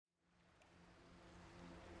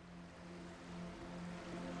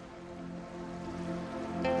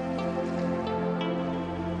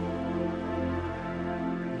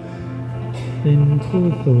เป็นผู้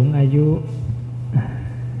สูงอายุ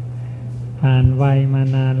ผ่านวัยมา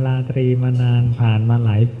นานราตรีมานานผ่านมาห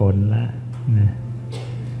ลายฝนแล้วนะ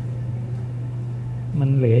มัน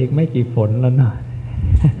เหลืออีกไม่กี่ฝนแล้วเนาะ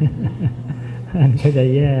อันก็จะ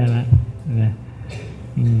แย่แล้วนะ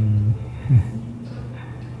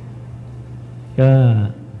ก็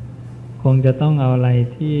คงจะต้องเอาอะไร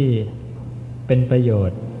ที่เป็นประโย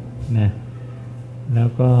ชน์นะแล้ว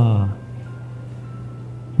ก็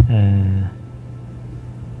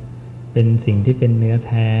เป็นสิ่งที่เป็นเนื้อแ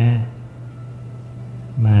ท้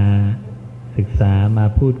มาศึกษามา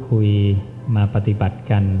พูดคุยมาปฏิบัติ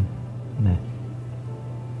กันนะ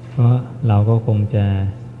เพราะเราก็คงจะ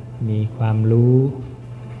มีความรู้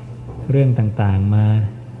เรื่องต่างๆมา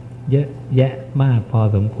เยอะแยะมากพอ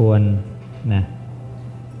สมควรนะ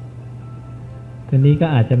ทีนี้ก็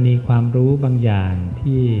อาจจะมีความรู้บางอย่าง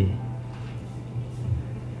ที่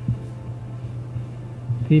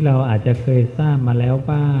เราอาจจะเคยทราบมาแล้ว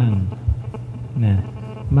บ้างนะ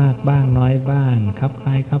มากบ้างน้อยบ้างคลับค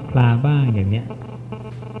ล้ายคลับคลาบ้างอย่างเนี้ย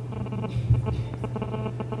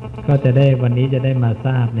ก็จะได้วันนี้จะได้มาท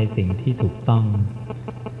ราบในสิ่งที่ถูกต้อง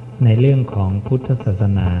ในเรื่องของพุทธศาส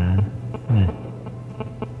นานะ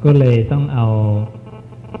ก็เลยต้องเอา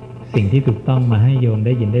สิ่งที่ถูกต้องมาให้โยมไ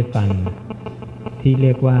ด้ยินได้ฟังที่เรี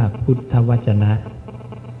ยกว่าพุทธวจนะ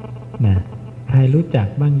นะใครรู้จัก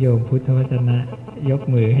บ้างโยมพุทธวจนะยก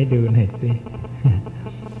มือให้ดูหน่อยสิ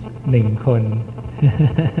 1 คน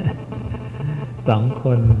 2 ค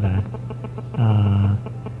นนะ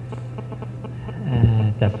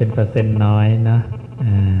จะเป็นเปอร์เซ็นต์น้อยนะ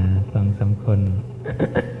2-3 คน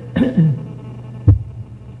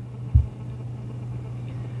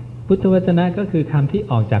พุทธวจนะก็คือคำที่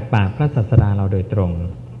ออกจากปากพระศาสดาเราโดยตรง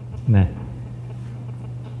นะ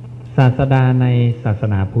ศาสดาในศาส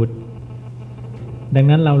นาพุทธดัง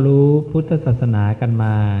นั้นเรารู้พุทธศาสนากันม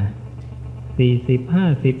า40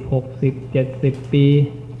 50 60 70 ปี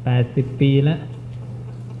80 ปีแล้ว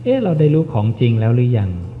เราได้รู้ของจริงแล้วหรือยั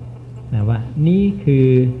งนะว่านี่คือ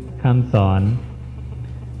คำสอน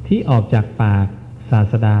ที่ออกจากปากศา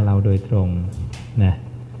สดาเราโดยตรงนะ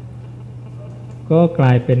ก็กล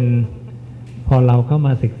ายเป็นพอเราเข้าม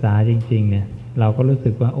าศึกษาจริงๆเนี่ยเราก็รู้สึ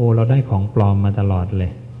กว่าเราได้ของปลอมมาตลอดเล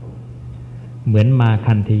ยเหมือนมา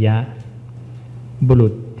คันธยะบุรุ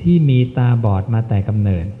ษที่มีตาบอดมาแต่กำเ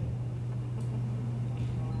นิด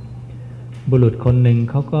บุรุษคนหนึ่ง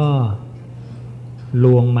เขาก็ล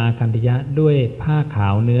วงมาคันธยะด้วยผ้าขา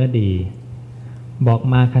วเนื้อดีบอก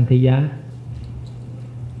มาคันธยะ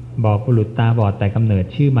บอกบุรุษตาบอดแต่กำเนิด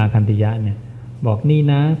ชื่อมาคันธยะเนี่ยบอกนี่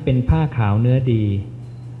นะเป็นผ้าขาวเนื้อดี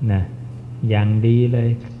นะอย่างดีเลย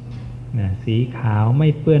นะสีขาวไม่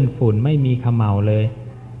เปื้อนฝุ่นไม่มีเขม่าเลย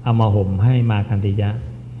เอามาห่มให้มาคันธยะ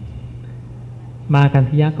มาคัน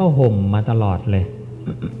ธยะก็ห่มมาตลอดเลย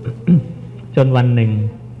จนวันหนึ่ง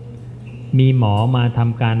มีหมอมาท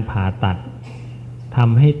ำการผ่าตัดท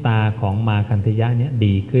ำให้ตาของมาคันธยะเนี่ย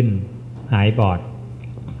ดีขึ้นหายบอด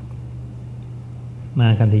มา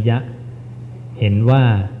คันธยะเห็นว่า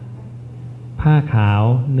ผ้าขาว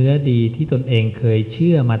เนื้อดีที่ตนเองเคยเ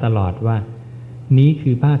ชื่อมาตลอดว่านี้คื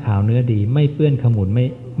อผ้าขาวเนื้อดีไม่เปื้อนขมุน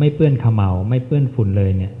ไม่เปื้อนเขม่าไม่เปื้อนฝุ่นเล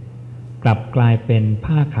ยเนี่ยกลับกลายเป็น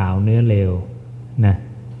ผ้าขาวเนื้อเลวนะ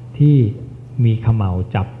ที่มีเขม่า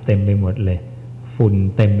จับเต็มไปหมดเลยฝุ่น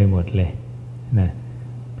เต็มไปหมดเลยนะ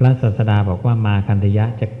พระศาสดาบอกว่ามาคันธยะ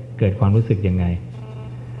จะเกิดความรู้สึกยังไง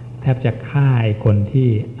แทบจะฆ่าไอ้คนที่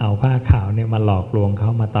เอาผ้าขาวเนี่ยมาหลอกลวงเขา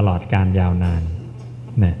มาตลอดการยาวนาน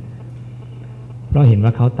นะเพราะเห็นว่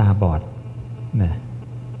าเขาตาบอดนะ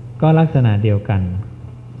ก็ลักษณะเดียวกัน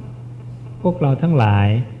พวกเราทั้งหลาย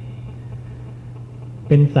เ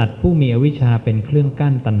ป็นสัตว์ผู้มีอวิชชาเป็นเครื่อง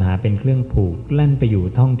กั้นตัณหาเป็นเครื่องผูกแล่นไปอยู่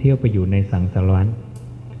ท่องเที่ยวไปอยู่ในสังสารวัฏ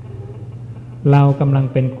เรากำลัง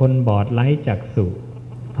เป็นคนบอดไร้จักษุ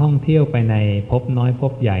ท่องเที่ยวไปในภพน้อยภ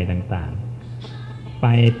พใหญ่ต่างๆไป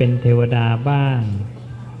เป็นเทวดาบ้าง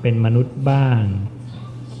เป็นมนุษย์บ้าง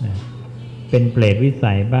นะเป็นเปรตวิ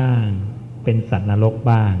สัยบ้างเป็นสัตว์นรก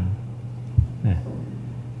บ้างนะ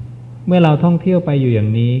เมื่อเราท่องเที่ยวไปอยู่อย่า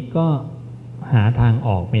งนี้ก็หาทางอ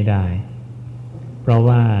อกไม่ได้เพราะ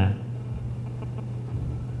ว่า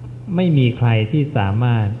ไม่มีใครที่สาม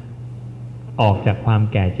ารถออกจากความ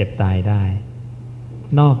แก่เจ็บตายได้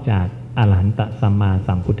นอกจากอรหันตสัมมา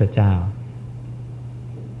สัมพุทธเจ้า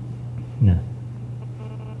นะ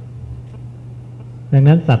ดัง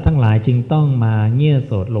นั้นสัตว์ทั้งหลายจึงต้องมาเงี่ยโ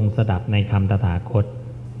สดลงสดับในคำตถาคต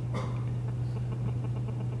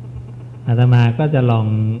อาตมาก็จะลอง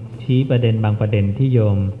ชี้ประเด็นบางประเด็นที่โย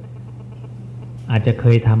มอาจจะเค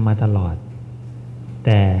ยทำมาตลอดแ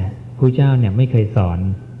ต่ครูเจ้าเนี่ยไม่เคยสอน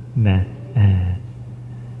นะ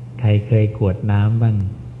ใครเคยกรวดน้ำบ้าง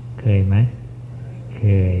เคยไหม เค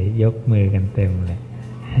ยยกมือกันเต็มเลย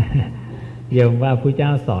โยมว่าพระเจ้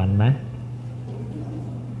าสอนไหม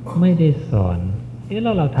ไม่ได้สอนแ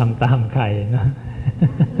ล้วเราทำตามใครนะ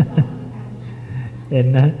เห็น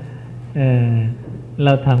นะเร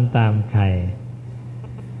าทำตามใคร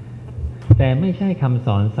แต่ไม่ใช่คำส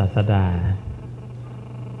อนศาสดา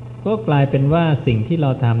ก็กลายเป็นว่าสิ่งที่เรา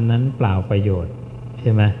ทำนั้นเปล่าประโยชน์ใ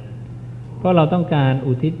ช่ไหมเพราะเราต้องการ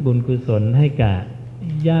อุทิศบุญกุศลให้กับ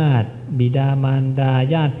ญาติบิดามารดา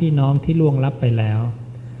ญาติพี่น้องที่ล่วงลับไปแล้ว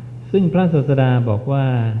ซึ่งพระศาสดาบอกว่า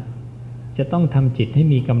จะต้องทำจิตให้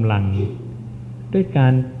มีกำลังด้วยกา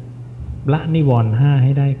รละนิวรณ์5ใ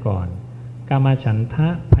ห้ได้ก่อนกามฉันทะ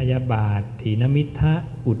พยาบาทถีนมิทธะ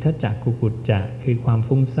อุทธัจจะกุกุจจะคือความ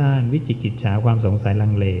ฟุ้งซ่านวิจิกิจฉาความสงสัยลั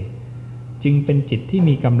งเลจึงเป็นจิตที่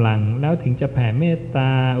มีกำลังแล้วถึงจะแผ่เมตต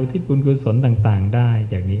าอุทิศบุญกุศลต่างๆได้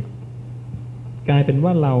อย่างนี้กลายเป็น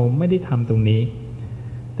ว่าเราไม่ได้ทำตรงนี้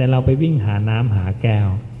แต่เราไปวิ่งหาน้ำหาแก้ว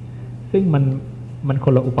ซึ่งมันค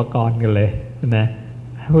นละอุปกรณ์กันเลยนะ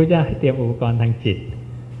พระพุทธเจ้าให้เตรียมอุปกรณ์ทางจิต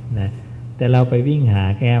นะแต่เราไปวิ่งหา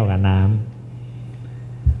แก้วกับน้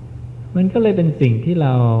ำมันก็เลยเป็นสิ่งที่เ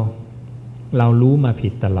รารู้มาผิ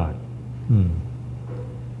ดตลอด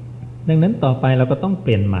ดังนั้นต่อไปเราก็ต้องเป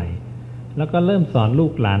ลี่ยนใหม่แล้วก็เริ่มสอนลู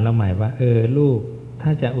กหลานเราใหม่ว่าลูกถ้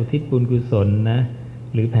าจะอุทิศบุญกุศลนะ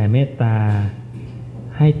หรือแผ่เมตตา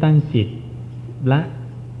ให้ตั้งจิตละ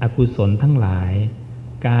อกุศลทั้งหลาย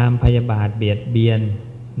กามพยาบาทเบียดเบียน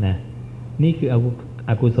นะนี่คือ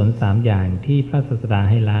อกุศล3อย่างที่พระศาสดา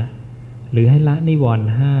ให้ละหรือให้ละนิวรณ์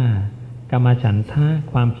5กามฉันทะ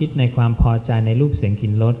ความคิดในความพอใจในรูปเสียงก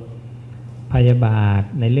ลิ่นรสพยาบาท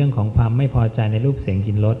ในเรื่องของความไม่พอใจในรูปเสียงก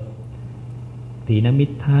ลิ่นรสถีนมิ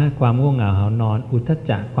ทธะความง่วงเหงาหานอนอุทธัจ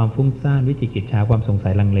จะความฟุ้งซ่านวิจิกิจฉาความสงสั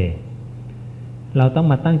ยลังเลเราต้อง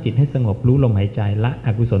มาตั้งจิตให้สงบรู้ลมหายใจละอ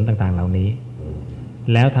กุศลต่างๆเหล่านี้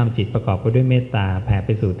แล้วทำจิตประกอบไปด้วยเมตตาแผ่ไป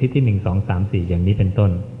สู่ทิศที่1 2 3 4อย่างนี้เป็นต้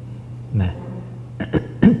นนะ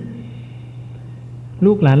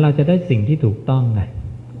ลูกหลานเราจะได้สิ่งที่ถูกต้องไง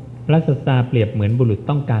พระศาสดาเปรียบเหมือนบุรุษ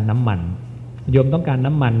ต้องการน้ำมันโยมต้องการ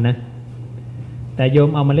น้ำมันนะแต่โยม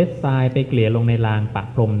เอาเมล็ดทรายไปเกลี่ยลงในรางปะ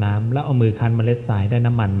พรมน้ำแล้วเอามือคั้นเมล็ดทรายได้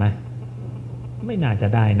น้ำมันไหมไม่น่าจะ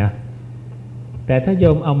ได้นะแต่ถ้าโย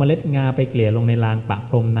มเอาเมล็ดงาไปเกลี่ยลงในรางปะ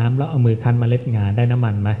พรมน้ำแล้วเอามือคั้นเมล็ดงาได้น้ำ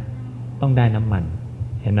มันไหมต้องได้น้ำมัน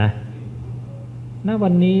เห็นไหมณวั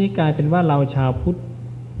นนี้กลายเป็นว่าเราชาวพุทธ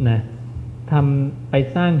นะทำไป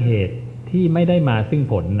สร้างเหตุที่ไม่ได้มาซึ่ง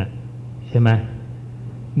ผลนะใช่ไหม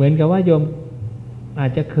เหมือนกับว่าโยมอา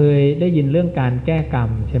จจะเคยได้ยินเรื่องการแก้กรรม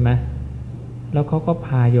ใช่ไหมแล้วเขาก็พ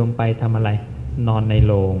าโยมไปทำอะไรนอนใน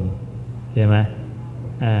โรงใช่ไหม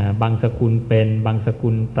บางสกุลเป็นบางสกุ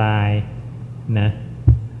ลตายนะ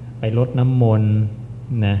ไปรดน้ำมนต์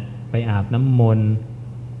นะไปอาบน้ำมนต์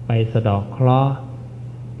ไปสะเดาะเคราะห์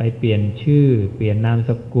ไปเปลี่ยนชื่อเปลี่ยนนาม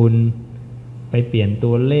สกุลไปเปลี่ยน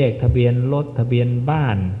ตัวเลขทะเบียนรถทะเบียนบ้า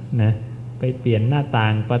นนะไปเปลี่ยนหน้าต่า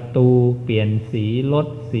งประตูเปลี่ยนสีรถ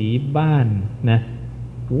สีบ้านนะ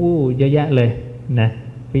เยอะแยะเลยนะ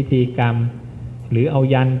พิธีกรรมหรือเอา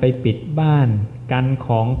ยันไปปิดบ้านกันข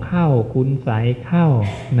องเข้าคุณใสเข้า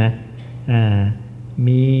นะ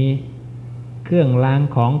มีเครื่องราง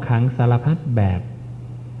ของขลังสารพัดแบบ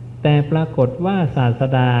แต่ปรากฏว่าศาส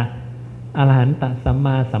ดาอรหันตสัมม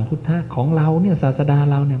าสัมพุทธะของเราเนี่ยศาสดา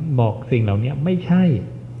เราเนี่ยบอกสิ่งเหล่านี้ไม่ใช่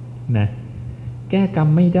นะแก้กรรม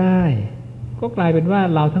ไม่ได้ก็กลายเป็นว่า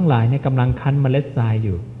เราทั้งหลายเนี่ยกำลังคั้นเมล็ดทรายอ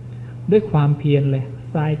ยู่ด้วยความเพียรเลย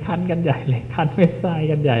ทรายคั้นกันใหญ่เลยคั้นเม็ดทราย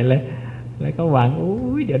กันใหญ่เลยแล้วก็หวัง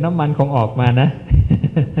เดี๋ยวน้ำมันคงออกมานะ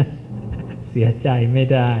เสียใจไม่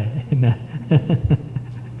ได้นะ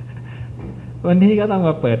วันนี้ก็ต้องม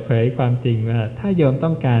าเปิดเผยความจริงว่าถ้าโยมต้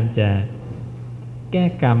องการจะแก้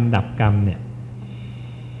กรรมดับกรรมเนี่ย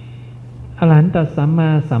อรหันตสัมมา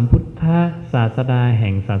สัมพุทธศาสดาแ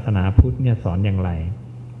ห่งศาสนาพุทธเนี่ยสอนอย่างไร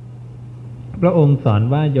พระองค์สอน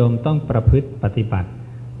ว่าโยมต้องประพฤติปฏิบัติ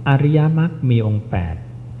อริยมรรคมีองค์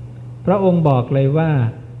8พระองค์บอกเลยว่า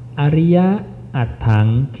อริยอัตถัง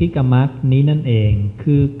คิกมรรคนี้นั่นเอง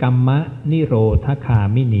คือกัมมะนิโรธคา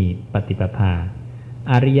มินีปฏิปทา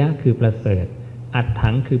อริยะคือประเสริฐอัตถั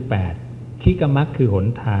งคือ8คิกมรรคคือหน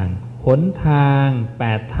ทาง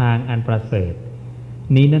8ทางอันประเสริฐ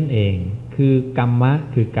นี้นั่นเองคือกัมมะ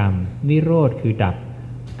คือกรรมนิโรธคือดับ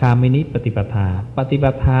คามินิปฏิปทาปฏิป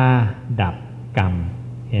ทาดับกรรม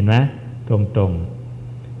เห็นไหมตรง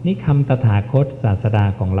ๆนี่คำตถาคตศาสดา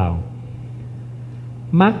ของเรา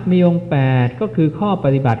มรรคมีองค์8ก็คือข้อป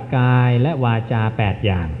ฏิบัติกายและวาจา8อ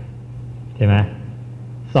ย่างใช่ไหม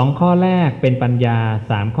2ข้อแรกเป็นปัญญา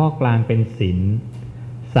3ข้อกลางเป็นศีล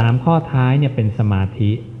3ข้อท้ายเนี่ยเป็นสมา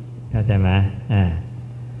ธิเข้าใจไหม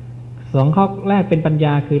สองข้อแรกเป็นปัญญ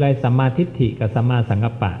าคืออะไรสัมมาทิฏฐิกับสัมมาสัง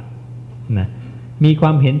กัปปะนะมีคว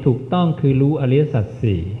ามเห็นถูกต้องคือรู้อริยสัจ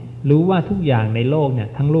สี่รู้ว่าทุกอย่างในโลกเนี่ย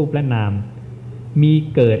ทั้งรูปและนามมี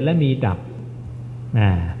เกิดและมีดับ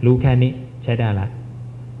รู้แค่นี้ใช้ได้ละ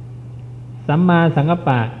สัมมาสังกัปป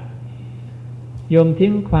ะโยมทิ้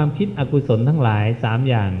งความคิดอกุศลทั้งหลายสาม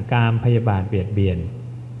อย่างกามพยาบาทเบียดเบียน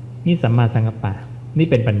นี่สัมมาสังกัปปะนี่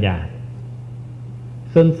เป็นปัญญา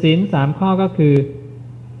ส่วนศีลสามข้อก็คือ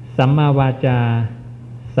สัมมาวาจา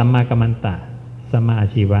สัมมากัมมันตะสัมมาอา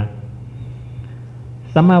ชีวะ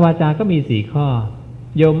สัมมาวาจาก็มีสี่ข้อ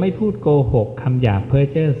โยมไม่พูดโกหกคำหยาบเพ้อ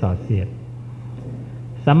เจ้อส่อเสียด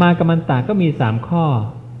สัมมากัมมันตะก็มีสามข้อ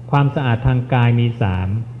ความสะอาดทางกายมีสาม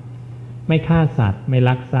ไม่ฆ่าสัตว์ไม่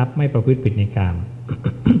ลักทรัพย์ไม่ประพฤติผิดในกาม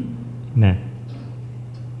นะ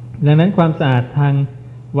ดังนั้นความสะอาดทาง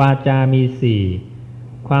วาจามีสี่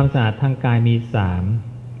ความสะอาดทางกายมีสาม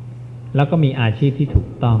แล้วก็มีอาชีพที่ถูก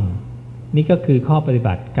ต้องนี่ก็คือข้อปฏิ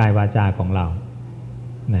บัติกายวาจาของเรา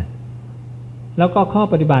นะแล้วก็ข้อ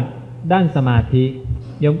ปฏิบัติด้านสมาธิ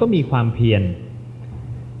โยมก็มีความเพี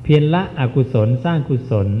ยรละอกุศลสร้างกุ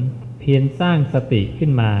ศลเพียรสร้างสติขึ้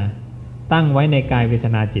นมาตั้งไว้ในกายเวท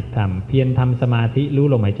นาจิตธรรมเพียรทำสมาธิรู้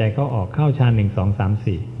ลมหายใจเข้าออกเข้าฌาน1 2 3 4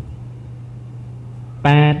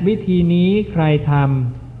 8วิธีนี้ใครท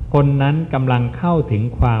ำคนนั้นกำลังเข้าถึง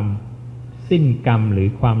ความสิ้นกรรมหรือ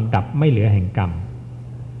ความดับไม่เหลือแห่งกรรม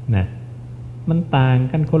นะมันต่าง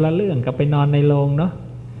กันคนละเรื่องกับไปนอนในโรงเนาะ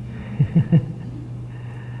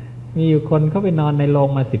มีอยู่คนเขาไปนอนในโรง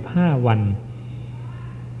มา15 วัน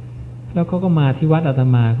แล้วเขาก็มาที่วัดอาต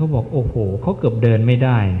มาเขาบอกโอ้โหเขาเกือบเดินไม่ไ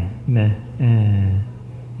ด้นะ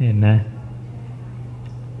เห็นนะ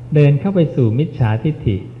เดินเข้าไปสู่มิจฉาทิฏ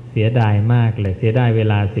ฐิเสียดายมากเลยเสียดายเว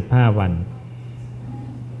ลา15 วัน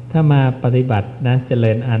ถ้ามาปฏิบัตินะเจ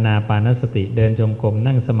ริญอานาปานสติเดินจงกรม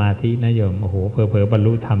นั่งสมาธินะโยมโอ้โหเผลอๆบรร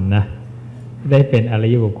ลุธรรมนะได้เป็นอริ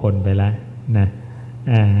ยบุคคลไปแล้วนะ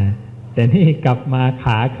แต่นี่กลับมาข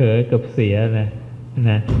าเขอเกือบเสียน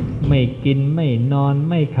ะไม่กินไม่นอน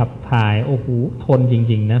ไม่ขับถ่ายโอ้โหทนจ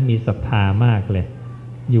ริงๆนะมีศรัทธามากเลย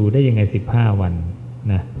อยู่ได้ยังไง15 วัน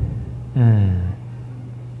นะ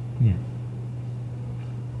เนี่ย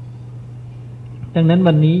ดังนั้น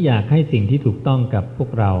วันนี้อยากให้สิ่งที่ถูกต้องกับพว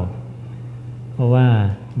กเราเพราะว่า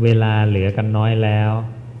เวลาเหลือกันน้อยแล้ว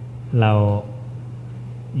เรา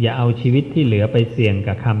อย่าเอาชีวิตที่เหลือไปเสี่ยง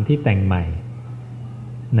กับคำที่แต่งใหม่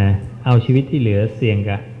นะเอาชีวิตที่เหลือเสี่ยง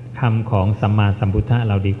กับคำของสัมมาสัมพุทธะ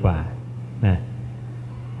เราดีกว่านะ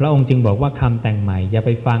พระองค์จึงบอกว่าคำแต่งใหม่อย่าไ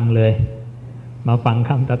ปฟังเลยมาฟัง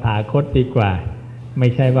คำตถาคตดีกว่าไม่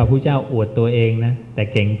ใช่ว่าพระเจ้าอวดตัวเองนะแต่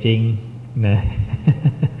เก่งจริงนะ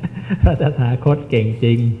พระตถาคตเก่งจ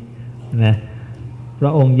ริงนะพร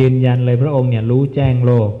ะองค์ยืนยันเลยพระองค์เนี่ยรู้แจ้งโ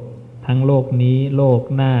ลกทั้งโลกนี้โลก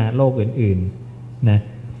หน้าโลกอื่นๆนะ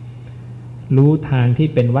รู้ทางที่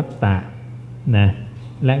เป็นวัฏฏะนะ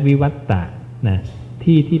และวิวัฏฏะนะ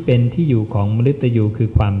ที่เป็นที่อยู่ของมฤตยูคือ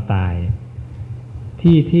ความตาย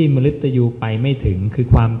ที่มฤตยูไปไม่ถึงคือ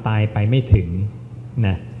ความตายไปไม่ถึงน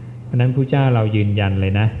ะเพราะนั้นพระเจ้าเรายืนยันเล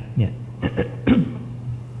ยนะเนี่ย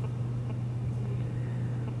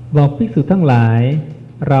บอกภิกษุทั้งหลาย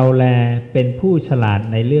เราแลเป็นผู้ฉลาด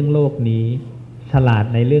ในเรื่องโลกนี้ฉลาด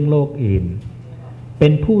ในเรื่องโลกอื่นเป็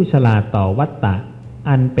นผู้ฉลาดต่อวัฏฏะ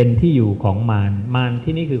อันเป็นที่อยู่ของมาร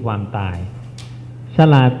ที่นี่คือความตายฉ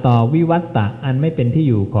ลาดต่อวิวัฏฏะอันไม่เป็นที่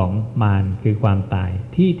อยู่ของมารคือความตาย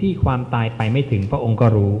ที่ความตายไปไม่ถึงพระองค์ก็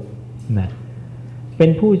รู้นะเป็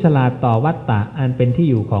นผู้ฉลาดต่อวัฏฏะอันเป็นที่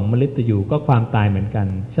อยู่ของมฤตยูก็ความตายเหมือนกัน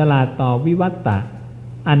ฉลาดต่อวิวัฏฏะ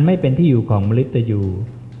อันไม่เป็นที่อยู่ของมฤตยู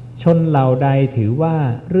ชนเหล่าใดถือว่า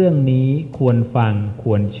เรื่องนี้ควรฟังค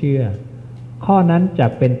วรเชื่อข้อนั้นจะ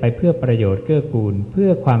เป็นไปเพื่อประโยชน์เกื้อกูลเพื่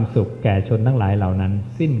อความสุขแก่ชนทั้งหลายเหล่านั้น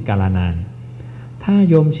สิ้นกาลนานถ้า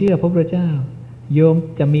โยมเชื่อพระพุทธเจ้าโยม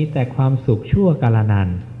จะมีแต่ความสุขชั่วกาลนาน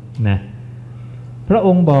นะพระอ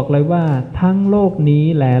งค์บอกเลยว่าทั้งโลกนี้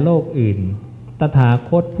และโลกอื่นตถา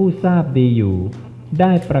คตผู้ทราบดีอยู่ไ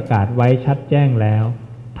ด้ประกาศไว้ชัดแจ้งแล้ว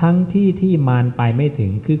ทั้งที่มารไปไม่ถึ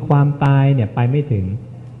งคือความตายเนี่ยไปไม่ถึง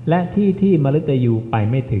และที่มฤตยูไป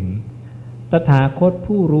ไม่ถึงตถาคต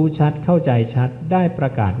ผู้รู้ชัดเข้าใจชัดได้ปร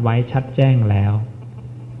ะกาศไว้ชัดแจ้งแล้ว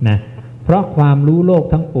นะเพราะความรู้โลก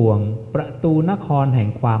ทั้งปวงประตูนครแห่ง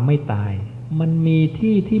ความไม่ตายมันมี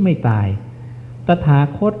ที่ไม่ตายตถา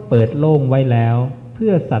คตเปิดโล่งไว้แล้วเพื่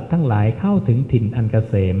อสัตว์ทั้งหลายเข้าถึงถิ่นอันเก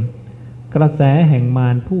ษมกระแสแห่งมา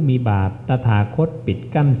รผู้มีบาปตถาคตปิด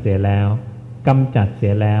กั้นเสียแล้วกำจัดเสี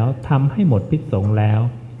ยแล้วทำให้หมดพิษสงแล้ว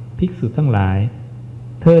ภิกษุทั้งหลาย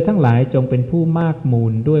เธอทั้งหลายจงเป็นผู้มากมู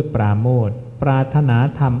ลด้วยปราโมทย์ปรารถนา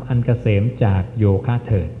ธรรมอันเกษมจากโยคะเ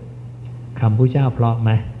ถิดคำพระเจ้าเพราะไหม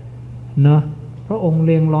เนาะเพ ระองค์เ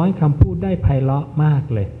รียงร้อยคำพูดได้ไพเราะมาก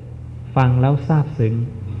เลยฟังแล้วซาบซึ้ง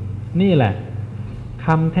นี่แหละค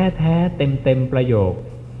ำแท้ๆเต็มประโยค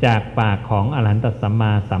จากปากของอรหันตสัมม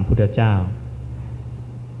าสัมพุทธเจ้า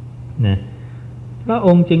นะพระอ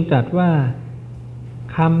งค์จึงตรัสว่า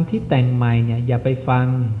คำที่แต่งใหม่เนี่ยอย่าไปฟัง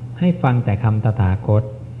ให้ฟังแต่คำตถาคต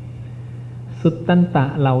สุตตันตะ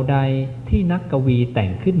เหล่าใดที่นักกวีแต่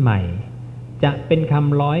งขึ้นใหม่จะเป็นค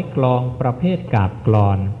ำร้อยกลองประเภทกาบกลอ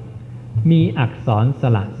นมีอักษรส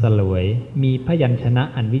ละสลวยมีพยัญชนะ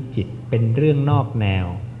อันวิจิตรเป็นเรื่องนอกแนว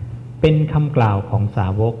เป็นคำกล่าวของสา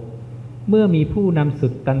วกเมื่อมีผู้นำสุ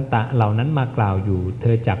ตตันตะเหล่านั้นมากล่าวอยู่เธ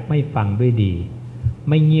อจักไม่ฟังด้วยดี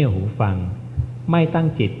ไม่เงี่ยหูฟังไม่ตั้ง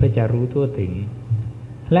จิตเพื่อจะรู้ทั่วถึง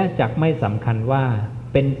และจักไม่สำคัญว่า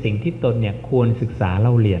เป็นสิ่งที่ตนเนี่ยควรศึกษาเ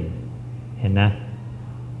ล่าเรียนเห็นนะ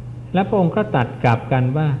และพระองค์ก็ตรัสกลับกัน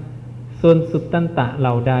ว่าส่วนสุตตันตะเห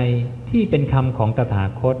ล่าใดที่เป็นคำของตถา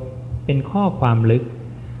คตเป็นข้อความลึก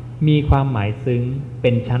มีความหมายซึ้งเป็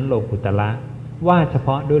นชั้นโลกุตระว่าเฉพ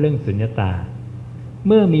าะด้วยเรื่องสุญญตาเ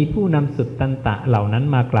มื่อมีผู้นำสุตตันตะเหล่านั้น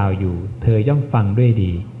มากล่าวอยู่เธอย่อมฟังด้วย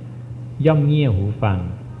ดีย่อมเงี่ยหูฟัง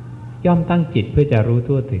ย่อมตั้งจิตเพื่อจะรู้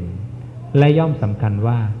ทั่วถึงและย่อมสำคัญ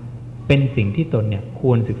ว่าเป็นสิ่งที่ตนเนี่ยค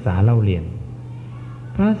วรศึกษาเล่าเรียน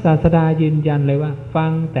พระศาสดายืนยันเลยว่าฟั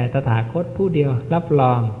งแต่ตถาคตผู้เดียวรับร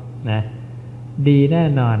องนะดีแน่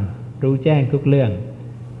นอนรู้แจ้งทุกเรื่อง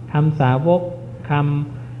คำสาวกค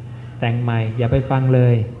ำแต่งใหม่อย่าไปฟังเล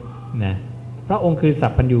ยนะพระองค์คือสั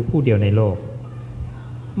พพัญญูผู้เดียวในโลก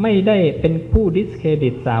ไม่ได้เป็นผู้ดิสเครดิ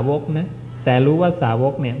ตสาวกนะแต่รู้ว่าสาว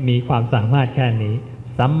กเนี่ยมีความสามารถแค่นี้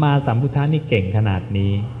สัมมาสัมพุทธะนี่เก่งขนาด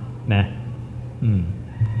นี้นะ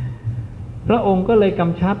พระองค์ก็เลยก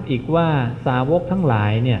ำชับอีกว่าสาวกทั้งหลา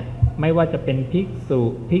ยเนี่ยไม่ว่าจะเป็นภิกษุ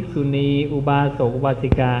ภิกษุณีอุบาสกอุบาสิ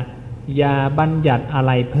กาอย่าบัญญัติอะไ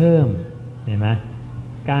รเพิ่มเห็นไหม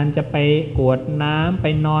การจะไปกรวดน้ำไป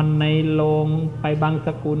นอนในโลงไปบังส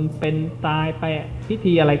กุลเป็นตายไปพิ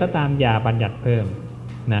ธีอะไรก็ตามอย่าบัญญัติเพิ่ม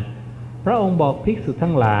นะพระองค์บอกภิกษุ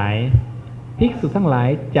ทั้งหลายภิกษุทั้งหลาย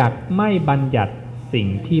จักไม่บัญญัติสิ่ง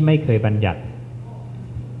ที่ไม่เคยบัญญัติ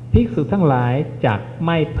ภิกษุทั้งหลายจักไ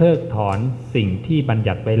ม่เพิกถอนสิ่งที่บัญ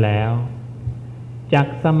ญัติไว้แล้วจัก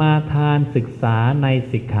สมาทานศึกษาใน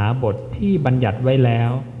สิกขาบทที่บัญญัติไว้แล้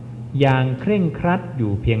วอย่างเคร่งครัดอ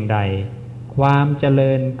ยู่เพียงใดความเจ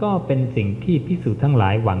ริญก็เป็นสิ่งที่ภิกษุทั้งหลา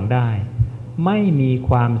ยหวังได้ไม่มี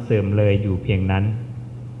ความเสื่อมเลยอยู่เพียงนั้น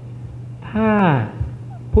ถ้า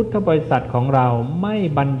พุทธบริษัทของเราไม่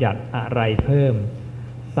บัญญัติอะไรเพิ่ม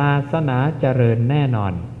ศาสนาเจริญแน่นอ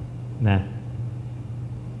นนะ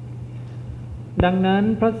ดังนั้น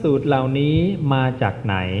พระสูตรเหล่านี้มาจากไ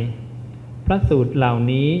หนพระสูตรเหล่า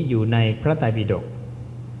นี้อยู่ในพระไตรปิฎก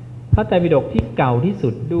พระไตรปิฎกที่เก่าที่สุ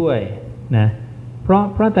ดด้วยนะเพราะ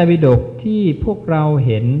พระไตรปิฎกที่พวกเราเ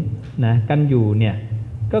ห็นนะกันอยู่เนี่ย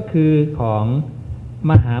ก็คือของ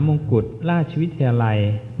มหามงกุฎราชวิทยาลัย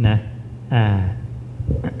นะ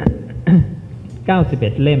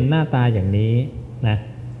91 เล่มหน้าตาอย่างนี้นะ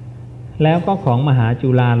แล้วก็ของมหาจุ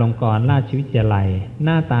ฬาลงกรณราชวิทยาลัยห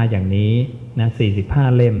น้าตาอย่างนี้นะ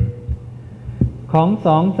45 เล่มของส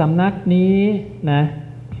องสำนักนี้นะ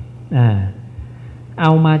เอ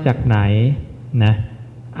ามาจากไหนนะ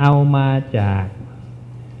เอามาจาก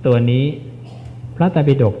ตัวนี้พระไตร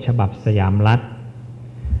ปิฎกฉบับสยามรัฐ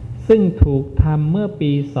ซึ่งถูกทำเมื่อ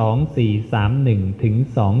ปี2431ถึง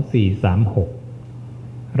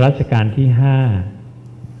2436รัชกาลที่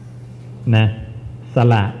5นะส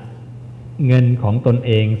ละเงินของตนเ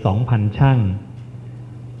อง 2,000 ชั่ง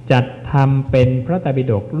จัดทำเป็นพระไตรปิ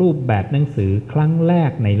ฎกรูปแบบหนังสือครั้งแร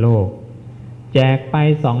กในโลกแจกไป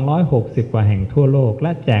260 กว่าแห่งทั่วโลกแล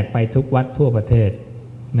ะแจกไปทุกวัดทั่วประเทศ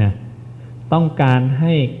นะต้องการใ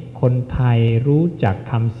ห้คนไทยรู้จัก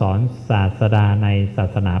คำสอนศาสดาในศา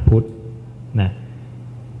สนาพุทธนะ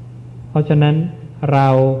เพราะฉะนั้นเรา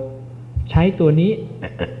ใช้ตัวนี้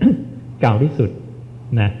เก่าที่สุด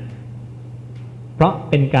นะเพราะ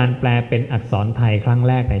เป็นการแปลเป็นอักษรไทยครั้ง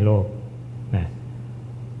แรกในโลกนะ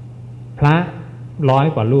พระ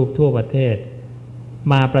100 กว่ารูปทั่วประเทศ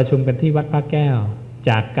มาประชุมกันที่วัดพระแก้ว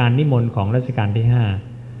จากการนิมนต์ของรัชกาลที่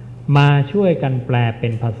5มาช่วยกันแปลเป็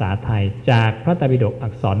นภาษาไทยจากพระไตรปิฎกอั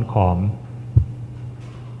กษรขอม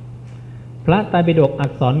พระไตรปิฎกอั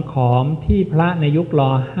กษรขอมที่พระในยุคร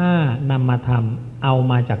.5 นำมาทำเอา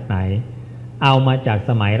มาจากไหนเอามาจาก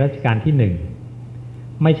สมัยรัชกาลที่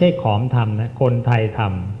1ไม่ใช่ขอมทำนะคนไทยท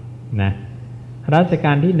ำนะรัชก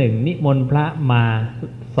าลที่1นิมนต์พระมา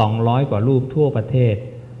200 กว่ารูปทั่วประเทศ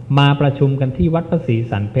มาประชุมกันที่วัดพระศรี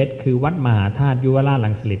สันเพชรคือวัดมหาธาตุยุวราชรั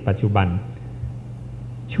งสิตปัจจุบัน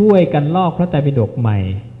ช่วยกันลอกพระไตรปิฎกใหม่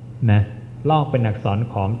นะลอกเป็นอักษร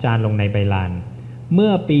ขอมจานลงในใบลาน เมื่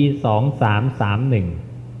อปี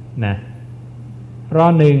2331นะร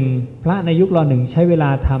.1พระในยุคร.1ใช้เวลา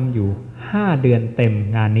ทำอยู่5 เดือนเต็ม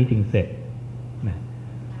งานนี้จึงเสร็จนะ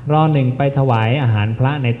ร.1ไปถวายอาหารพร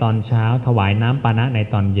ะในตอนเช้าถวายน้ำปานะใน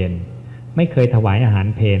ตอนเย็นไม่เคยถวายอาหาร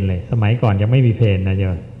เพลเลยสมัยก่อนยังไม่มีเพลนะโย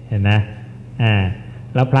มเห็นนะ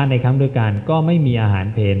แล้วพระในครั้งด้วยกันก็ไม่มีอาหาร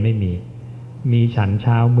เพลไม่มีฉันเ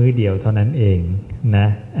ช้ามื้อเดียวเท่านั้นเองนะ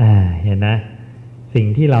เห็นนะสิ่ง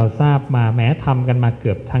ที่เราทราบมาแม้ทำกันมาเ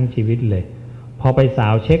กือบทั้งชีวิตเลยพอไปสา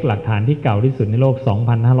วเช็คหลักฐานที่เก่าที่สุดในโลก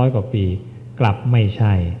 2,500 กว่าปีกลับไม่ใ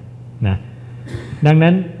ช่นะดัง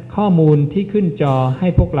นั้นข้อมูลที่ขึ้นจอให้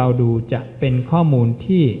พวกเราดูจะเป็นข้อมูล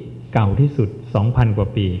ที่เก่าที่สุด 2,000 กว่า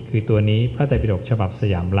ปีคือตัวนี้พระไตรปิฎกฉบับส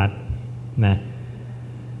ยามรัฐนะ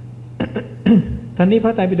ท่านนี้พร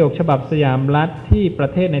ะไตรปิฎกฉบับสยามรัฐที่ประ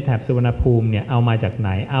เทศในแถบสุวรรณภูมิเนี่ยเอามาจากไหน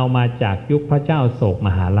เอามาจากยุคพระเจ้าโศกม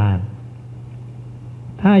หาราช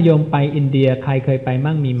ถ้าโยมไปอินเดียใครเคยไป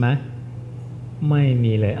มั่งมีมะไม่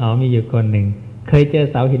มีเลยมีอยู่คนหนึ่งเคยเจอ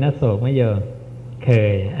เสาหินอโศกไหมโยมเค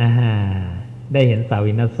ยได้เห็นเสา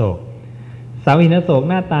หินอโศกเสาหินอโศก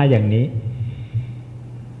หน้าตาอย่างนี้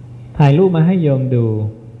ถ่ายรูปมาให้โยมดู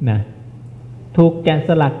นะถูกแกะส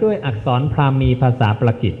ลักด้วยอักษรพราหมีภาษาปร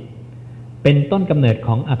กิตเป็นต้นกำเนิดข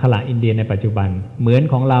องอักขระอินเดียในปัจจุบันเหมือน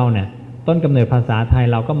ของเราเนี่ยต้นกำเนิดภาษาไทย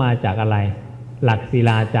เราก็มาจากอะไรหลักศิล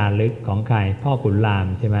าจารึกของใครพ่อขุนราม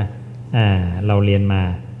ใช่ไหมเราเรียนมา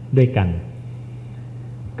ด้วยกัน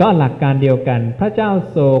ก็หลักการเดียวกันพระเจ้า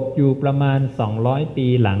โศกอยู่ประมาณ200 ปี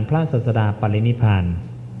หลังพระศาสดาปรินิพพาน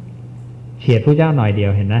เฉียดพระเจ้าหน่อยเดีย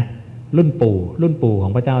วเห็นนะรุ่นปู่ขอ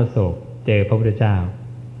งพระเจ้าโศกเจอพระพุทธเจ้า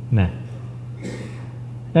นะ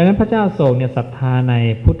ดังนั้นพระเจ้าโศกเนี่ยศรัทธาใน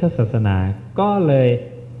พุทธศาสนาก็เลย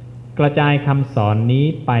กระจายคำสอนนี้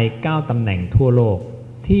ไป9 ตำแหน่งทั่วโลก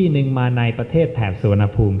ที่หนึ่งมาในประเทศแถบสุวรรณ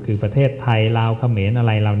ภูมิคือประเทศไทยลาวเขมรอะไ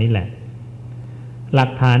รเรานี่แหละหลั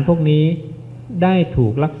กฐานพวกนี้ได้ถู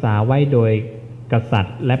กรักษาไว้โดยกษัตริ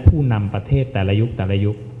ย์และผู้นำประเทศแต่ละ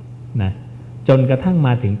ยุคนะจนกระทั่งม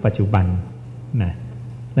าถึงปัจจุบันนะ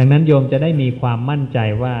ดังนั้นโยมจะได้มีความมั่นใจ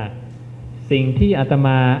ว่าสิ่งที่อาตม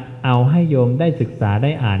าเอาให้โยมได้ศึกษาไ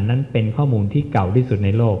ด้อ่านนั้นเป็นข้อมูลที่เก่าที่สุดใน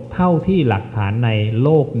โลกเท่าที่หลักฐานในโล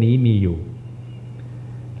กนี้มีอยู่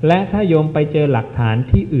และถ้าโยมไปเจอหลักฐาน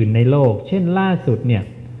ที่อื่นในโลกเช่นล่าสุดเนี่ย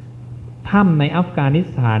ถ้ำในอัฟกานิส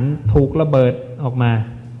ถานถูกระเบิดออกมา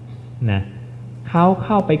นะเขาเ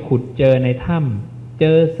ข้าไปขุดเจอในถ้ำเจ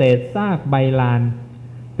อเศษซากใบลาน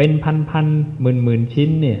เป็นพันหมื่นชิ้น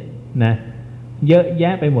เนี่ยนะเยอะแย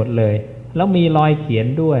ะไปหมดเลยแล้วมีรอยเขียน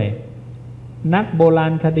ด้วยนักโบรา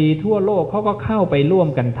ณคดีทั่วโลกเขาก็เข้าไปร่วม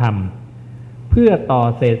กันทำเพื่อต่อ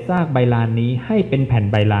เศษซากใบลานนี้ให้เป็นแผ่น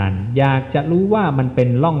ใบลานอยากจะรู้ว่ามันเป็น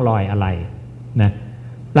ร่องรอยอะไรนะ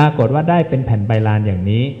ปรากฏว่าได้เป็นแผ่นใบลานอย่าง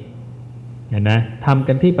นี้นะทำ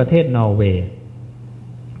กันที่ประเทศนอร์เวย์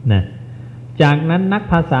นะจากนั้นนัก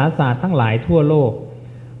ภาษาศาสตร์ทั้งหลายทั่วโลก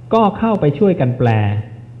ก็เข้าไปช่วยกันแ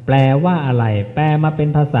ปลว่าอะไรแปลมาเป็น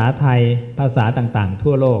ภาษาไทยภาษาต่างๆ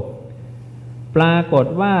ทั่วโลกปรากฏ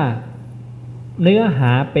ว่าเนื้อห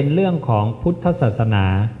าเป็นเรื่องของพุทธศาสนา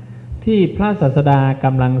ที่พระศาสดาก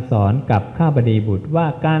ำลังสอนกับข้าบดีบุตรว่า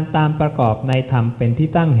การตามประกอบในธรรมเป็นที่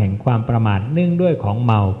ตั้งแห่งความประมาทเนื่องด้วยของ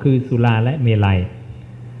เมาคือสุราและเมลัย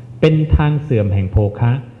เป็นทางเสื่อมแห่งโภค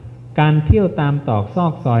ะการเที่ยวตามตอกซอ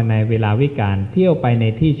กซอยในเวลาวิกาลเที่ยวไปใน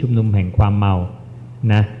ที่ชุมนุมแห่งความเมา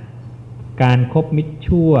นะการคบมิตร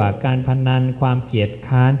ชั่วการพนันความเกียจ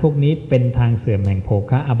ค้านพวกนี้เป็นทางเสื่อมแห่งโภ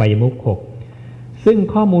คะอบายมุข 6ซึ่ง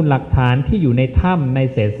ข้อมูลหลักฐานที่อยู่ในถ้ำใน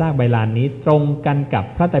เศษซากใบลานนี้ตรงกันกับ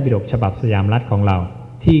พระไตรปิฎกฉบับสยามรัฐของเรา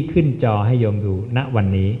ที่ขึ้นจอให้โยมดูณวัน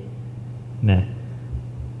นี้นะ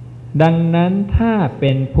ดังนั้นถ้าเ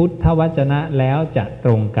ป็นพุทธวจนะแล้วจะต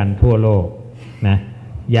รงกันทั่วโลกนะ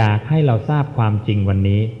อยากให้เราทราบความจริงวัน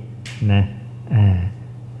นี้นะ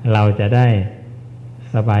เราจะได้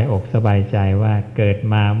สบายอกสบายใจว่าเกิด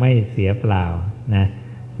มาไม่เสียเปล่านะ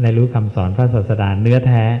ได้รู้คำสอนพระศาสดาเนื้อแ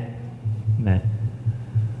ท้นะ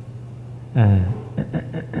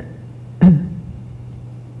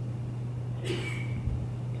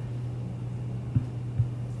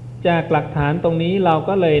จากหลักฐานตรงนี้เรา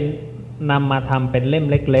ก็เลยนำมาทำเป็นเล่ม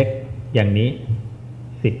เล็กๆอย่างนี้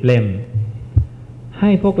10 เล่มให้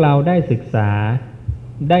พวกเราได้ศึกษา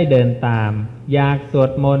ได้เดินตามอยากสว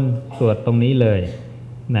ดมนต์สวดตรงนี้เลย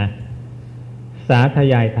นะสาธ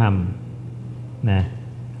ยายธรรมนะ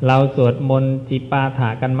เราสวดมนต์จิปาถะ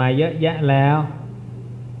กันมาเยอะแยะแล้ว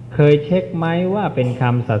เคยเช็คไหมว่าเป็นค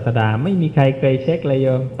ำศาสดาไม่มีใครเคยเช็คเลยโย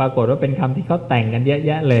มปรากฏว่าเป็นคำที่เขาแต่งกันเยอะแ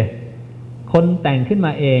ยะเลยคนแต่งขึ้นม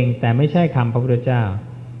าเองแต่ไม่ใช่คำพระพุทธเจ้า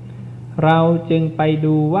เราจึงไป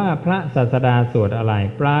ดูว่าพระศาสดาสวดอะไร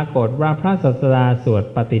ปรากฏว่าพระศาสดาสวด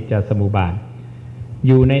ปฏิจจสมุปบาท อ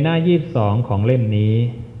ยู่ในหน้า22ของเล่มนี้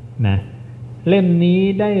นะเล่มนี้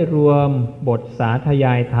ได้รวมบทสาธย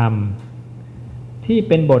ายธรรมที่เ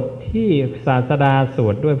ป็นบทที่ศาสดาสว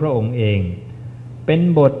ดด้วยพระองค์เองเป็น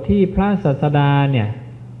บทที่พระศาสดาเนี่ย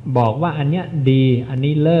บอกว่าอันเนี้ยดีอัน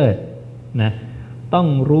นี้เลิศนะต้อง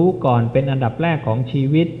รู้ก่อนเป็นอันดับแรกของชี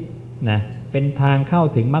วิตนะเป็นทางเข้า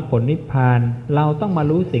ถึงมรรคผลนิพพานเราต้องมา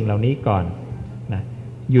รู้สิ่งเหล่านี้ก่อนนะ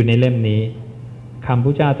อยู่ในเล่มนี้คำพุ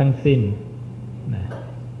ทธเจ้าทั้งสิ้นนะ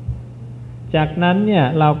จากนั้นเนี่ย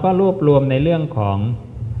เราก็รวบรวมในเรื่องของ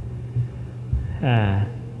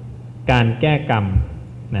การแก้กรรม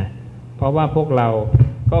นะเพราะว่าพวกเรา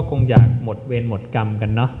ก็คงอยากหมดเวรหมดกรรมกั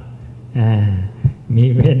นเนาะมี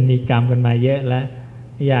เวรมีกรรมกันมาเยอะแล้ว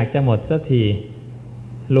อยากจะหมดสักที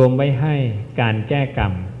รวมไว้ให้การแก้กรร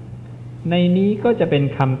มในนี้ก็จะเป็น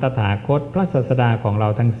คำตถาคตพระศาสดาของเรา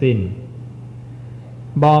ทั้งสิ้น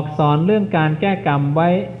บอกสอนเรื่องการแก้กรรมไว้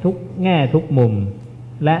ทุกแง่ทุกมุม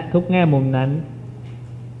และทุกแง่มุมนั้น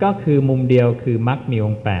ก็คือมุมเดียวคือมรรคมีอ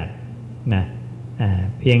งค์8นะ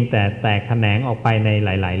เพียงแต่แตกแขนงออกไปในห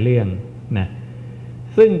ลายๆเรื่องนะ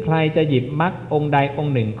ซึ่งใครจะหยิบมรรคองค์ใดอง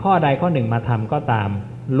ค์หนึ่งข้อใดข้อหนึ่งมาทำก็ตาม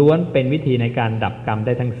ล้วนเป็นวิธีในการดับกรรมไ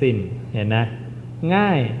ด้ทั้งสิ้นเห็นนะง่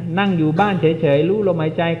ายนั่งอยู่บ้านเฉยๆรู้ลมหา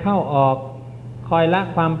ยใจเข้าออกคอยละ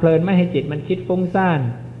ความเพลินไม่ให้จิตมันคิดฟุ้งซ่าน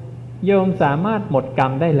โยมสามารถหมดกรร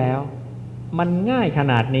มได้แล้วมันง่ายข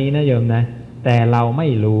นาดนี้นะโยมนะแต่เราไม่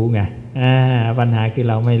รู้ไงปัญหาคือ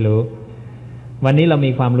เราไม่รู้วันนี้เรา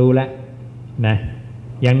มีความรู้แล้วนะ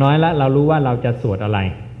อย่างน้อยละเรารู้ว่าเราจะสวดอะไร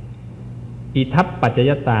อิทัปปัจจ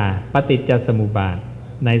ยตาปฏิจจสมุปบาท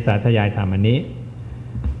ในสาธยายธรรมอันนี้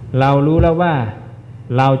เรารู้แล้วว่า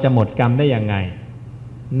เราจะหมดกรรมได้ยังไง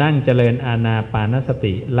นั่งเจริญอานาปานส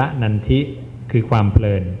ติละนันทิคือความเพ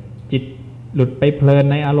ลินจิตหลุดไปเพลิน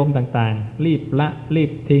ในอารมณ์ต่างๆรีบละรี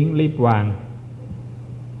บทิ้งรีบวาง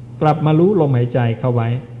กลับมารู้ลมหายใจเข้าไว้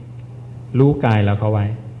รู้กายเราเข้าไว้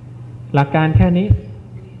หลักการแค่นี้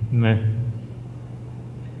นะ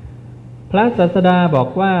พระศาสดาบอก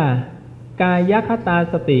ว่ากายคตา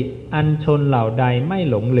สติอัญชนเหล่าใดไม่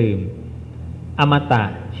หลงลืมอมตะ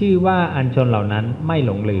ชื่อว่าอัญชนเหล่านั้นไม่ห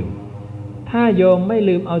ลงลืมถ้าโยมไม่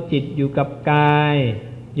ลืมเอาจิตอยู่กับกาย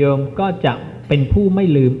โยมก็จะเป็นผู้ไม่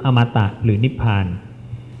ลืมอมตะหรือนิพพาน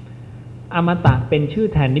อมตะเป็นชื่อ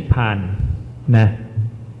แทนนิพพานนะ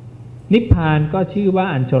นิพพานก็ชื่อว่า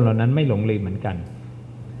อัญชนเหล่านั้นไม่หลงลืมเหมือนกัน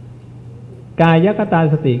กายคตา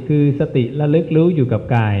สติคือสติระลึกรู้อยู่กับ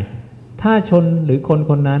กายถ้าชนหรือคน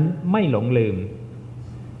คนนั้นไม่หลงลืม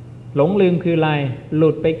หลงลืมคืออะไรหลุ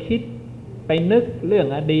ดไปคิดไปนึกเรื่อง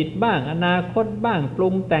อดีตบ้างอนาคตบ้างปรุ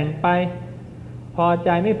งแต่งไปพอใจ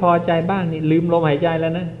ไม่พอใจบ้างนี่ลืมลมหายใจแล้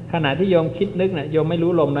วนะขณะที่โยมคิดนึกนะโยมไม่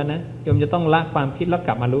รู้ลมแล้วนะโยมจะต้องละความคิดแล้วก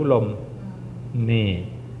ลับมารู้ลมนี่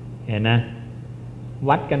เห็นนะ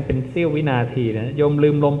วัดกันเป็นเสี้ยววินาทีนะโยมลื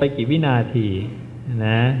มลมไปกี่วินาทีน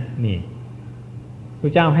ะนี่พร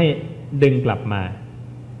ะเจ้าให้ดึงกลับมา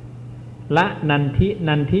ละนันทิ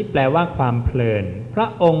นันทิแปลว่าความเพลินพระ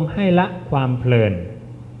องค์ให้ละความเพลิน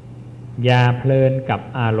อย่าเพลินกับ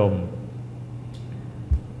อารมณ์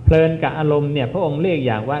เพลินกับอารมณ์เนี่ยพระองค์เรียกอ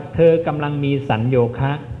ย่างว่าเธอกำลังมีสัญโยค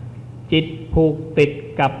ะจิตผูกติด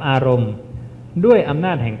กับอารมณ์ด้วยอำน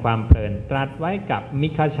าจแห่งความเพลินตรัสไว้กับมิ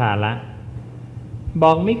คชาละบ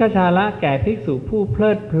อกมิคชาละแก่ภิกษุผู้เพลิ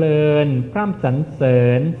ดเพลินพร่ำสรรเสริ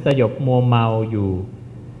ญสยบมัวเมาอยู่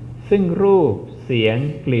ซึ่งรูปเสียง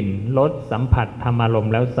กลิ่นรสสัมผัสธรรมารม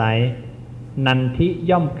ณ์แล้วไซร้นันทิ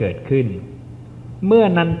ย่อมเกิดขึ้นเมื่อ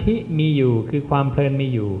นันทิมีอยู่คือความเพลินมี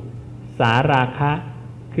อยู่สาราคะ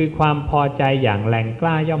คือความพอใจอย่างแรงก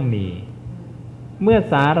ล้าย่อมมีเมื่อ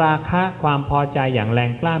สาราคะความพอใจอย่างแร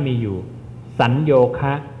งกล้ามีอยู่สัญโยค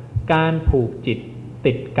ะการผูกจิต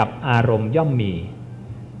ติดกับอารมณ์ย่อมมี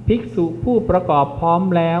ภิกษุผู้ประกอบพร้อม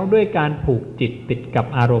แล้วด้วยการผูกจิตติดกับ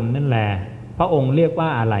อารมณ์นั่นแหละพระองค์เรียกว่า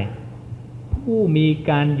อะไรผู้มี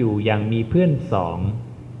การอยู่อย่างมีเพื่อนสอง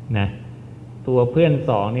นะตัวเพื่อน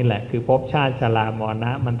สองนี่แหละคือภพชาติชรามรณ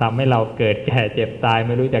ะมันทำให้เราเกิดแก่เจ็บตายไ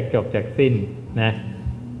ม่รู้จักจบจากสิ้นนะ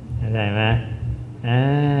เข้าใจไหม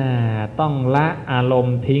ต้องละอารม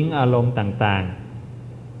ณ์ทิ้งอารมณ์ต่าง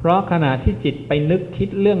ๆเพราะขณะที่จิตไปนึกคิด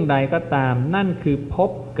เรื่องใดก็ตามนั่นคือภ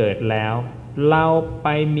พเกิดแล้วเราไป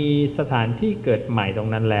มีสถานที่เกิดใหม่ตรง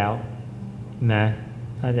นั้นแล้วนะ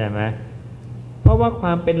เข้าใจไหมเพราะว่าคว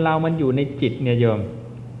ามเป็นเรามันอยู่ในจิตเนี่ยโยม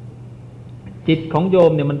จิตของโย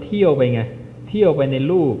มเนี่ยมันเที่ยวไปไงเที่ยวไปใน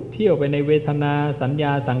รูปเที่ยวไปในเวทนาสัญญ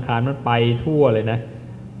าสังขารมันไปทั่วเลยนะ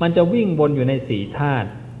มันจะวิ่งวนอยู่ในสี่ธาตุ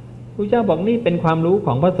พระเจ้าบอกนี่เป็นความรู้ข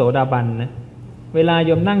องพระโสดาบันนะเวลาโ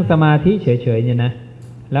ยมนั่งสมาธิเฉยๆเนี่ยนะ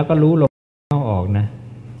แล้วก็รู้ลมเข้าออกนะ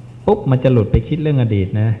ปุ๊บมันจะหลุดไปคิดเรื่องอดีต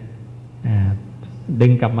นะดึ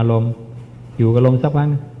งกลับมาลม อยู่กับลมสักพัก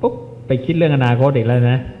ปุ๊บไปคิดเรื่องอนาคตอีกแล้ว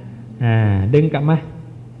นะดึงกลับมา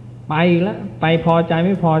ไปแล้วไปพอใจไ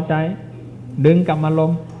ม่พอใจดึงกลับมาล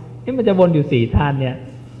มนี่มันจะวนอยู่4 ธาตุเนี่ย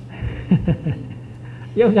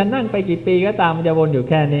โยมจะนั่งไปกี่ปีก็ตามมันจะวนอยู่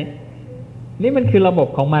แค่นี้นี่มันคือระบบ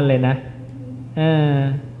ของมันเลยนะ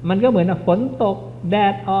มันก็เหมือนฝนตกแด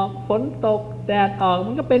ดออกฝนตกแดดออก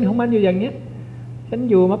มันก็เป็นของมันอยู่อย่างเนี้ยฉัน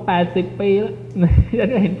อยู่มา80 ปีแล้วฉัน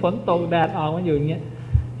ก็เห็นฝนตกแดดออกมันอยู่อย่างเงี้ย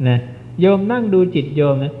นะโยมนั่งดูจิตโย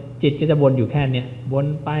มนะจิตก็จะวนอยู่แค่เนี้ยวน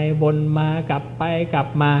ไปวนมากลับไปกลับ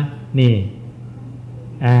มานี่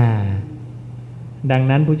ดัง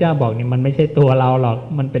นั้นพระเจ้าบอกนี่มันไม่ใช่ตัวเราหรอก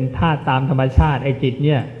มันเป็นธาตุตามธรรมชาติไอ้จิตเ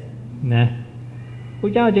นี่ยนะพร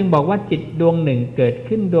ะเจ้าจึงบอกว่าจิตดวงหนึ่งเกิด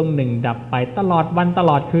ขึ้นดวงหนึ่งดับไปตลอดวันต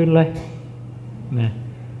ลอดคืนเลยนะ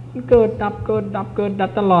เกิดดับเกิดดับเกิดดั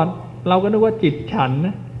บตลอดเราก็นึกว่าจิตฉันน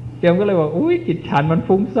ะโยมก็เลยบอกอุ้ยจิตฉันมัน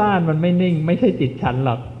ฟุ้งซ่านมันไม่นิ่งไม่ใช่จิตฉันห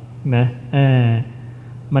รอกนะ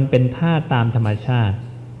มันเป็นธาตุตามธรรมชาติ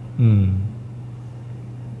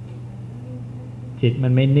จิตมั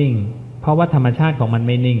นไม่นิ่งเพราะว่าธรรมชาติของมันไ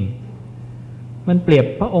ม่นิ่งมันเปรียบ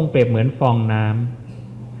พระองค์เปรียบเหมือนฟองน้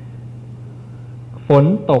ำฝน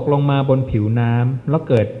ตกลงมาบนผิวน้ำแล้ว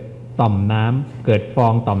เกิดต่อมน้ำเกิดฟอ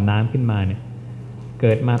งต่อมน้ำขึ้นมาเนี่ยเ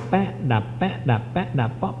กิดมาแปะดับแปะดับแปะดั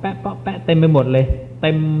บเปาะแปะเปาะแปะเต็มไปหมดเลยเ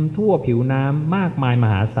ต็มทั่วผิวน้ำมากมายม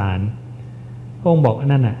หาศาลพระองค์บอก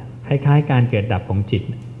นั่นน่ะคล้ายๆการเกิดดับของจิต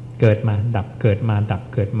เกิดมาดับเกิดมาดับ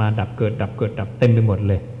เกิดมาดับเกิดดับเกิดดับเต็มไปหมด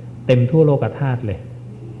เลยเต็มทั่วโลกธาตุเลย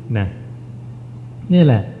นะนี่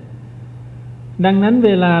แหละดังนั้นเ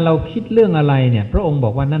วลาเราคิดเรื่องอะไรเนี่ยพระองค์บ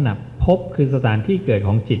อกว่านั่นน่ะภพคือสถานที่เกิดข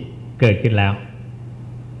องจิตเกิดขึ้นแล้ว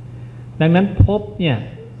ดังนั้นภพเนี่ย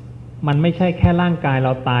มันไม่ใช่แค่ร่างกายเร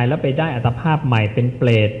าตายแล้วไปได้อัตภาพใหม่เป็นเปร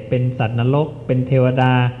ตเป็นสัตว์นรกเป็นเทวด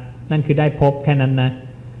านั่นคือได้ภพแค่นั้นนะ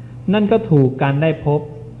นั่นก็ถูกการได้ภพ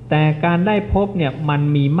แต่การได้ภพเนี่ยมัน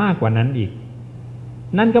มีมากกว่านั้นอีก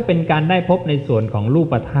นั่นก็เป็นการได้ภพในส่วนของรู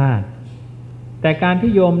ปธาตุแต่การ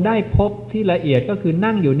ที่โยมได้ภพที่ละเอียดก็คือ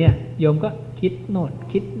นั่งอยู่เนี่ยโยมก็คิดโน่น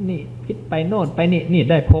คิดนี่คิดไปโน่นไปนี่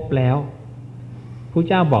ได้ภพแล้วพระ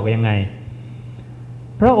เจ้าบอกยังไง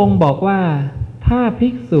พระองค์บอกว่าถ้าภิ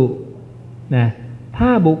กษุนะถ้า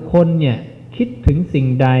บุคคลเนี่ยคิดถึงสิ่ง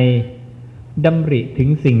ใดดำริถึง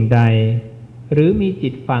สิ่งใดหรือมีจิ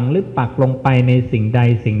ตฝังหรือปักลงไปในสิ่งใด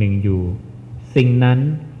สิ่งหนึ่งอยู่สิ่งนั้น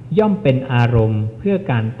ย่อมเป็นอารมณ์เพื่อ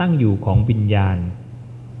การตั้งอยู่ของวิญญาณ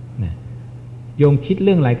นะโยมคิดเ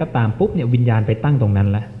รื่องอะไรก็ตามปุ๊บเนี่ยวิญญาณไปตั้งตรงนั้น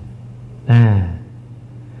แล้ว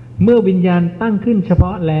เมื่อวิญญาณตั้งขึ้นเฉพ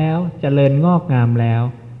าะแล้วเจริญงอกงามแล้ว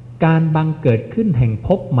การบังเกิดขึ้นแห่งภ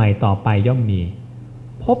พใหม่ต่อไปย่อมมี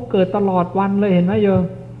ภพเกิดตลอดวันเลยเห็นไหม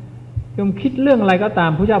โยมคิดเรื่องอะไรก็ตา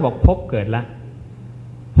มพระเจ้าบอกภพเกิดแล้ว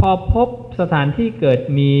พอภพสถานที่เกิด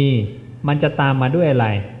มีมันจะตามมาด้วยอะไร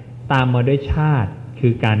ตามมาด้วยชาติคื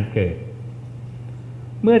อการเกิด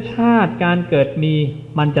เมื่อชาติการเกิดมี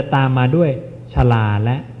มันจะตามมาด้วยชราแ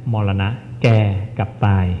ละมรณะแก่กับต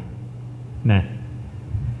ายนะ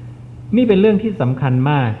นี่เป็นเรื่องที่สำคัญ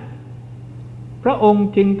มากพระองค์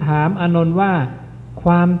จึงถามอานนท์ว่าค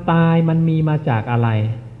วามตายมันมีมาจากอะไร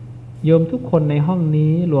โยมทุกคนในห้อง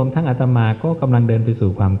นี้รวมทั้งอาตมาก็กำลังเดินไป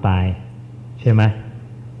สู่ความตายใช่ไหม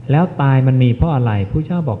แล้วตายมันมีเพราะอะไรผู้เ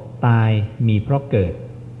จ้าบอกตายมีเพราะเกิด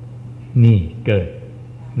นี่เกิด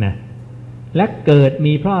นะและเกิด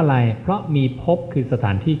มีเพราะอะไรเพราะมีภพคือสถ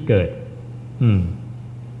านที่เกิด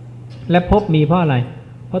และภพมีเพราะอะไร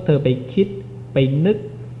เพราะเธอไปคิดไปนึก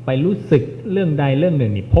ไปรู้สึกเรื่องใดเรื่องหนึ่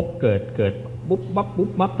งนี่ภพเกิดปุ๊บปั๊บปุ๊บ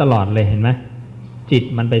ปั๊บตลอดเลยเห็นไหมจิต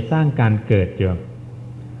มันไปสร้างการเกิด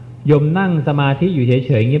โยมนั่งสมาธิอยู่เ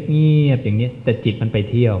ฉยๆเงียบๆอย่างนี้แต่จิตมันไป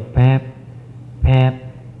เที่ยวแพบ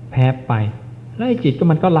ไปแล้วไอ้จิตก็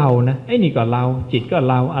มันก็เรานะไอ้นี่ก็เราจิตก็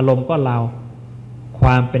เราอารมณ์ก็เราคว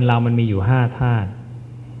ามเป็นเรามันมีอยู่5ธาตุ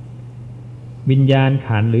วิญญาณ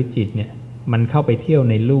ขันธ์หรือจิตเนี่ยมันเข้าไปเที่ยว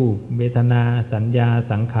ในรูปเวทนาสัญญา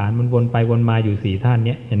สังขารมันวนไปวนมาอยู่4ธาตุเ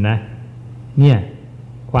นี้ยเห็นนะเนี่ย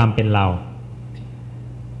ความเป็นเรา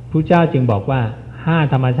พระเจ้าจึงบอกว่า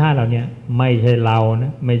5ธรรมชาติเราเนี่ยไม่ใช่เราน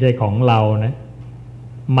ะไม่ใช่ของเรานะ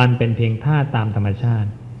มันเป็นเพียงธาตุตามธรรมชาติ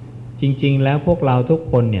จริงๆแล้วพวกเราทุก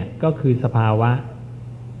คนเนี่ยก็คือสภาวะ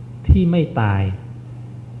ที่ไม่ตาย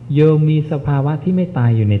โยมมีสภาวะที่ไม่ตา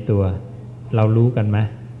ยอยู่ในตัวเรารู้กันไหม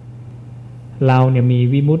เราเนี่ยมี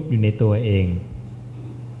วิมุตติอยู่ในตัวเอง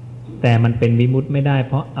แต่มันเป็นวิมุตติไม่ได้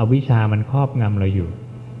เพราะอวิชชามันครอบงำเราอยู่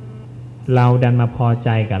เราดันมาพอใจ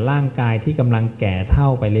กับร่างกายที่กำลังแก่เฒ่า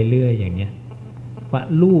ไปเรื่อยๆอย่างเนี้ยว่า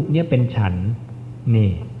รูปเนี่ยเป็นฉัน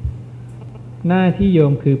นี่หน้าที่โย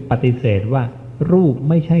มคือปฏิเสธว่ารูป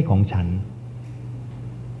ไม่ใช่ของฉัน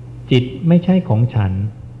จิตไม่ใช่ของฉัน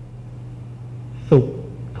สุข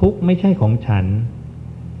ทุกข์ไม่ใช่ของฉัน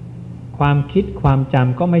ความคิดความจ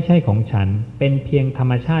ำก็ไม่ใช่ของฉันเป็นเพียงธร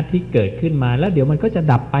รมชาติที่เกิดขึ้นมาแล้วเดี๋ยวมันก็จะ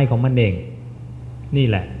ดับไปของมันเองนี่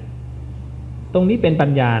แหละตรงนี้เป็นปั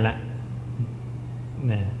ญญาละ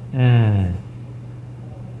นะ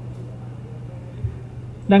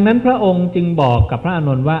ดังนั้นพระองค์จึงบอกกับพระอาน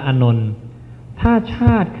นท์ว่าอานนท์ถ้าช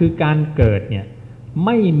าติคือการเกิดเนี่ยไ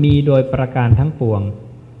ม่มีโดยประการทั้งปวง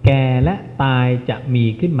แก่และตายจะมี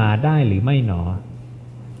ขึ้นมาได้หรือไม่หนอ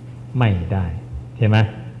ไม่ได้ใช่ไหม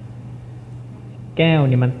แก้ว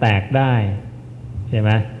นี่มันแตกได้ใช่ไหม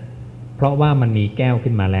เพราะว่ามันมีแก้ว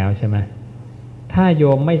ขึ้นมาแล้วใช่ไหมถ้าโย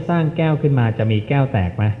มไม่สร้างแก้วขึ้นมาจะมีแก้วแต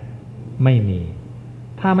กไหมไม่มี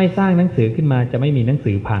ถ้าไม่สร้างหนังสือขึ้นมาจะไม่มีหนัง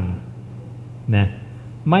สือพังนะ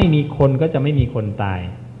ไม่มีคนก็จะไม่มีคนตาย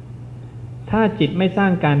ถ้าจิตไม่สร้า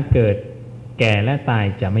งการเกิดแก่และตาย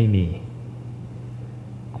จะไม่มี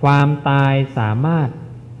ความตายสามารถ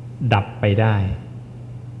ดับไปได้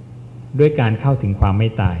ด้วยการเข้าถึงความไม่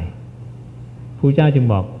ตายพระเจ้าจึง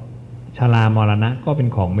บอกชรามรณะก็เป็น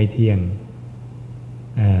ของไม่เที่ยง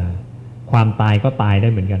ความตายก็ตายได้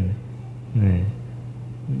เหมือนกัน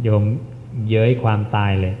โยมเย้ยความตา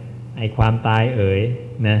ยเลยไอ้ความตาย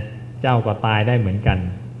นะเจ้าก็ตายได้เหมือนกัน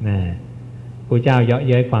นะพระเจ้าเยาะเ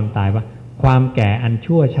ย้ยความตายว่าความแก่อัน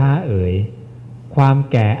ชั่วช้าความ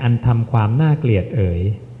แก่อันทำความน่าเกลียด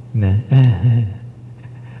นะ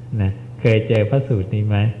นะเคยเจอพระสูตรนี้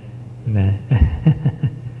ไหมนะ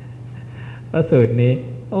พระสูตรนี้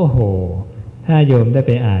โอ้โหถ้าโยมได้ไ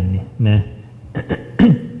ปอ่านนี่นะ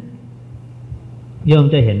โยม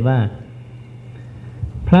จะเห็นว่า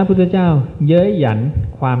พระพุทธเจ้าเย้ยหยัน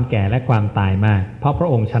ความแก่และความตายมากเพราะพระ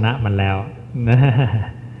องค์ชนะมันแล้วนะ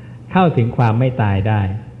เข้าถึงความไม่ตายได้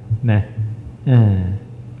นะ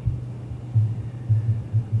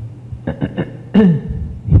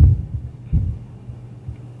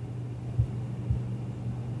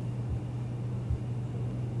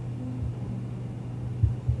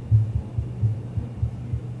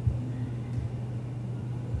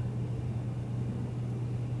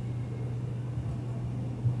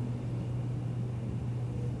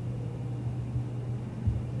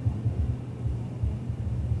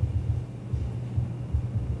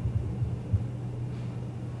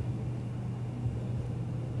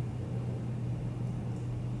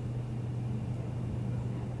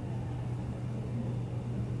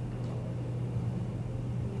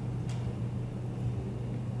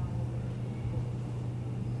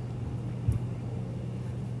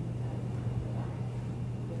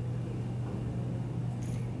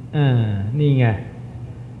นี่ไง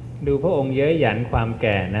ดูพระองค์เย้ยหยันความแ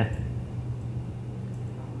ก่นะ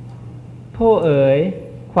โทษ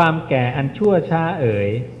ความแก่อันชั่วช้า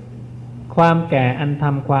ความแก่อันท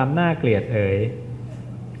ำความน่าเกลียด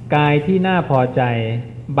กายที่น่าพอใจ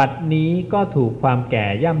บัดนี้ก็ถูกความแก่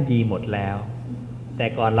ย่ำยีหมดแล้วแต่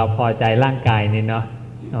ก่อนเราพอใจร่างกายนี่เนาะ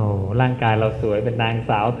ร่างกายเราสวยเป็นนาง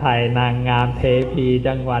สาวไทยนางงามเทพี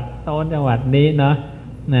จังหวัดโน้นจังหวัดนี้เนาะ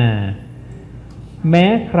แม้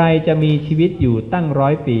ใครจะมีชีวิตอยู่ตั้ง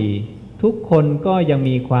100 ปีทุกคนก็ยัง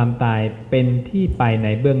มีความตายเป็นที่ไปใน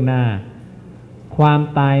เบื้องหน้าความ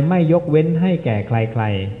ตายไม่ยกเว้นให้แก่ใคร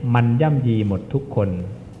ๆมันย่ำยีหมดทุกคน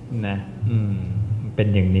นะเป็น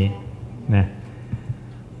อย่างนี้นะ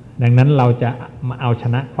ดังนั้นเราจะมาเอาช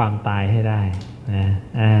นะความตายให้ได้นะ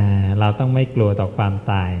เราต้องไม่กลัวต่อความ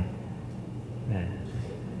ตายนะ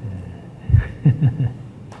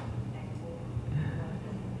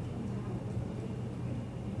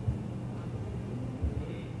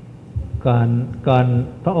ก่อน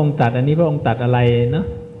พระองค์ตรัสอันนี้พระองค์ตรัสอะไรเนาะ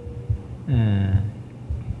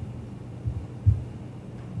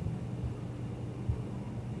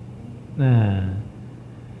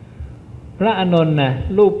พระอานนท์นะ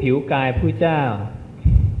รูปผิวกายผู้เจ้า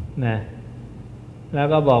นะแล้ว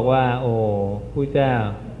ก็บอกว่าโอ้ผู้เจ้า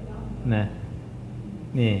นะ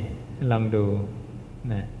นี่ลองดู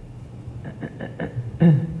นะ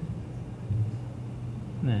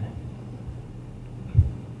นะ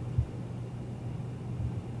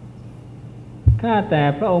ข้าแต่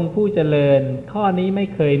พระองค์ผู้เจริญข้อนี้ไม่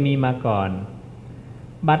เคยมีมาก่อน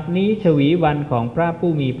บัดนี้ชวีวันของพระ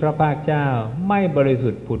ผู้มีพระภาคเจ้าไม่บริสุ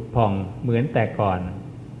ทธิ์ผุดผ่องเหมือนแต่ก่อน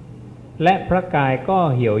และพระกายก็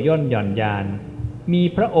เหี่ยวย่นหย่อนยานมี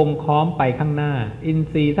พระองค์ค้อมไปข้างหน้าอิน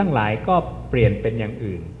ทรีย์ทั้งหลายก็เปลี่ยนเป็นอย่าง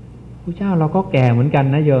อื่นผู้เจ้าเราก็แก่เหมือนกัน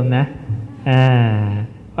นะโยมนะ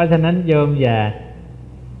เพราะฉะนั้นโยมอ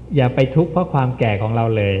ย่าไปทุกข์เพราะความแก่ของเรา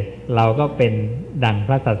เลยเราก็เป็นดังพ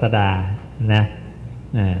ระศาสดานะ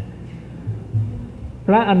พ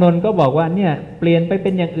ระอานนท์ก็บอกว่าเนี่ยเปลี่ยนไปเป็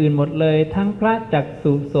นอย่างอื่นหมดเลยทั้งพระจัก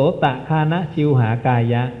ษุโสตคานะชิวหากา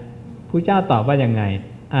ยะผู้เจ้าตอบว่ายังไง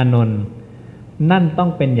อานนท์ นั่นต้อง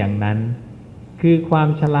เป็นอย่างนั้นคือความ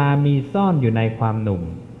ชรามีซ่อนอยู่ในความหนุ่ม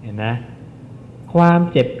เห็นนะความ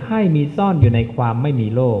เจ็บไข้มีซ่อนอยู่ในความไม่มี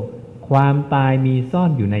โรคความตายมีซ่อ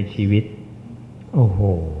นอยู่ในชีวิตโอ้โห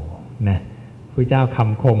นะพระเจ้าค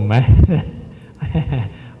ำคมไหม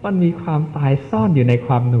มันมีความตายซ่อนอยู่ในค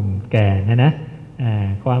วามหนุ่มแก่นะ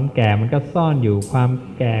ความแก่มันก็ซ่อนอยู่ความ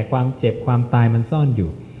แก่ความเจ็บความตายมันซ่อนอยู่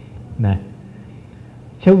นะ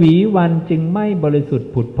ชวีวันจึงไม่บริสุทธิ์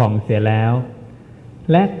ผุดผ่องเสียแล้ว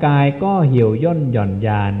และกายก็เหี่ยวย่นหย่อนย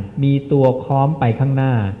านมีตัวค้อมไปข้างหน้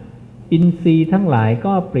าอินทรีย์ทั้งหลาย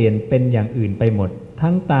ก็เปลี่ยนเป็นอย่างอื่นไปหมด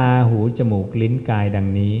ทั้งตาหูจมูกลิ้นกายดัง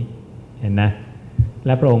นี้เห็นนะแล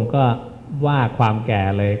ะพระองค์ก็ว่าความแก่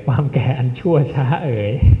เลยความแก่อันชั่วช้าเอ๋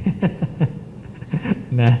ย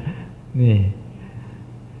นะนี่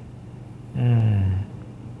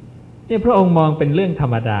นี่พระองค์มองเป็นเรื่องธร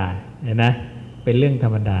รมดาเห็นนะเป็นเรื่องธร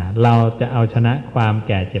รมดาเราจะเอาชนะความแ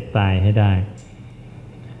ก่เจ็บตายให้ได้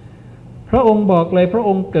พระองค์บอกเลยพระอ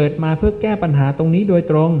งค์เกิดมาเพื่อแก้ปัญหาตรงนี้โดย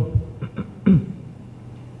ตรง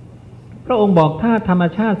พระองค์บอกถ้าธรรม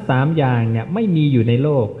ชาติสามอย่างเนี่ยไม่มีอยู่ในโล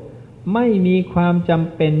กไม่มีความจ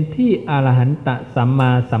ำเป็นที่อรหันตสัมม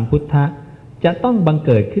าสัมพุทธะจะต้องบังเ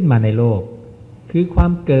กิดขึ้นมาในโลกคือควา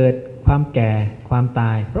มเกิดความแก่ความต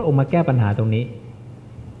ายพระองค์มาแก้ปัญหาตรงนี้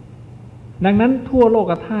ดังนั้นทั่วโล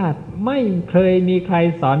กธาตุไม่เคยมีใคร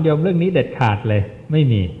สอนโยมเรื่องนี้เด็ดขาดเลยไม่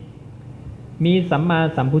มีสัมมา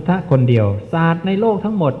สัมพุทธะคนเดียวศาสตร์ในโลก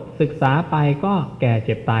ทั้งหมดศึกษาไปก็แก่เ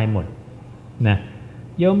จ็บตายหมดนะ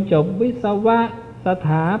โยมจบวิศวะสถ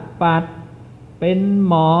าปัตย์เป็น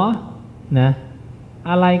หมอนะ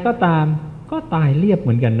อะไรก็ตามก็ตายเรียบเห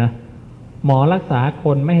มือนกันนะหมอรักษาค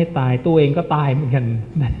นไม่ให้ตายตัวเองก็ตายเหมือนกัน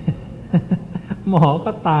หมอ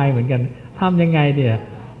ก็ตายเหมือนกันทำยังไงเดี๋ย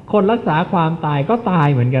คนรักษาความตายก็ตาย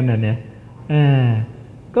เหมือนกันเนี่ย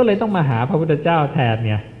ก็เลยต้องมาหาพระพุทธเจ้าแทนเ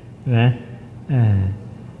นี่ยนะ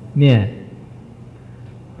เนี่ย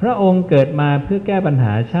พระองค์เกิดมาเพื่อแก้ปัญห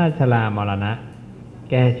าชาติชรามรณะ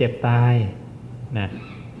แก่เจ็บตายนะ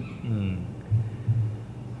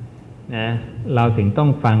นะเราถึงต้อง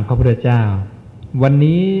ฟังพระพุทธเจ้าวัน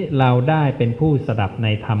นี้เราได้เป็นผู้สดับใน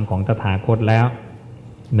ธรรมของตถาคตแล้ว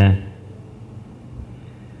นะ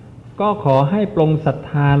ก็ขอให้ปลงศรัท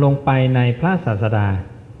ธาลงไปในพระศาสดา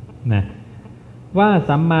นะว่า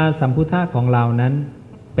สัมมาสัมพุทธะของเรานั้น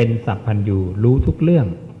เป็นสัพพัญญูรู้ทุกเรื่อง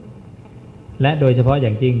และโดยเฉพาะอย่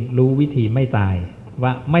างยิ่งรู้วิธีไม่ตายว่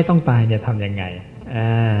าไม่ต้องตายเนี่ยทำยังไง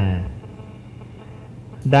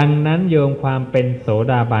ดังนั้นโยมความเป็นโส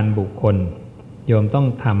ดาบันบุคคลโยมต้อง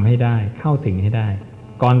ทำให้ได้เข้าถึงให้ได้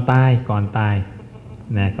ก่อนตาย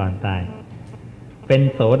นะก่อนตายเป็น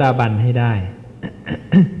โสดาบันให้ได้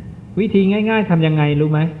วิธีง่ายๆทำยังไงรู้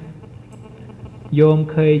ไหมโยม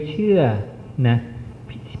เคยเชื่อนะ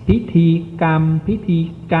พิธีกรรมพิธี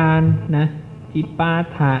การนะอิปา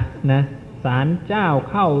ถะนะศาลเจ้า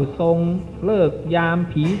เข้าทรงเลิกยาม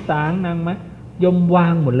ผีสางนางไหมโยมวา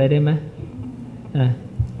งหมดเลยได้ไหม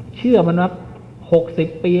เชื่อมันว่า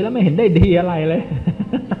60 ปีแล้วไม่เห็นได้ดีอะไรเลย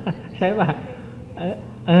ใช่ป่ะ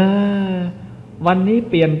วันนี้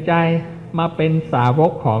เปลี่ยนใจมาเป็นสาว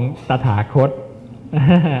กของตถาคต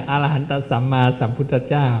อรหันตสัมมาสัมพุทธ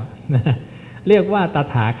เจ้า เรียกว่าต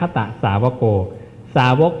ถาคตสาวโกสา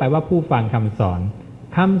วกแปลว่าผู้ฟังคำส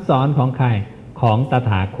อนของใครของต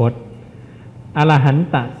ถาคตอรหัน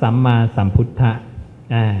ตสัมมาสัมพุทธะ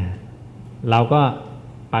เราก็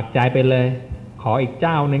ปักใจไปเลยขออีกเ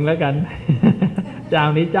จ้าหนึ่งแล้วกัน เจ้า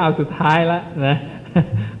นี้เจ้าสุดท้ายแล้วนะ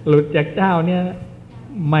หลุดจากเจ้าเนี่ย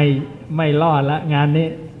ไม่รอดละงานนี้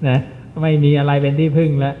นะไม่มีอะไรเป็นที่พึ่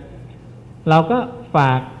งแล้วเราก็ฝ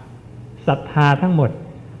ากศรัทธาทั้งหมด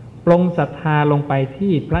ปลงศรัทธาลงไป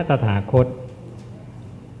ที่พระตถาคต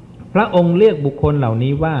พระองค์เรียกบุคคลเหล่า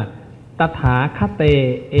นี้ว่าตถาคเต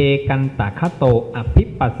เอกันตคโตอภิ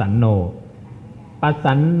ปัสสันโนปัส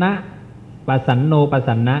สันนะปัสสันโนปัส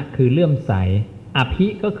สันนะคือเลื่อมใสอภิ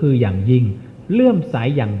ก็คืออย่างยิ่งเลื่อมใส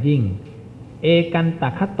อย่างยิ่งเอกันต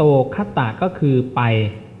คโตคตะก็คือไป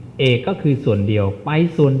เอกก็คือส่วนเดียวไป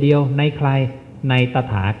ส่วนเดียวในใครในต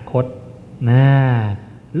ถาคต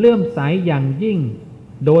เลื่อมใสอย่างยิ่ง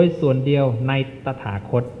โดยส่วนเดียวในตถา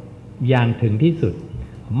คตอย่างถึงที่สุด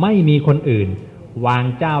ไม่มีคนอื่นวาง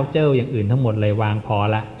เจ้าเจ้าอย่างอื่นทั้งหมดเลยวางพอ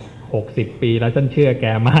ละ60 ปีแล้วฉันเชื่อแก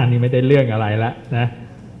มากนี่ไม่ได้เรื่องอะไรละนะ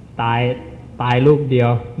ตายลูกเดียว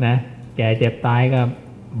นะแกเจ็บตายก็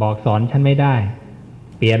บอกสอนฉันไม่ได้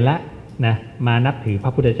เปลี่ยนละนะมานับถือพร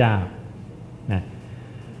ะพุทธเจ้านะ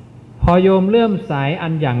พอโยมเลื่อมใสอั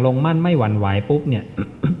นอย่างลงมั่นไม่หวั่นไหวปุ๊บเนี่ย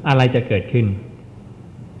อะไรจะเกิดขึ้น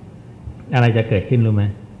รู้ไหม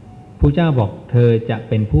พระเจ้าบอกเธอจะ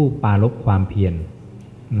เป็นผู้ปรารภความเพียร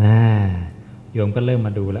โยมก็เริ่มม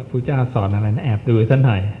าดูแล้วพระเจ้าสอนอะไรนะแอบดูสักห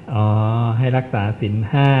น่อยอ๋อให้รักษาศีล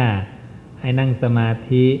 5ให้นั่งสมา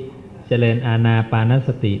ธิเจริญอานาปานส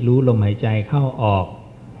ติรู้ลมหายใจเข้าออก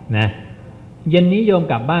นะเย็นนี้โยม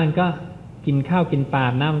กลับบ้านก็กินข้าวกินปลา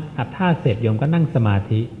น้ำอาบท่าเสร็จโยมก็นั่งสมา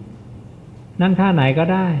ธินั่งท่าไหนก็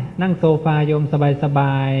ได้นั่งโซฟาโยมสบ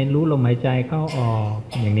ายๆรู้ลมหายใจเข้าออก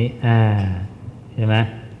อย่างนี้ใช่ไหม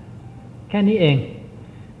แค่นี้เอง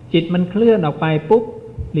จิตมันเคลื่อนออกไปปุ๊บ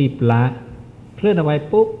รีบละเคลื่อนออกไป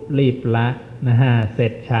ปุ๊บรีบละนะฮะเสร็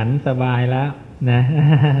จฉันสบายแล้วนะ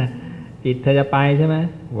จิตเธอจะไปใช่ไหม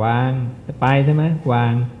วางจะไปใช่ไหมวา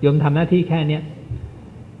งโยมทำหน้าที่แค่เนี้ย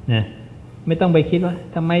นะไม่ต้องไปคิดว่า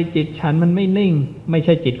ทำไมจิตฉันมันไม่นิ่งไม่ใ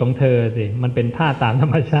ช่จิตของเธอสิมันเป็นท่าตามธร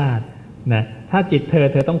รมชาตินะถ้าจิตเธ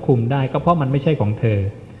อต้องคุมได้ก็เพราะมันไม่ใช่ของเธอ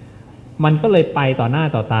มันก็เลยไปต่อหน้า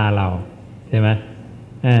ต่อตาเราใช่ไหม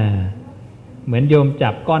เหมือนโยมจั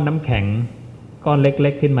บก้อนน้ำแข็งก้อนเล็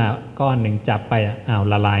กๆขึ้นมาก้อนหนึ่งจับไปอ้าว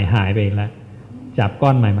ละลายหายไปอีกแล้วจับก้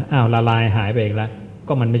อนใหม่มาอ้าวละลายหายไปอีกแล้ว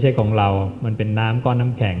ก็มันไม่ใช่ของเรามันเป็นน้ำก้อนน้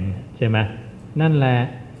ำแข็งใช่ไหมนั่นแหละ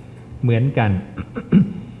เหมือนกัน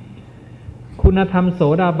คุณธรรมโส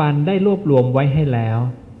ดาบันได้รวบรวมไว้ให้แล้ว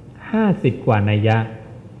50 กว่านัยยะ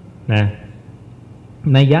นะ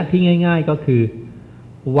นัยยะที่ง่ายๆก็คือ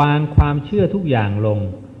วางความเชื่อทุกอย่างลง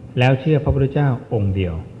แล้วเชื่อพระพุทธเจ้าองค์เดี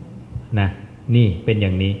ยวนะนี่เป็นอย่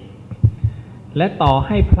างนี้และต่อใ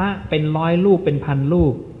ห้พระเป็น100 รูปเป็น1,000 รู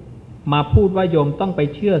ปมาพูดว่าโยมต้องไป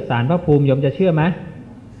เชื่อศาลพระภูมิโยมจะเชื่อไหม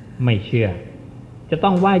ไม่เชื่อจะต้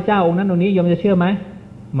องไหว้เจ้าองค์นั้นองค์นี้โยมจะเชื่อไหม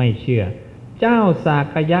ไม่เชื่อเจ้าสา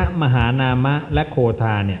กยะมหานามะและโคท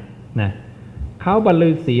าเนี่ยนะเขาบรรลื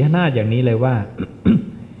อสีหน้าอย่างนี้เลยว่า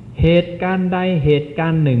เหตุการณ์ใดเหตุกา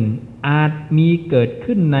รณ์หนึ่งอาจมีเกิด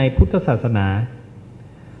ขึ้นในพุทธศาสนา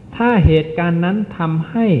ถ้าเหตุการณ์นั้นทำ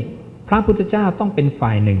ให้พระพุทธเจ้าต้องเป็นฝ่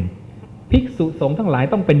ายหนึ่งภิกษุสงฆ์ทั้งหลาย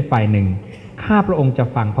ต้องเป็นฝ่ายหนึ่งข้าพระองค์จะ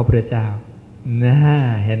ฟังพระพุทธเจ้านะ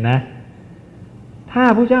เห็นนะถ้า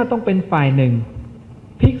พระเจ้าต้องเป็นฝ่ายหนึ่ง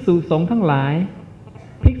ภิกษุสงฆ์ทั้งหลาย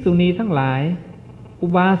ภิกษุณีทั้งหลายอุ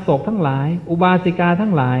บาสกทั้งหลายอุบาสิกาทั้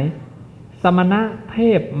งหลายสมณะเท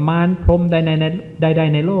พมารพรหมใด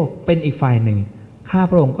ในโลกเป็นอีกฝ่ายหนึ่งข้า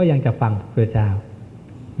พระองค์ก็ยังจะฟังพระพุทธเจ้า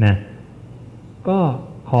นะก็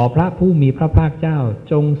ขอพระผู้มีพระภาคเจ้า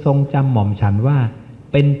จงทรงจำหม่อมฉันว่า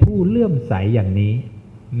เป็นผู้เลื่อมใสอย่างนี้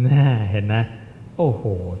นะเห็นนะโอ้โห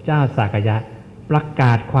เจ้าสากยะประก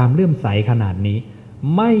าศความเลื่อมใสขนาดนี้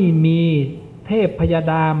ไม่มีเทพพย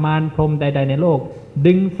ดามารพรหมใดในโลก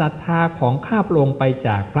ดึงศรัทธาของข้าพระองค์ไปจ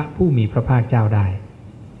ากพระผู้มีพระภาคเจ้าได้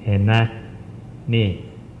เห็นนะนี่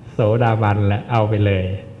โสดาบันและเอาไปเลย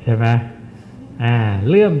ใช่ไหม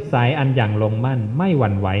เลื่อมใสอันอย่างลงมั่นไม่ห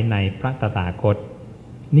วั่นไหวในพระตถาคต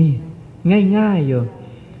นี่ง่ายๆโยม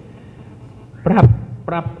ป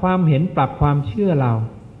รับความเห็นปรับความเชื่อเรา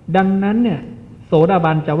ดังนั้นเนี่ยโสดา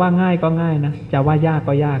บันจะว่าง่ายก็ง่ายนะจะว่ายาก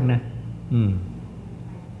ก็ยากนะ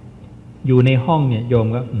อยู่ในห้องเนี่ยโยม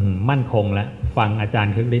ก็มั่นคงแล้วฟังอาจาร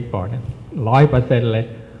ย์คึกฤทธิ์บอก100%เลย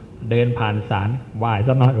เดินผ่านศาลไหว้ซ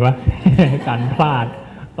ะหน่อยว่า การพลาด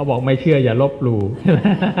เขาบอกไม่เชื่ออย่าลบหลู่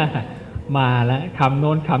มาแล้วคำโ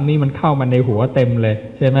น้นคำนี้มันเข้ามาในหัวเต็มเลย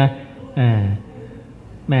ใช่ไหม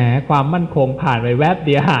แหมความมั่นคงผ่านไปแวบเ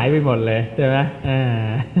ดียวหายไปหมดเลยใช่ไหม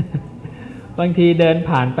บางทีเดิน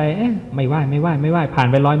ผ่านไปไม่ไหว้ผ่าน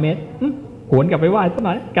ไป100 เมตรหวนกลับไปไหว้ซะห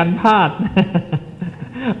น่อยกันพลาด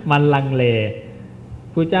มันลังเล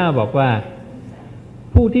พระเจ้าบอกว่า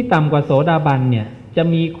ผู้ที่ต่ำกว่าโสดาบันเนี่ยจะ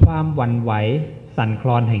มีความหวั่นไหวสั่นคล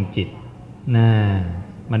อนแห่งจิต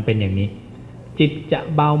มันเป็นอย่างนี้จิตจะ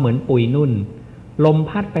เบาเหมือนปุยนุ่นลม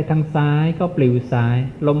พัดไปทางซ้ายก็ปลิวซ้าย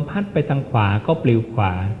ลมพัดไปทางขวาก็ปลิวขว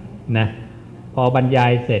านะพอบรรยา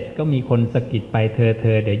ยเสร็จก็มีคนสะกิดไปเธ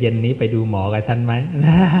อเดี๋ยวเย็นนี้ไปดูหมอกับฉันไหม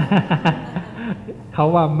เขา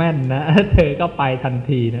ว่าแม่นนะ เธอก็ไปทัน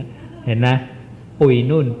ทีนะเห็นนะปุย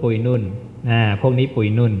นุ่นพวกนี้ปุย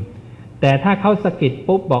นุ่นแต่ถ้าเขาสะกิด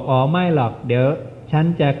ปุ๊บบอกอ๋อไม่หรอกเดี๋ยวฉัน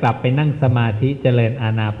จะกลับไปนั่งสมาธิเจริญอา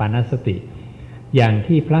นาปานสติอย่าง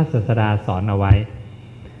ที่พระศาสดาสอนเอาไว้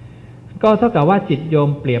ก็เท่ากับว่าจิตโยม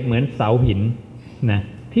เปรียบเหมือนเสาหินนะ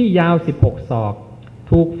ที่ยาว16 ศอก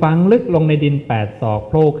ถูกฝังลึกลงในดิน8 ศอก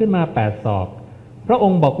โผล่ขึ้นมา8 ศอกพระอ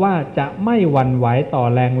งค์บอกว่าจะไม่หวั่นไหวต่อ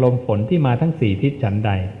แรงลมฝนที่มาทั้ง4 ทิศฉันใ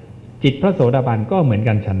ดจิตพระโสดาบันก็เหมือน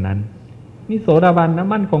กันฉันนั้นนี่โสดาบันนะ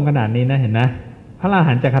มั่นคงขนาดนี้นะเห็นนะพระอร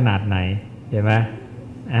หันต์จะขนาดไหนเห็นไหม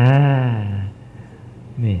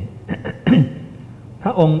นี่ พร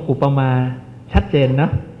ะองค์อุปมาชัดเจนนะ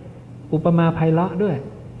อุปมาไพเราะด้วย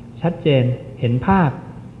ชัดเจนเห็นภาพ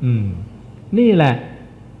นี่แหละ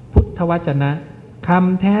พุทธวจนะค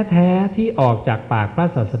ำแท้ๆที่ออกจากปากพระ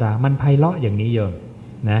ศาสดามันไพเราะอย่างนี้โยม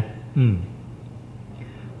นะ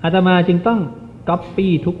อาตมาจึงต้องก๊อป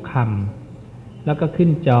ปี้ทุกคำแล้วก็ขึ้น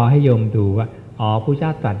จอให้โยมดูว่าอ๋อพระเจ้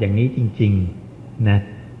าตรัสอย่างนี้จริงๆนะ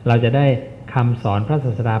เราจะได้คำสอนพระศ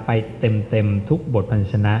าสดาไปเต็มๆทุกบทพัน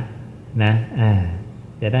ชนะนะ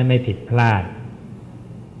จะได้ไม่ผิดพลาด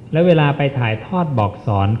แล้วเวลาไปถ่ายทอดบอกส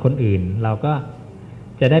อนคนอื่นเราก็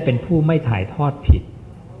จะได้เป็นผู้ไม่ถ่ายทอดผิด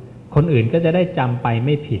คนอื่นก็จะได้จำไปไ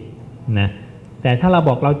ม่ผิดนะแต่ถ้าเราบ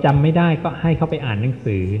อกเราจำไม่ได้ก็ให้เขาไปอ่านหนัง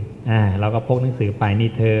สือเราก็พกหนังสือไปนี่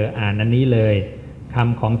เธออ่านอันนี้เลยค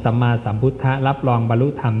ำของสัมมาสัมพุทธะรับรองบรรลุ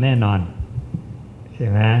ธรรมแน่นอนใช่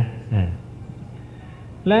ไหม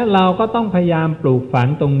และเราก็ต้องพยายามปลูกฝัง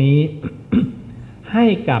ตรงนี้ ให้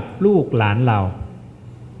กับลูกหลานเรา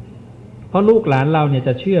เพราะลูกหลานเราเนี่ยจ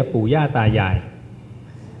ะเชื่อปู่ย่าตายาย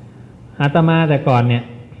อาตมาแต่ก่อนเนี่ย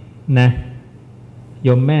นะโย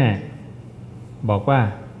มแม่บอกว่า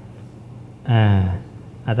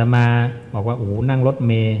อาตมาบอกว่าโอ้นั่งรถเ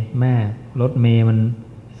มย์แม่รถเมย์มัน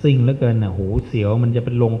ซิ่งเหลือเกินโหเสียวมันจะเ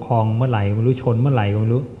ป็นลงคลองเมื่อไหร่ไม่รู้ชนเมื่อไหร่ก็ไม่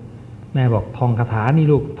รู้แม่บอกท่องคาถานี่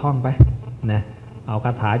ลูกท่องไปนะเอาค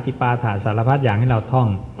าถาจิปาถะสารพัดอย่างให้เราท่อง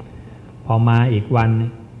พอมาอีกวัน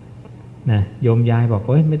นะโยมยายบอก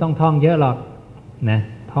เฮ้ยไม่ต้องท่องเยอะหรอกนะ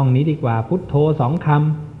ท่องนี้ดีกว่าพุทโธ2 ค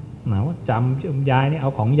ำนะว่าจำโยมยายนี่เอ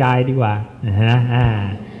าของยายดีกว่านะฮะ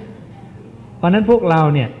เพราะนั้นพวกเรา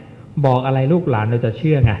เนี่ยบอกอะไรลูกหลานเราจะเ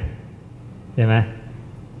ชื่อไงใช่ไหม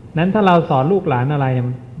นั้นถ้าเราสอนลูกหลานอะไร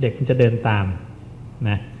เด็กมันจะเดินตาม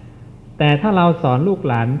นะแต่ถ้าเราสอนลูก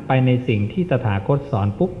หลานไปในสิ่งที่ตถาคตสอน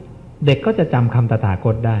ปุ๊บเด็กก็จะจำคำตถาค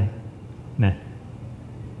ตได้นะ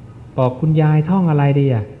บอกคุณยายท่องอะไรดี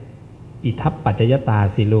อิทัปปัจจยตา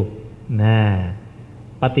สิลูกนะ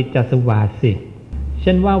ปฏิจจสุบาทสิเ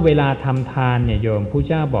ช่นว่าเวลาทำทานเนี่ยโยมผู้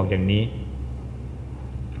เจ้าบอกอย่างนี้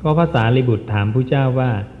ก็พระสารีบุตรถามผู้เจ้าว่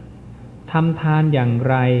าทำทานอย่าง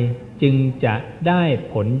ไรจึงจะได้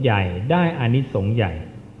ผลใหญ่ได้อานิสงส์ใหญ่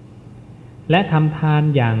และทำทาน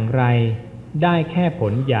อย่างไรได้แค่ผ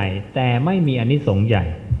ลใหญ่แต่ไม่มีอานิสงส์ใหญ่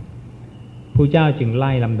ผู้เจ้าจึงไ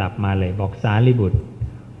ล่ลำดับมาเลยบอกสารีบุตร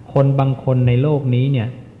คนบางคนในโลกนี้เนี่ย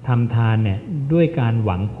ทำทานเนี่ยด้วยการห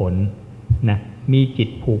วังผลนะมีจิต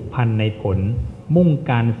ผูกพันในผลมุ่ง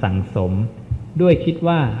การสั่งสมด้วยคิด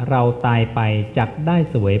ว่าเราตายไปจักได้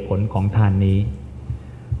เสวยผลของทานนี้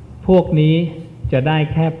พวกนี้จะได้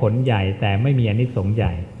แค่ผลใหญ่แต่ไม่มีอานิสงส์ให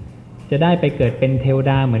ญ่จะได้ไปเกิดเป็นเทว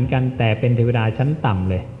ดาเหมือนกันแต่เป็นเทวดาชั้นต่ำ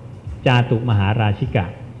เลยจาตุมหาราชิกะ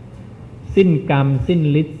สิ้นกรรมสิ้น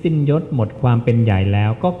ฤทธิ์สิ้นยศหมดความเป็นใหญ่แล้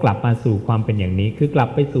วก็กลับมาสู่ความเป็นอย่างนี้คือกลับ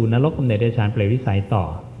ไปสู่นรกกำเนิดเดรัจฉานเปรตวิสัยต่อ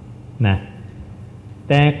นะ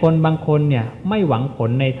แต่คนบางคนเนี่ยไม่หวังผล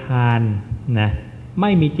ในทานนะไ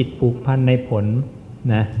ม่มีจิตผูกพันในผล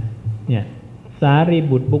นะเนี่ยสารี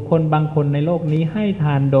บุตรบุคคลบางคนในโลกนี้ให้ท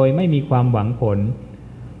านโดยไม่มีความหวังผล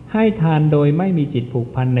ให้ทานโดยไม่มีจิตผูก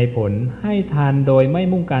พันในผลให้ทานโดยไม่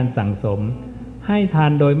มุ่งการสั่งสมให้ทา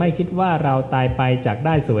นโดยไม่คิดว่าเราตายไปจากไ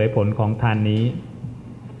ด้เสวยผลของทานนี้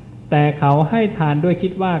แต่เขาให้ทานด้วยคิ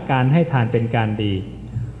ดว่าการให้ทานเป็นการดี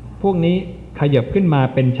พวกนี้ขยับขึ้นมา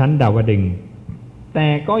เป็นชั้นดาวดึงส์แต่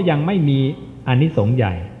ก็ยังไม่มีอานิสงส์ให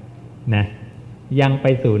ญ่นะยังไป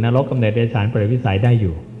สู่นรกกำเนิดเดรัจฉานเปรตวิสัยได้อ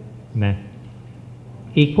ยู่นะ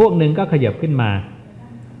อีกพวกหนึ่งก็ขยับขึ้นมา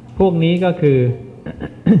พวกนี้ก็คือ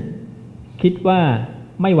คิดว่า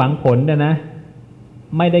ไม่หวังผลนะ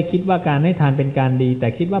ไม่ได้คิดว่าการให้ทานเป็นการดีแต่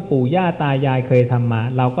คิดว่าปู่ย่าตายายเคยทำมา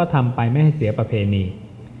เราก็ทำไปไม่ให้เสียประเพณี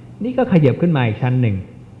นี่ก็ขยับขึ้นมาอีกชั้นหนึ่ง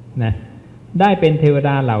นะได้เป็นเทวด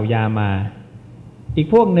าเหล่ายามาอีก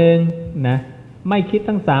พวกหนึ่งนะไม่คิด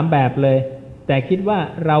ทั้ง3แบบเลยแต่คิดว่า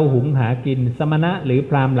เราหุงหากินสมณะหรือ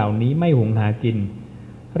พราหมณ์เหล่านี้ไม่หุงหากิน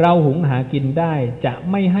เราหุงหากินได้จะ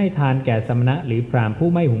ไม่ให้ทานแก่สมณะหรือพราหมณ์ผู้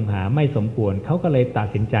ไม่หุงหาไม่สมควรเขาก็เลยตัด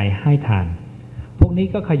สินใจให้ทานพวกนี้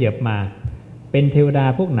ก็ขยับมาเป็นเทวดา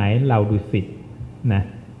พวกไหนเหล่าดุสิตนะ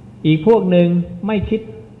อีกพวกหนึ่งไม่คิด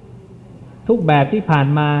ทุกแบบที่ผ่าน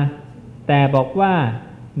มาแต่บอกว่า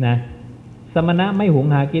นะสมณะไม่หุง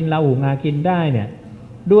หากินเราหุงหากินได้เนี่ย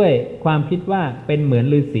ด้วยความคิดว่าเป็นเหมือน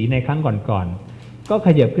ฤาษีในครั้งก่อนๆก็ข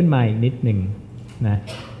ยับขึ้นมาอีกนิดหนึ่งนะ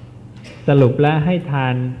สรุปแล้วให้ทา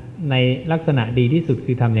นในลักษณะดีที่สุด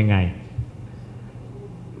คือทำยังไง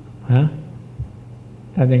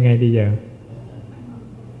ทำยังไงดีเยอะ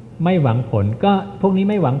ไม่หวังผลก็พวกนี้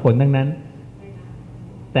ไม่หวังผลทั้งนั้น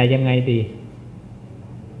แต่ยังไงดี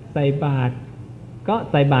ใส่บาตรก็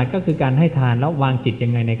ใส่บาตรก็คือการให้ทานแล้ววางจิตยั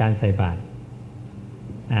งไงในการใส่บาตร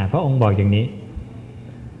พระองค์บอกอย่างนี้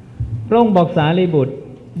พระองค์บอกสารีบุตร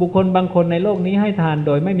บุคคลบางคนในโลกนี้ให้ทานโ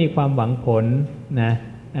ดยไม่มีความหวังผลนะ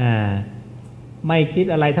ไม่คิด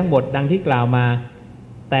อะไรทั้งหมดดังที่กล่าวมา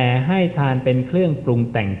แต่ให้ทานเป็นเครื่องปรุง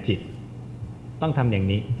แต่งจิตต้องทำอย่าง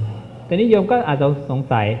นี้แต่นิยมก็อาจจะสง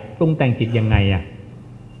สัยปรุงแต่งจิตยังไง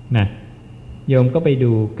นะโยมก็ไป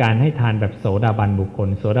ดูการให้ทานแบบโสดาบันบุคคล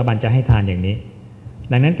โสดาบันจะให้ทานอย่างนี้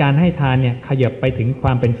ดังนั้นการให้ทานเนี่ยขยับไปถึงคว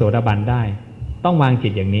ามเป็นโสดาบันได้ต้องวางจิ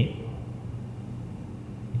ตอย่างนี้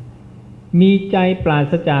มีใจปรา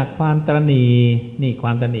ศจากความตระหนี่นี่คว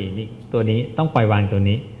ามตระหนี่นี่ตัวนี้ต้องปล่อยวางตัว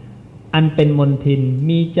นี้อันเป็นมนทิน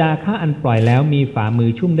มีจาคะอันปล่อยแล้วมีฝ่ามือ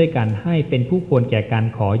ชุ่มด้วยกันให้เป็นผู้ควรแก่การ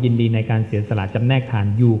ขอยินดีในการเสียสละจำแนกทาน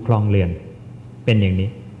อยู่ครองเรือนเป็นอย่างนี้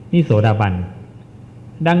นี่โสดาบัน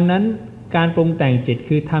ดังนั้นการปรุงแต่งจิต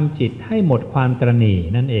คือทำจิตให้หมดความตระหนี่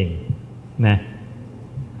นั่นเองนะ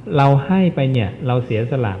เราให้ไปเนี่ยเราเสีย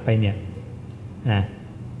สละไปเนี่ยนะ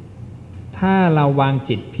ถ้าเราวาง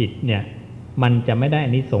จิตผิดเนี่ยมันจะไม่ได้อ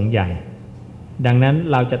านิสงส์ใหญ่ดังนั้น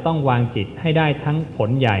เราจะต้องวางจิตให้ได้ทั้งผล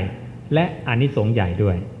ใหญ่และอานิสงส์ใหญ่ด้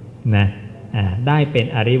วยนะได้เป็น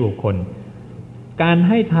อริยบุคคลการใ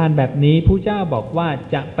ห้ทานแบบนี้พระเจ้าบอกว่า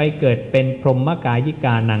จะไปเกิดเป็นพรหมกายิก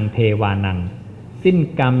านังเทวานังสิ้น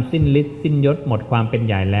กรรมสิ้นฤทธิ์สิ้นยศหมดความเป็น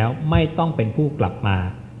ใหญ่แล้วไม่ต้องเป็นผู้กลับมา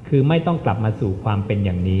คือไม่ต้องกลับมาสู่ความเป็นอ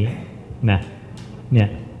ย่างนี้นะเนี่ย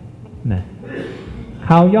นะเ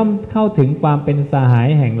ขาย่อมเข้าถึงความเป็นสหาย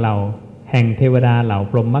แห่งเราแห่งเทวดาเหล่า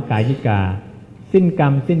พรหมกายิกาสิ้นกร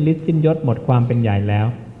รมสิ้นฤทธิ์สิ้นยศหมดความเป็นใหญ่แล้ว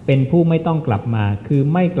เป็นผู้ไม่ต้องกลับมาคือ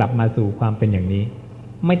ไม่กลับมาสู่ความเป็นอย่างนี้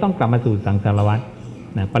ไม่ต้องกลับมาสู่สังสารวัฏ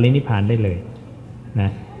นะปรินิพพานได้เลยนะ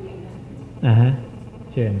ฮะ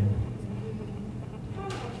เชิญ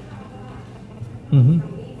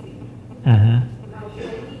ฮะ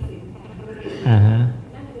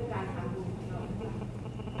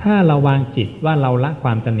ถ้าเราวางจิตว่าเราละคว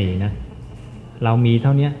ามตนีนะเรามีเท่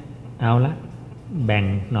านี้เอาละแบ่ง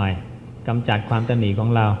หน่อยกำจัดความตนีของ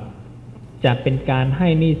เราจะเป็นการให้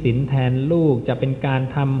หนี้สินแทนลูกจะเป็นการ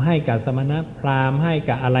ทำให้กับสมณพราหมณ์ให้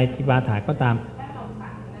กับอะไรที่วาถาก็ตาม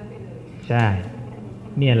ใช่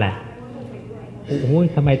เนี่ยแหละโอ้โห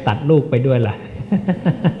ทำไมตัดลูกไปด้วยล่ะ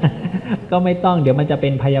ก็ไม่ต้องเดี๋ยวมันจะเป็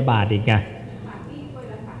นพยาบาทอีกไง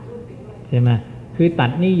ใช่ไหมคือตั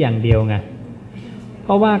ดหนี้อย่างเดียวไงเพ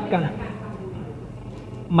ราะว่า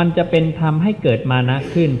มันจะเป็นทำให้เกิดมานะ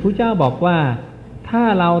ขึ้นพระเจ้าบอกว่าถ้า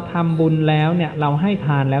เราทำบุญแล้วเนี่ยเราให้ท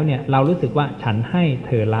านแล้วเนี่ยเรารู้สึกว่าฉันให้เ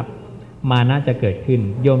ธอรับมานะจะเกิดขึ้น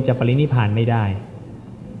โยมจะปรินิพพานไม่ได้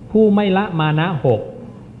ผู้ไม่ละมานะหก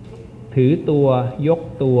ถือตัวยก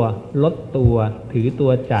ตัวลดตัวถือตั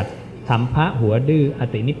วจัดสัมภะหัวดื้ออ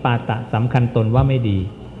ตินิปาตะสำคัญตนว่าไม่ดี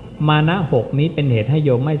มานะหกนี้เป็นเหตุให้โย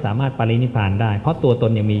มไม่สามารถปรินิพพานได้เพราะตัวต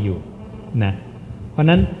นยังมีอยู่นะเพราะ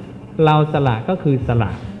นั้นเราสละก็คือสล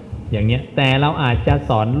ะอย่างเนี้ยแต่เราอาจจะ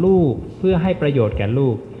สอนลูกเพื่อให้ประโยชน์แก่ลู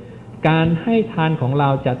กการให้ทานของเรา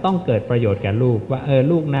จะต้องเกิดประโยชน์แก่ลูกว่า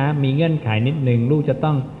ลูกนะมีเงื่อนไขนิดนึงลูกจะ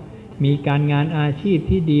ต้องมีการงานอาชีพ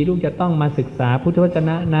ที่ดีลูกจะต้องมาศึกษาพุทธวจ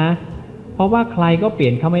นะนะเพราะว่าใครก็เปลี่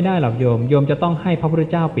ยนเขาไม่ได้หรอกโยมจะต้องให้พระพุทธ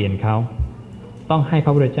เจ้าเปลี่ยนเขาต้องให้พร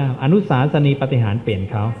ะพุทธเจ้าอนุสาสนีปฏิหารเปลี่ยน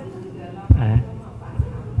เขา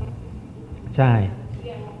ใช่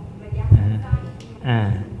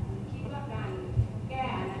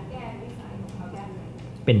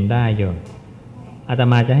เป็นได้โยมอาต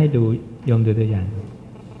มาจะให้ดูโยมดูตัวอย่าง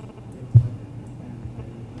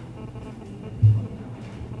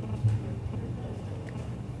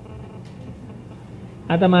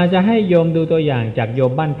อาตมาจะให้โยมดูตัวอย่างจากโย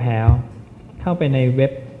มบ้านแพ้วเข้าไปในเว็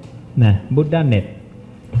บนะBuddha.net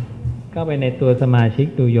เข้าไปในตัวสมาชิก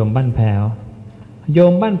ดูโยมบ้านแพ้วโย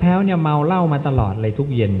มบ้านแพ้วเนี่ยเมาเหล้ามาตลอดเลยทุก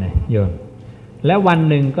เย็นนะโยมแล้ววัน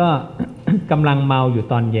หนึ่งก็ กำลังเมาอยู่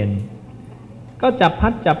ตอนเย็นก็จับพั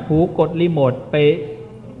ดจับผูกดรีโมทไป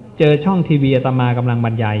เจอช่องทีวีอาตมากำลังบร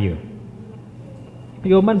รยายอยู่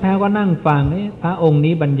โยมบ้านแพ้วก็นั่งฟังพระองค์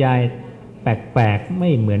นี้บรรยายแปลกๆไม่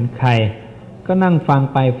เหมือนใครก็นั่งฟัง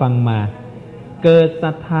ไปฟังมาเกิดศ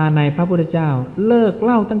รัทธาในพระพุทธเจ้าเลิกเห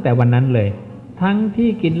ล้าตั้งแต่วันนั้นเลยทั้งที่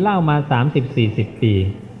กินเหล้ามา 30-40 ปี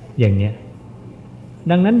อย่างเนี้ย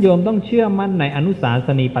ดังนั้นโยมต้องเชื่อมั่นในอนุสาส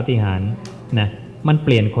นีปฏิหารนะมันเป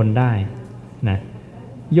ลี่ยนคนได้นะ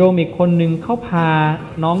โยมอีกคนหนึ่งเขาพา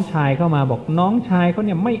น้องชายเข้ามาบอกน้องชายเขาเ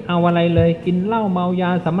นี่ยไม่เอาอะไรเลยกินเหล้าเมายา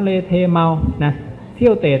สัมเลเทเมานะเที่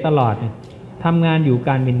ยวเตะตลอดทำงานอยู่ก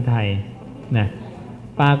ารบินไทยนะ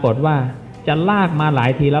ปรากฏว่าจะลากมาหลา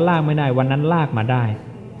ยทีแล้วลากไม่ได้วันนั้นลากมาได้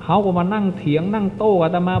เขาก็มานั่งเถียงนั่งโต้อา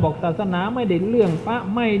ตมาบอกศาสนาไม่ได้เรื่องปะ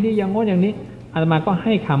ไม่นี่อย่างโน้นอย่างนี้อาตมาก็ใ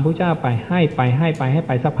ห้คำพระเจ้าไปให้ไ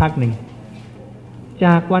ปสักพักหนึ่งจ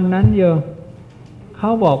ากวันนั้นโยมเขา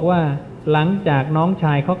บอกว่าหลังจากน้องช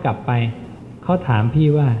ายเขากลับไปเขาถามพี่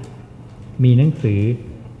ว่ามีหนังสือ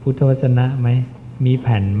พุทธวจนะไหมมีแ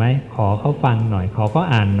ผ่นไหมขอเขาฟังหน่อยขอเขา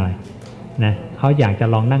อ่านหน่อยนะเขาอยากจะ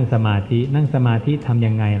ลองนั่งสมาธิทำ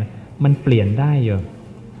ยังไงมันเปลี่ยนได้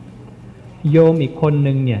โยมอีกคน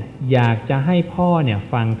นึงเนี่ยอยากจะให้พ่อเนี่ย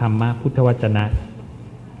ฟังธรรมะพุทธวจนะ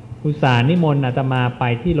อุตส่าห์นิมนต์อาตมาไป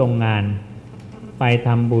ที่โรงงานไปท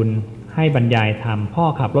ำบุญให้บรรยายธรรมพ่อ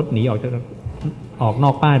ขับรถหนีออกน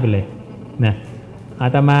อกบ้านไปเลยนะอา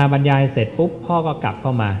ตมาบรรยายเสร็จปุ๊บพ่อก็กลับเข้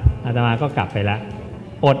ามาอาตมาก็กลับไปแล้ว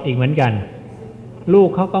อดอีกเหมือนกันลูก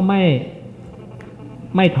เขาก็ไ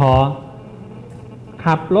ม่ท้อ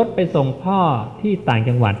ขับรถไปส่งพ่อที่ต่าง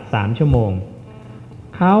จังหวัด3 ชั่วโมง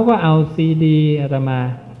เขาก็เอาซีดีอาตมา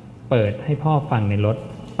เปิดให้พ่อฟังในรถ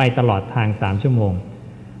ไปตลอดทาง3 ชั่วโมง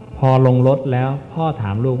พอลงรถแล้วพ่อถ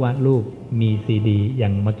ามลูกว่าลูกมีซีดีอย่า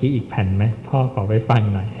งเมื่อกี้อีกแผ่นไหมพ่อขอไปฟัง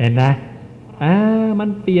หน่อยเห็นนะมัน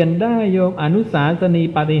เปลี่ยนได้โยมอนุสาสนี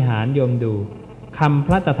ปาฏิหาริย์โยมดูคำพ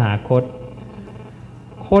ระตถาคต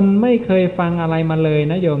คนไม่เคยฟังอะไรมาเลย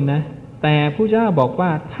นะโยมนะแต่ผู้เจ้าบอกว่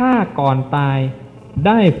าถ้าก่อนตายไ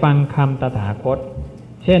ด้ฟังคำตถาคต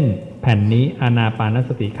เช่นแผ่นนี้อานาปานส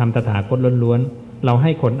ติคำตถาคตล้วนๆเราใ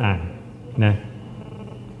ห้คนอ่านนะ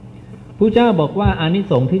ผู้เจ้าบอกว่าอานิ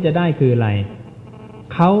สงส์ที่จะได้คืออะไร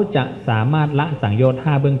เขาจะสามารถละสังโยชน์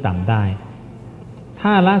 5เบื้องต่ำได้ถ้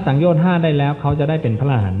าละสังโยชน์ 5ได้แล้วเขาจะได้เป็นพระอ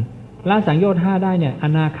รหันต์ละสังโยชน์ 5ได้เนี่ยอ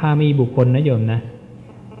นาคามีบุคคลนะโยมนะ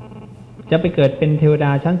จะไปเกิดเป็นเทวด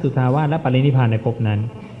าชั้นสุทาวาสและปรินิพพานในภพนั้น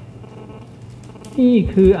นี่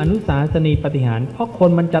คืออนุสาสนีปาฏิหาริย์เพราะคน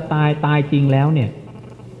มันจะตายจริงแล้วเนี่ย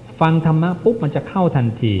ฟังธรรมะปุ๊บมันจะเข้าทัน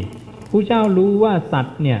ทีผู้เจ้ารู้ว่าสัต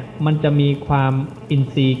ว์เนี่ยมันจะมีความอิน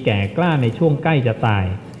ทรีย์แก่กล้าในช่วงใกล้จะตาย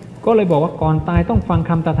ก็เลยบอกว่าก่อนตายต้องฟัง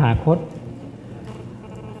คำตถาคต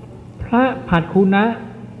พระผัดคูนะ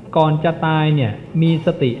ก่อนจะตายเนี่ยมีส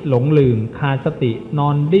ติหลงลืมขาดสตินอ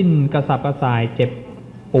นดิ้นกระสับกระส่ายเจ็บ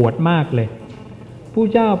ปวดมากเลยผู้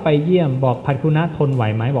เจ้าไปเยี่ยมบอกผัดคูนะทนไหว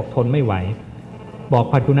ไหมบอกทนไม่ไหวบอก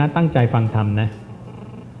ผัดคูนะตั้งใจฟังธรรมนะ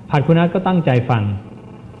ผัดคูนะก็ตั้งใจฟัง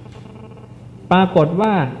ปรากฏว่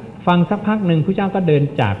าฟังสักพักหนึ่งผู้เจ้าก็เดิน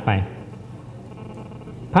จากไป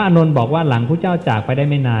พระอานนท์บอกว่าหลังผู้เจ้าจากไปได้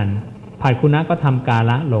ไม่นานผัดคูนะก็ทำกา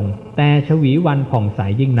ละลงแต่ชวีวันผ่องใส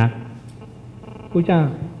ยิ่งนักผู้เจ้า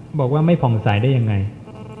บอกว่าไม่ผ่องใสได้ยังไง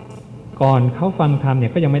ก่อนเขาฟังธรรมเนี่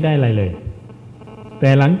ยก็ยังไม่ได้อะไรเลยแต่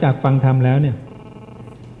หลังจากฟังธรรมแล้วเนี่ย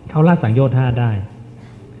เขาละสังโยชน์ 5ได้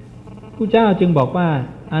ผู้เจ้าจึงบอกว่า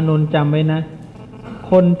อานนท์จำไว้นะ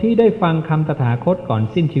คนที่ได้ฟังคำตถาคตก่อน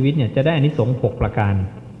สิ้นชีวิตเนี่ยจะได้อานิสงส์6ประการ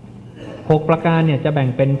6ประการเนี่ยจะแบ่ง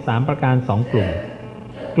เป็น3ประการ2ก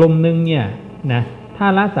ลุ่มหนึ่งเนี่ยนะถ้า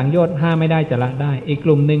ละสังโยชน์ 5ไม่ได้จะละได้อีกก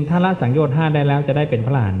ลุ่มหนึ่งถ้าละสังโยชน์ 5ได้แล้วจะได้เป็นพ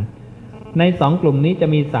ระอรหันต์ใน2กลุ่มนี้จะ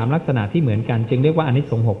มี3ลักษณะที่เหมือนกันจึงเรียกว่าอานิ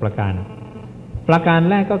สงส์6ประการประการ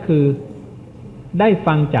แรกก็คือได้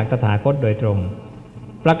ฟังจากตถาคตโดยตรง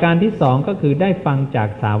ประการที่2ก็คือได้ฟังจาก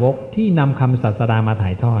สาวกที่นำคำศาสดามาถ่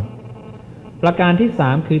ายทอดประการที่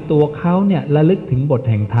3คือตัวเขาเนี่ยระลึกถึงบท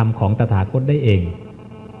แห่งธรรมของตถาคตได้เอง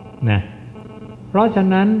นะเพราะฉะ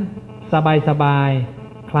นั้นสบาย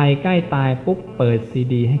ใครใกล้ตายปุ๊บเปิดซี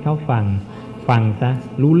ดีให้เขาฟังซะ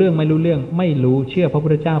รู้เรื่องไม่รู้เรื่องไม่รู้เชื่อพระพุท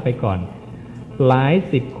ธเจ้าไปก่อนหลาย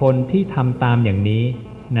10คนที่ทำตามอย่างนี้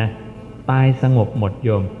นะตายสงบหมดโย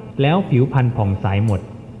มแล้วผิวพรรณผ่องใสหมด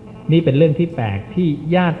นี่เป็นเรื่องที่แปลกที่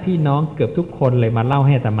ญาติพี่น้องเกือบทุกคนเลยมาเล่าใ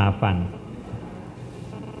ห้อาตมาฟัง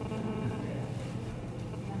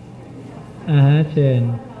เชิญ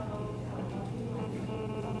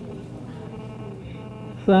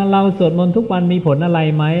เราสวดมนต์ทุกวันมีผลอะไร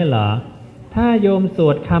ไหมเหรอถ้าโยมส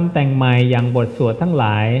วดคำแต่งใหม่อย่างบทสวดทั้งหล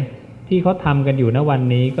ายที่เขาทำกันอยู่ณวัน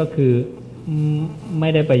นี้ก็คือไม่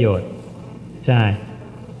ได้ประโยชน์ใช่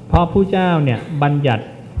เพราะผู้เจ้าเนี่ยบัญญัติ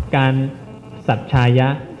การสัจฉายะ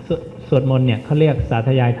สวดมนต์เนี่ยเขาเรียกสาธ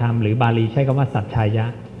ยายธรรมหรือบาลีใช้คำว่าสัจฉายะ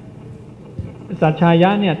สัจฉายะ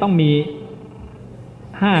เนี่ยต้องมี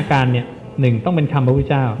5อาการเนี่ย1ต้องเป็นคำพระพุทธ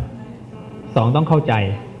เจ้า2ต้องเข้าใจ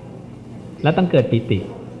และต้องเกิดปิติ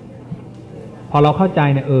พอเราเข้าใจ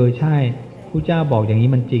เนี่ยใช่พระเจ้าบอกอย่างนี้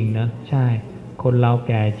มันจริงนะใช่คนเราแ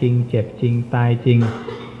ก่จริงเจ็บจริงตายจริง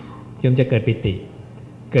โยมจะเกิดปิติ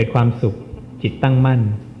เกิดความสุขจิตตั้งมั่น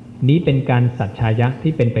นี้เป็นการสัจฉายะ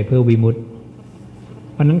ที่เป็นไปเพื่อวิมุตติ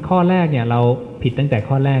เพราะนั้นข้อแรกเนี่ยเราผิดตั้งแต่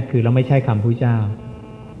ข้อแรกคือเราไม่ใช่คำพระเจ้า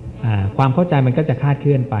ความเข้าใจมันก็จะคลาดเค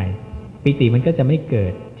ลื่อนไปปิติมันก็จะไม่เกิ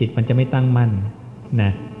ดจิตมันจะไม่ตั้งมั่นน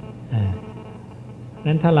ะ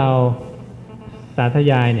นั้นถ้าเราสาธ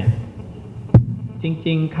ยายเนี่ยจ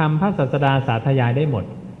ริงๆคำพระศาสดาสาธยายได้หมด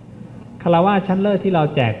คารวะชั้นเลิศที่เรา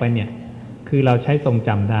แจกไปเนี่ยคือเราใช้ทรงจ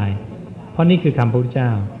ำได้เพราะนี่คือคำพระพุทธเจ้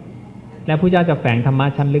าและพระเจ้าจะแฝงธรรมะ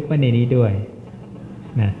ชั้นลึกไว้ในนี้ด้วย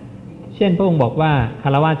นะเช่นพระองค์บอกว่าคา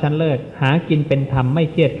รวะชั้นเลิศหากินเป็นธรรมไม่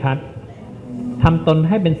เครียดครัดทำตนใ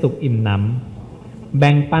ห้เป็นสุขอิ่มหนำแ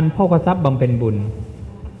บ่งปันโภคทรัพย์บำเพ็ญบุญ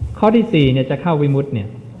ข้อที่4เนี่ยจะเข้าวิมุตติเนี่ย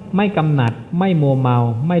ไม่กำหนัดไม่มัวเมา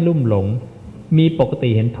ไม่ลุ่มหลงมีปกติ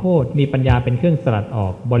เห็นโทษมีปัญญาเป็นเครื่องสลัดออ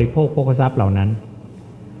กบริโภคโภคทรัพย์เหล่านั้น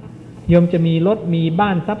โยมจะมีรถมีบ้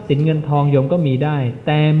านทรัพย์สินเงินทองโยมก็มีได้แ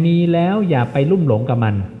ต่มีแล้วอย่าไปลุ่มหลงกับมั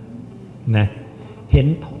นนะเห็น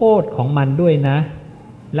โทษของมันด้วยนะ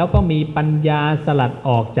แล้วก็มีปัญญาสลัดอ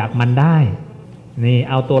อกจากมันได้นี่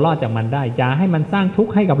เอาตัวรอดจากมันได้อย่าให้มันสร้างทุก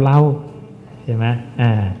ข์ให้กับเราใช่ไหม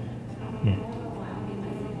เนี่ย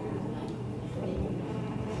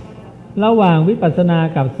ระหว่างวิปัสสนา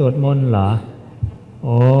กับสวดมนต์เหรอโ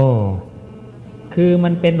อ้คือมั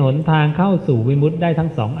นเป็นหนทางเข้าสู่วิมุตติได้ทั้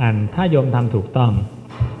งสองอันถ้าโยมทำถูกต้อง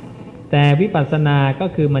แต่วิปัสสนาก็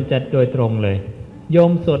คือมันจะโดยตรงเลยโย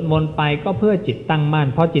มสวดมนต์ไปก็เพื่อจิตตั้งมั่น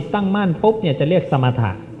พอจิตตั้งมั่นปุ๊บเนี่ยจะเรียกสมถ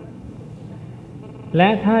ะและ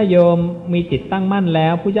ถ้าโยมมีจิตตั้งมั่นแล้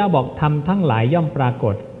วพระเจ้าบอกธรรมทั้งหลายย่อมปราก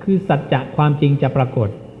ฏคือสัจจะความจริงจะปรากฏ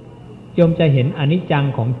โยมจะเห็นอนิจจัง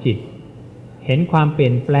ของจิตเห็นความเปลี่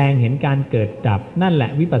ยนแปลงเห็นการเกิดดับนั่นแหละ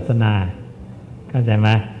วิปัสสนาเข้าใจไหม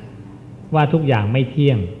ว่าทุกอย่างไม่เที่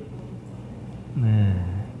ยง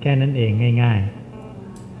แค่นั้นเองง่าย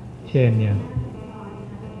ๆเชิญโยม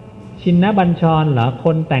ชินบัญชรเหรอค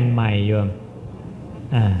นแต่งใหม่โยม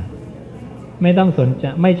ไม่ต้องสนใจ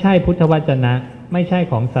ไม่ใช่พุทธวจนะไม่ใช่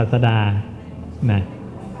ของศาสดานะ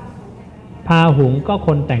พาหุงก็ค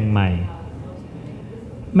นแต่งใหม่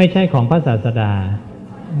ไม่ใช่ของพระศาสดา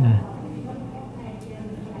นะ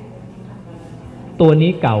ตัว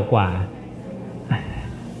นี้เก่ากว่า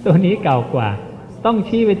ตัวนี้เก่ากว่าต้อง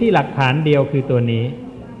ชี้ไปที่หลักฐานเดียวคือตัวนี้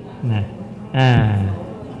นะ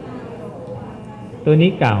ตัวนี้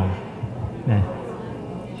เก่านะ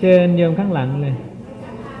เชิญโยมข้างหลังเลย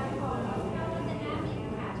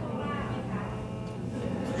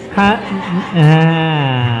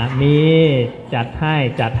มีจัดให้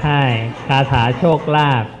คาถาโชคล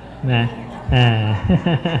าภนะ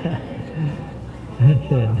เ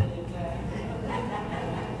ชิญ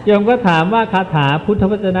โยมก็ถามว่าคาถาพุทธ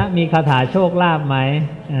วจนะมีคาถาโชคลาภไหม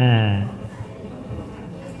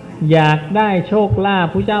อยากได้โชคลาภ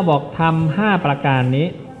พระเจ้าบอกทำ5ประการนี้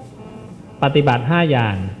ปฏิบัติ5อย่า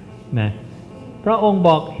งนะพระองค์บ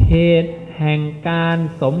อกเหตุแห่งการ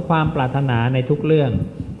สมความปรารถนาในทุกเรื่อง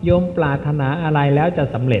โยมปรารถนาอะไรแล้วจะ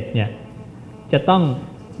สำเร็จเนี่ยจะต้อง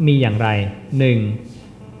มีอย่างไร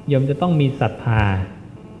1โยมจะต้องมีศรัทธา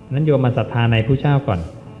นั้นโยมมาศรัทธาในพระเจ้าก่อน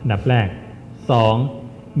อันดับแรก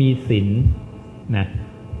2มีศีลนะ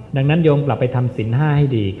ดังนั้นโยมกลับไปทำศีล5ให้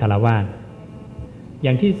ดีคฤหัสถ์อ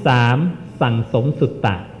ย่างที่3สั่งสมสุตต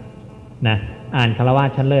ะนะอ่านคฤหัส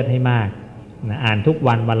ถ์ชั้นเลิศให้มากนะอ่านทุก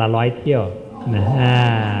วันวันละ100 เที่ยวนะ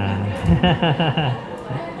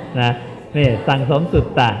นะนี่สั่งสมสุต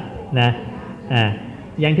ตะนะ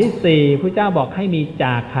อย่างที่4พระเจ้าบอกให้มีจ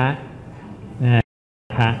าคะ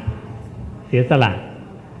เสียสละ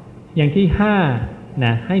อย่างที่5น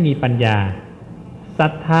ะให้มีปัญญาศรั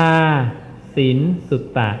ทธาศีลสุต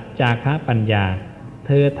ตะจาคะปัญญาเ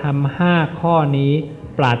ธอทำ5ข้อนี้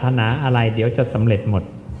ปรารถนาอะไรเดี๋ยวจะสำเร็จหมด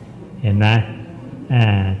เห็นไหม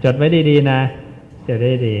จดไว้ดีๆนะจดไ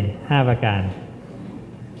ด้ดี5ประการ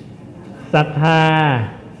ศรัทธา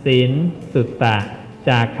ศีลสุตตะจ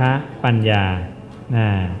าคะปัญญา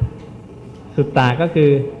สุตตะก็คื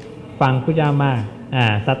อฟังพระเจ้ามาก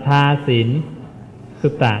ศรัทธาศีลสุ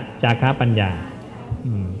ตตะจาคะปัญญา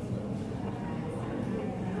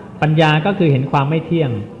ปัญญาก็คือเห็นความไม่เที่ย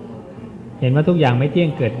งเห็นว่าทุกอย่างไม่เที่ยง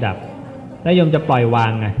เกิดดับแล้วโยมจะปล่อยวา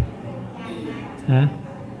งไง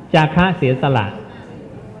จาคะเสียส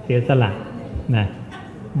ละนะ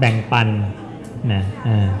แบ่งปันนะ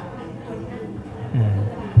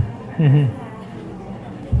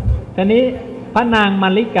ตอนนี้พระนางมา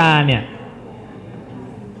ริกาเนี่ย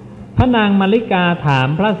พระนางมาริกาถาม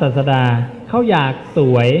พระศาสดาเขาอยากส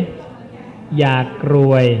วยอยากร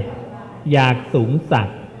วยอยากสูงสัก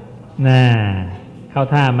เข้า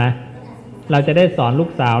ท่าไหมเราจะได้สอนลู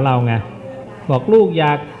กสาวเราไงบอกลูกอย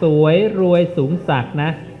ากสวยรวยสูงสักนะ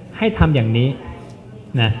ให้ทำอย่างนี้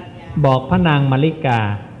นะบอกพระนางมาริกา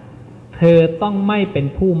เธอต้องไม่เป็น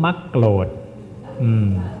ผู้มักโกรธ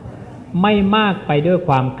ไม่มากไปด้วยค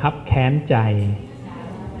วามคับแค้นใจ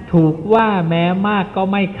ถูกว่าแม้มากก็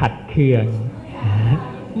ไม่ขัดเคือง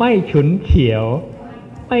ไม่ฉุนเฉียว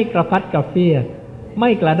ไม่กระฟัดกระเฟียดไม่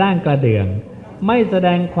กระด้างกระเดื่องไม่แสด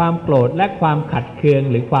งความโกรธและความขัดเคือง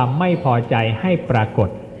หรือความไม่พอใจให้ปรากฏ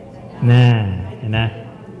นะ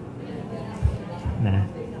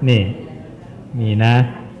นี่มีนะ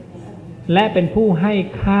และเป็นผู้ให้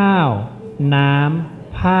ข้าวน้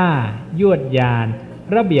ำผ้ายวดยาน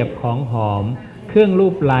ระเบียบของหอมเครื่องลู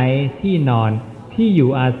บไล้ที่นอนที่อยู่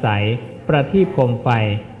อาศัยประทีปโคมไฟ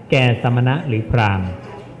แก่สมณะหรือพราหมณ์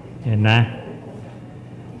เห็นนะ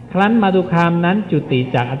ครั้นมาตุคามนั้นจุติ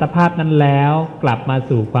จากอัตภาพนั้นแล้วกลับมา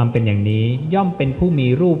สู่ความเป็นอย่างนี้ย่อมเป็นผู้มี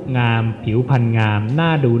รูปงามผิวพรรณงามน่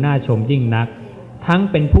าดูน่าชมยิ่งนัก ทั้ง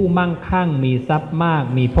เป็นผู้มั่งคั่งมีทรัพย์มาก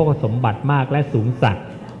มีโภคสมบัติมากและสูงสักดิ์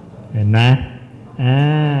เห็นไหม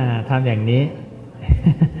ทำอย่างนี้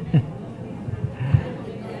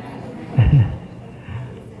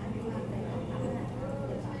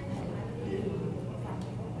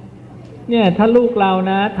เนี่ยถ้าลูกเรา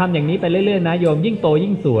นะทำอย่างนี้ไปเรื่อยๆนะโยมยิ่งโต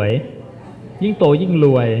ยิ่งสวยยิ่งโตยิ่งร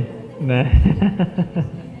วยนะ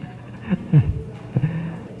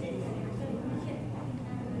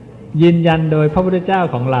ยืนยันโดยพระพุทธเจ้า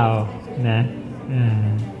ของเรานะ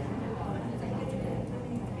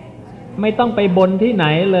ไม่ต้องไปบนที่ไหน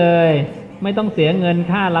เลยไม่ต้องเสียเงิน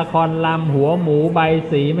ค่าละครลำหัวหมูใบ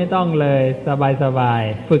สีไม่ต้องเลยสบาย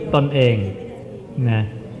ๆฝึกตนเองนะ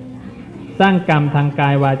สร้างกรรมทางกา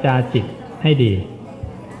ยวาจาจิตให้ดี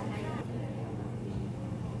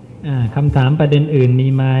คำถามประเด็นอื่นมี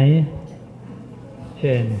ไหมเ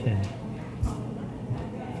ชิญ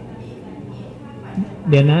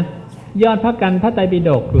เดี๋ยวนะยอดพระกันพระไตรปิ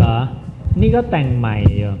ฎกเหรอนี่ก็แต่งใหม่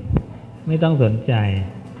อยู่ไม่ต้องสนใจ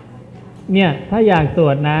เนี่ยถ้าอยากส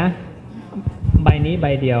วดนะใบนี้ใบ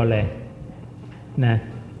เดียวเลยนะ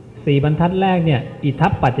4 บรรทัดแรกเนี่ยอิทั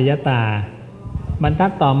ปปัจจยตาบรรทั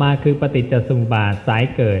ดต่อมาคือปฏิจจสมุปบาทสาย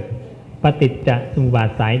เกิดปฏิจจสมุปบาท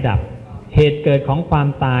สายดับเหตุเกิดของความ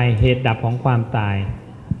ตายเหตุดับของความตาย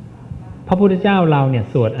พระพุทธเจ้าเราเนี่ย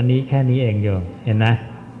สวดอันนี้แค่นี้เองโยมเห็นนะ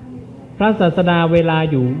พระศาสดาเวลา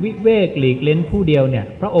อยู่วิเวกหลีกเล้นผู้เดียวเนี่ย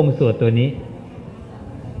พระองค์สวดตัวนี้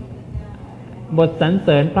บทสรรเส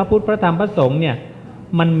ริญพระพุทธพระธรรมพระสงฆ์เนี่ย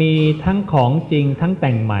มันมีทั้งของจริงทั้งแ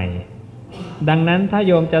ต่งใหม่ดังนั้นถ้าโ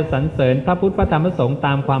ยมจะสรรเสริญพระพุทธพระธรรมพระสงฆ์ต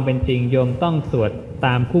ามความเป็นจริงโยมต้องสวดต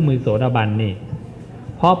ามคู่มือโสดาบันนี่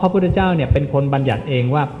เพราะพระพุทธเจ้าเนี่ยเป็นคนบัญญัติเอง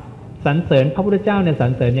ว่าสรรเสริญพระพุทธเจ้าเนี่ยสร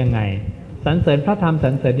รเสริญยังไงสรรเสริญพระธรรมสร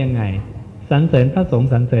รเสริญยังไงสรรเสริญพระสงฆ์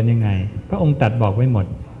สรรเสริญยังไงพระองค์ตรัสบอกไว้หมด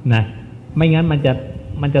นะไม่งั้นมัน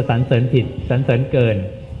จะสรรเสริญผิดสรรเสริญเกิน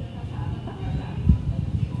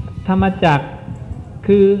ธรรมจักร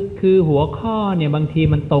คือหัวข้อเนี่ยบางที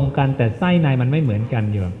มันตรงกันแต่ไส้ในมันไม่เหมือนกัน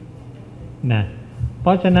อยู่นะเพร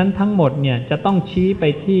าะฉะนั้นทั้งหมดเนี่ยจะต้องชี้ไป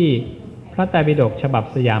ที่พระไตรปิฎกฉบับ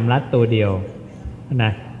สยามรัฐตัวเดียวน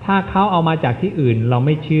ะถ้าเขาเอามาจากที่อื่นเราไ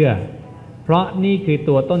ม่เชื่อเพราะนี่คือ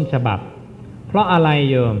ตัวต้นฉบับเพราะอะไร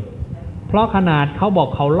โยมเพราะขนาดเขาบอก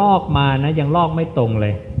เขาลอกมานะยังลอกไม่ตรงเล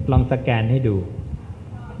ยลองสแกนให้ดู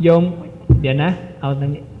โยมเดี๋ยวนะเอา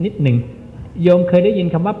นิดหนึ่งโยมเคยได้ยิน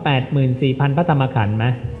คำว่า 84,000 พระธรรมขันธ์ไหม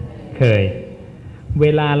เคยเว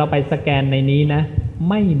ลาเราไปสแกนในนี้นะ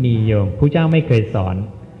ไม่มีโยมพระเจ้าไม่เคยสอน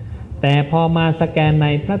แต่พอมาสแกนใน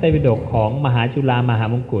พระไตรปิฎกของมหาจุฬามหา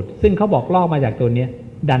มงกุฎซึ่งเขาบอกลอกมาจากตัวเนี้ย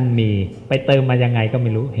ดันมีไปเติมมายังไงก็ไ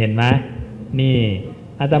ม่รู้เห็นไหมนี่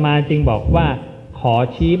อาตมาจึงบอกว่าขอ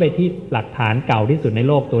ชี้ไปที่หลักฐานเก่าที่สุดใน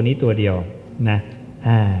โลกตัวนี้ตัวเดียวนะ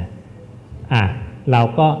เรา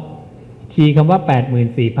ก็คีย์คำว่า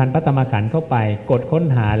 84,000 พระธรรมขันธ์เข้าไปกดค้น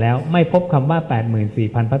หาแล้วไม่พบคำว่า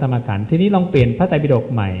 84,000 พระธรรมขันธ์ทีนี้ลองเปลี่ยนพระไตรปิฎก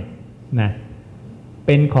ใหม่นะเ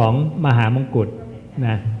ป็นของมหามงกุฎน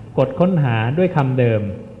ะกดค้นหาด้วยคำเดิม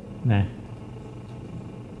นะ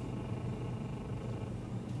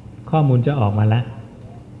ข้อมูลจะออกมาแล้ว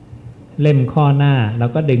เล่มข้อหน้าเรา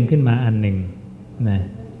ก็ดึงขึ้นมาอันหนึ่งนะ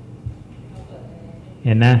เ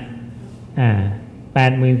ห็นนะ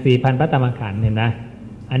84,000 พระธรรมขันธ์เห็นนะ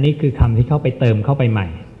อันนี้คือคำที่เข้าไปเติมเข้าไปใหม่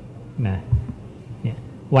นะเนี่ย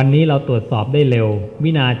วันนี้เราตรวจสอบได้เร็ว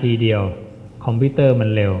วินาทีเดียวคอมพิวเตอร์มัน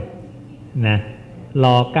เร็วนะร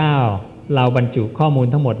อ9เราบรรจุข้อมูล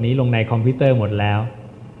ทั้งหมดนี้ลงในคอมพิวเตอร์หมดแล้ว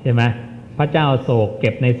ใช่ไหมพระเจ้าโศกเก็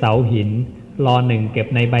บในเสาหินรอ1เก็บ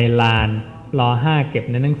ในใบลานรอ5เก็บ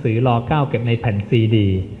ในหนังสือรอ9เก็บในแผ่นซีดี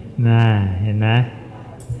นะเห็นไหม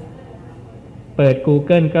เปิด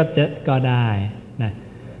Google ก็ได้นะ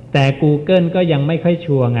แต่ Google ก็ยังไม่ค่อย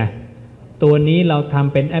ชัวร์ไงตัวนี้เราท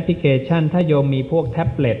ำเป็นแอปพลิเคชันถ้าโยมมีพวกแท็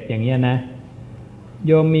บเล็ตอย่างเงี้ยนะโ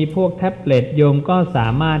ยมมีพวกแท็บเล็ตโยมก็สา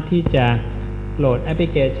มารถที่จะโหลดแอปพลิ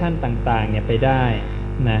เคชันต่างๆเนี่ยไปได้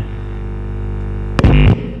นะ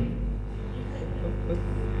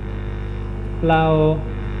เ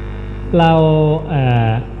รา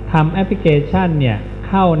ทำแอปพลิเคชันเนี่ย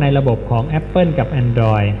เข้าในระบบของ Apple กับ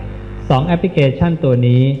Android 2แอปพลิเคชันตัว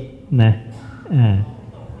นี้นะ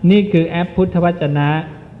นี่คือแอปพุทธวจนะ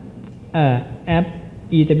แอป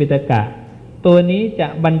อีตปิฎกะตัวนี้จะ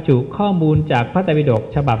บรรจุข้อมูลจากพระไตรปิฎก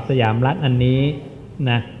ฉบับสยามรัฐอันนี้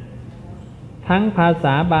นะทั้งภาษ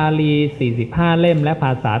าบาลี45เล่มและภ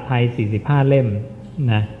าษาไทย45เล่ม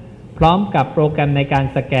นะพร้อมกับโปรแกรมในการ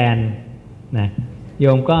สแกนนะโย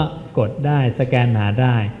มก็กดได้สแกนหาไ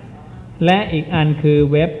ด้และอีกอันคือ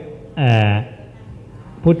เว็บ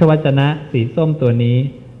พุทธวจนะสีส้มตัวนี้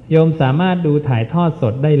โยมสามารถดูถ่ายทอดส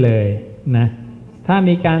ดได้เลยนะ ถ้า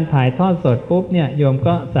มีการถ่ายทอดสดปุ๊บเนี่ยโยม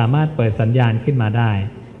ก็สามารถเปิดสัญญาณขึ้นมาได้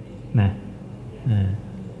นะ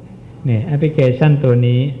เนี่ยแอปพลิเคชันตัว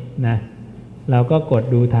นี้นะเราก็กด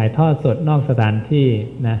ดูถ่ายทอดสดนอกสถานที่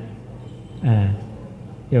นะ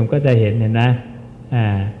โยมก็จะเห็นนะ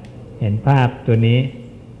เห็นภาพตัวนี้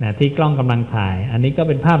นะที่กล้องกำลังถ่ายอันนี้ก็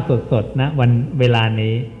เป็นภาพสดๆนะวันเวลา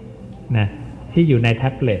นี้นะที่อยู่ในแท็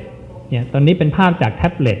บเล็ตเนี่ยตอนนี้เป็นภาพจากแท็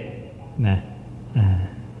บเล็ตนะ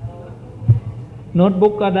โน้ต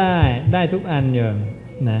บุ๊กก็ได้ทุกอันโยม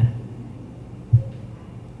นะ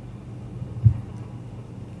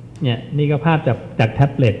เนี่ยนี่ก็ภาพจากแท็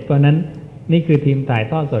บเล็ตเพราะนั้นนี่คือทีมถ่าย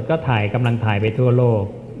ทอดสดก็กำลังถ่ายไปทั่วโลก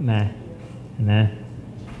นะ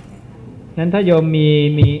นั้นถ้าโยม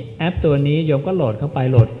มีแอปตัวนี้โยมก็โหลดเข้าไป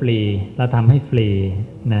โหลดฟรีเราทำให้ฟรี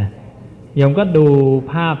นะโยมก็ดู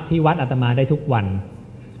ภาพที่วัดอาตมาได้ทุกวัน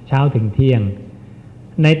เช้าถึงเที่ยง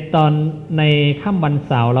ในค่ำวัน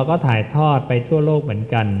เสาร์เราก็ถ่ายทอดไปทั่วโลกเหมือน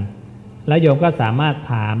กันแล้วโยมก็สามารถ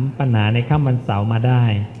ถามปัญหาในค่ำวันเสาร์มาได้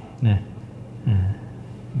นะ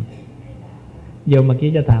โยมเมื่อกี้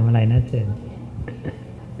จะถามอะไรนะเจน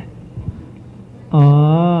อ๋อ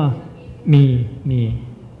มี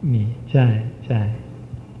ใช่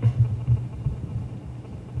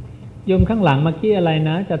โยมข้างหลังเมื่อกี้อะไร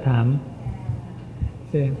นะจะถาม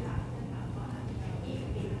เจน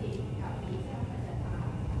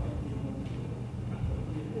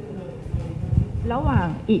ระหว่าง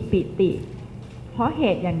อิปิติเพราะเห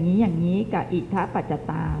ตุอย่างนี้กับอิทัปปัจจ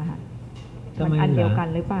ตาค่ะมันอันเดียวกัน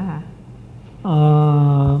หรือเปล่าคะ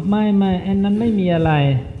ไม่อันนั้นไม่มีอะไร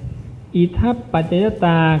อิทัปปัจจยต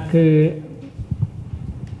าคือ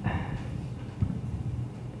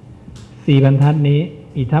4 บรรทัดนี้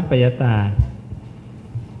อิทัปปัจจยตา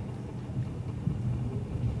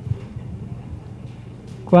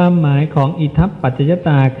ความหมายของอิทัปปัจจยต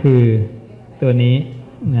าคือตัวนี้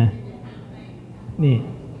นะนี่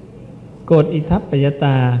กฎอิทัปปัจจยต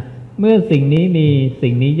าเมื่อสิ่งนี้มี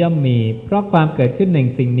สิ่งนี้ย่อมมีเพราะความเกิดขึ้นแห่ง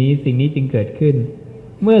สิ่งนี้จึงเกิดขึ้น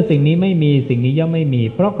เมื่อสิ่งนี้ไม่มีสิ่งนี้ย่อมไม่มี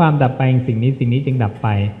เพราะความดับไปแห่งสิ่งนี้จึงดับไป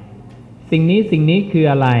สิ่งนี้คือ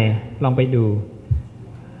อะไรลองไปดู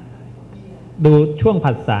ช่วง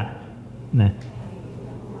ผัสสะนะ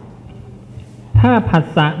ถ้าผัส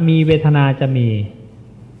สะมีเวทนาจะมี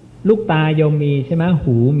ลูกตาโยมมีใช่ไหม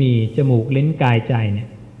หูมีจมูกลิ้นกายใจเนี่ย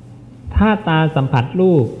ถ้าตาสัมผัส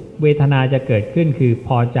รูปเวทนาจะเกิดขึ้นคือพ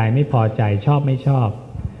อใจไม่พอใจชอบไม่ชอบ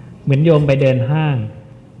เหมือนโยมไปเดินห้าง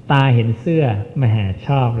ตาเห็นเสื้อแหมช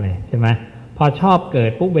อบเลยใช่ไหมพอชอบเกิ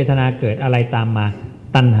ดปุ๊บเวทนาเกิดอะไรตามมา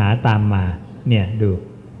ตัณหาตามมาเนี่ยดู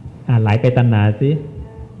ไหลไปตัณหาสิ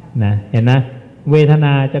นะเห็นนะเวทน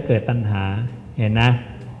าจะเกิดตัณหาเห็นนะ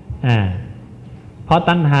พอ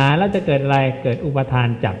ตัณหาแล้วจะเกิดอะไรเกิดอุปทาน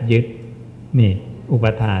จับยึดนี่อุป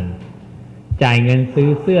ทานจ่ายเงินซื้อ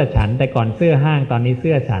เสื้อฉันแต่ก่อนเสื้อห้างตอนนี้เ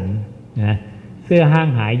สื้อฉันนะเสื้อห้าง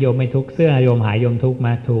หายโยมไม่ทุกเสื้อโยมหายโยมทุกม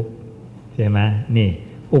าทุกใช่ไหมนี่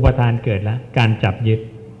อุปทานเกิดแล้วการจับยึด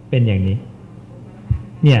เป็นอย่างนี้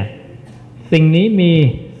เนี่ยสิ่งนี้มี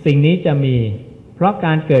สิ่งนี้จะมีเพราะก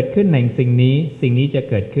ารเกิดขึ้นแห่งสิ่งนี้จะ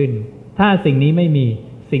เกิดขึ้นถ้าสิ่งนี้ไม่มี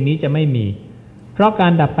สิ่งนี้จะไม่มีเพราะกา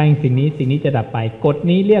รดับไปแห่งสิ่งนี้จะดับไปกฎ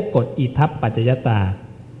นี้เรียกกฎอิทัปปัจจยตา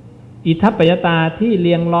อิทัปปัจจยตาที่เ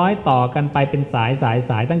รียงร้อยต่อกันไปเป็นสา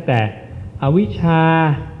ยตั้งแต่อวิชชา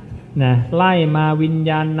นะไล่มาวิญ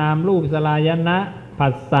ญาณนามรูปสลายนะผั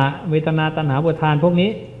สสะเวทนาตัณหาอุปาทานพวก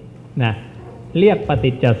นี้นะเรียกปฏิ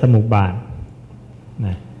จจสมุปบาทน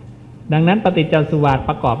ะดังนั้นปฏิจจสมุปบาทป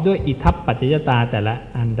ระกอบด้วยอิทัปปัจจยตาแต่ละ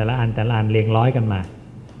อันเรียงร้อยกันมา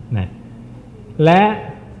นะและ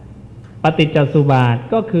ปฏิจจสมุปบาท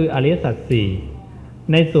ก็คืออริยสัจสี่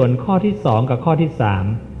ในส่วนข้อที่2กับข้อที่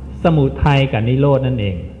3สมุทัยกับนิโรธนั่นเอ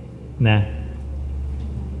งนะ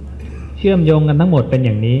เชื่อมโยงกันทั้งหมดเป็นอ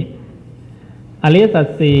ย่างนี้อริยสัจ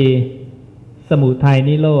สี่สมุทัย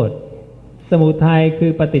นิโรธสมุทัยคื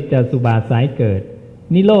อปฏิจจสมุปบาทสายเกิด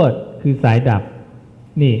นิโรธคือสายดับ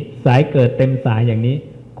นี่สายเกิดเต็มสายอย่างนี้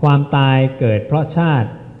ความตายเกิดเพราะชาติ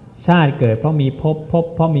เกิดเพราะมีภพเ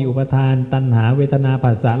พราะมีอุปทานตัณหาเวทนา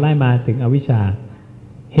ผัสสะไล่มาถึงอวิชชา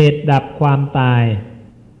เหตุดับความตาย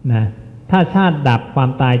นะถ้าชาติดับความ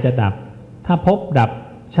ตายจะดับถ้าภพดับ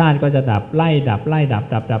ชาติก็จะดับไล่ดับ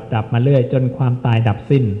มาเรื่อยจนความตายดับ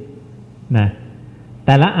สิ้นนะแ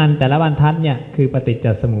ต่ละอันแต่ละบรรทัดเนี่ยคือปฏิจจ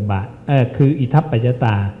สมุปบาทคืออิทัปปัจจยต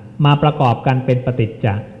ามาประกอบกันเป็นปฏิ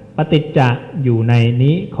จจอยู่ใน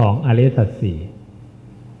นี้ของอริยสัจสี่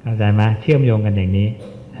เข้าใจไหมเชื่อมโยงกันอย่างนี้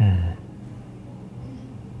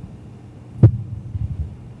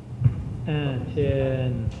เชิ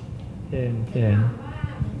ญ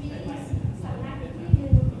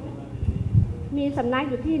มี มีสำนัก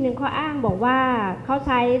อยู่ที่หนึ่งเขาอ้างบอกว่าเขาใ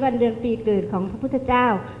ช้วันเดือนปีเกิดของพระพุทธเจ้า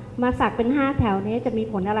มาสักเป็น5 แถวนี้จะมี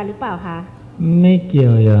ผลอะไรหรือเปล่าคะไม่เกี่ย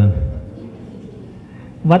วอย่าง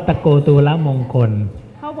วัตโกตูละมงคล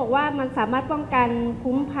เขาบอกว่ามันสามารถป้องกัน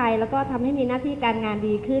คุ้มภัยแล้วก็ทำให้มีหน้าที่การงาน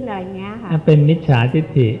ดีขึ้นอะไรเงี้ยค่ะเป็นมิจฉาทิฏ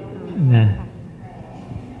ฐินะ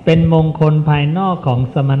เป็นมงคลภายนอกของ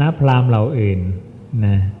สมณพราหมณ์เหล่าอื่นน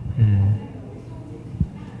ะ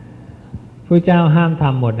พระเจ้าห้ามท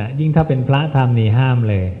ำหมดยิ่งถ้าเป็นพระทำนี่ห้าม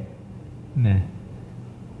เลยนะ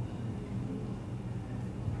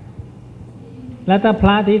แล้วถ้าพร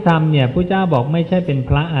ะที่ทำเนี่ยพระเจ้าบอกไม่ใช่เป็น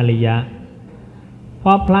พระอริยะเพร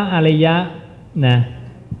าะพระอริยะนะ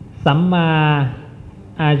สัมมา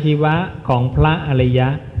อาชีวะของพระอริยะ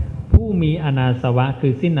ผู้มีอนาสวะคื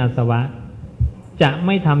อสิ้นอาสวะจะไ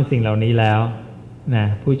ม่ทำสิ่งเหล่านี้แล้วนะ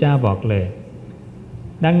พระเจ้าบอกเลย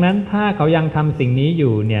ดังนั้นถ้าเขายังทำสิ่งนี้อ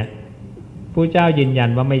ยู่เนี่ยพระเจ้ายืนยัน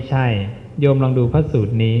ว่าไม่ใช่โยมลองดูพระสูต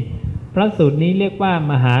รนี้พระสูตรนี้เรียกว่า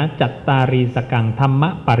มหาจัตตารีสกังธรรม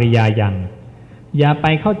ปริยายังอย่าไป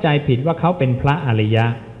เข้าใจผิดว่าเขาเป็นพระอริยะ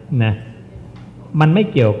นะมันไม่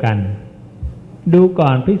เกี่ยวกันดูก่อ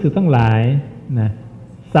นภิกษุทั้งหลายนะ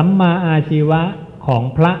สัมมาอาชีวะของ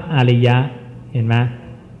พระอริยะเห็นไหม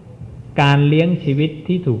การเลี้ยงชีวิต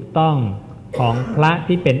ที่ถูกต้องของพระ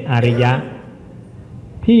ที่เป็นอริยะ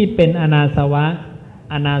ที่เป็นอนาสวะ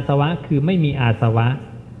อนาสวะคือไม่มีอาสวะ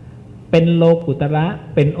เป็นโลกุตระ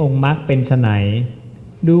เป็นองค์มรรคเป็นไฉน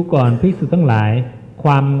ดูก่อนภิกษุทั้งหลายค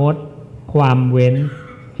วามงดความเว้น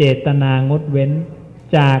เจตนางดเว้น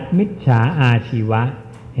จากมิจฉาอาชีวะ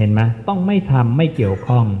เห็นไหมต้องไม่ทำไม่เกี่ยว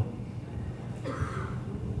ข้อง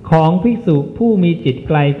ของภิกษุผู้มีจิตไ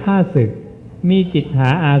กลข้าศึกมีจิตหา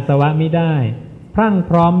อาสวะไม่ได้พรั่ง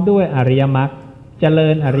พร้อมด้วยอริยมรรคเจริ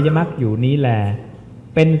ญอริยมรรคอยู่นี้แล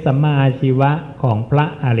เป็นสัมมาอาชีวะของพระ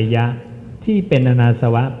อริยะที่เป็นอนาส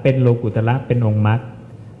วะเป็นโลกุตระเป็นองค์มรรค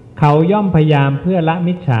เขาย่อมพยายามเพื่อละ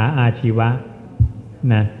มิจฉาอาชีวะ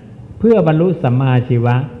นะเพื่อบรรลุสัมมาอาชีว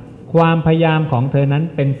ะความพยายามของเธอนั้น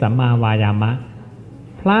เป็นสัมมาวายามะ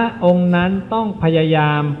พระองค์นั้นต้องพยาย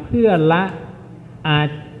ามเพื่อละ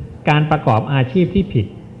การประกอบอาชีพที่ผิด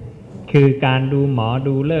คือการดูหมอ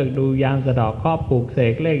ดูเลิกษ์ดูยามสะเดาะเคราะห์ปลูกเส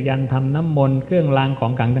กเลขยันทำน้ำมนต์เครื่องรางขอ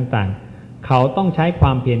งขลังต่างๆเขาต้องใช้คว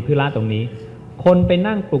ามเพียรเพื่อละตรงนี้คนไป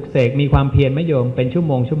นั่งปลูกเสกมีความเพียรไม่โยมเป็นชั่วโ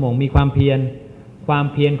มงมีความเพีย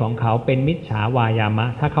รของเขาเป็นมิจฉาวายามะ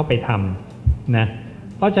ถ้าเขาไปทำนะ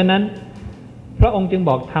เพราะฉะนั้นพระองค์จึง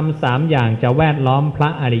บอกทำ3อย่างจะแวดล้อมพระ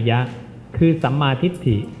อริยะคือสัมมาทิฏ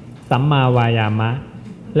ฐิสัมมาวายามะ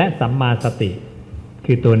และสัมมาสติ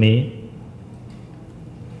คือตัวนี้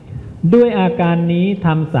ด้วยอาการนี้ท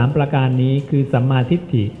ำ3ประการนี้คือสัมมาทิฏ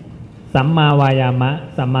ฐิสัมมาวายามะ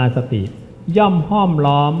สัมมาสติย่อมห้อม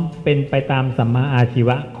ล้อมเป็นไปตามสัมมาอาชีว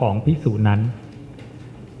ะของภิกษุนั้น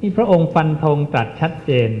นี่พระองค์ฟันธงตรัสชัดเ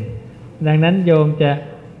จนดังนั้นโยมจะ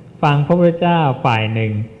ฟังพระพุทธเจ้าฝ่ายหนึ่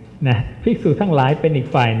งนะภิกษุทั้งหลายเป็นอีก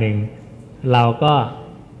ฝ่ายหนึ่งเราก็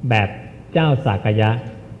แบบเจ้าสากยะ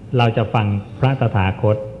เราจะฟังพระตถาค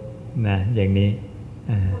ตนะอย่างนี้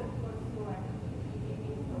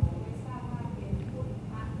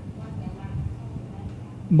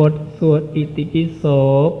บทสวดอิติปิโส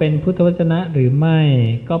เป็นพุทธวจนะหรือไม่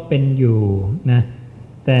ก็เป็นอยู่นะ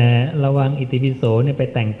แต่ระวังอิติปิโสเนี่ยไป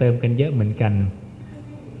แต่งเติมกันเยอะเหมือนกัน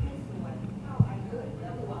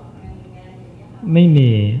ไม่มี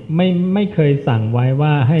ไม่เคยสั่งไว้ว่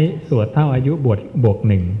าให้สวดเท่าอายุบวก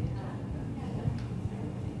1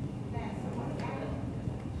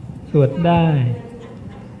สวดไ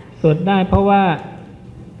ด้เพราะว่า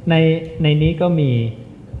ในนี้ก็มี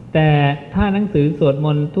แต่ถ้าหนังสือสวดม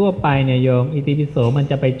นต์ทั่วไปเนี่ยโยมอิติปิโสมัน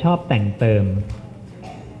จะไปชอบแต่งเติม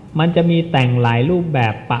มันจะมีแต่งหลายรูปแบ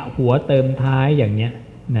บปะหัวเติมท้ายอย่างเนี้ย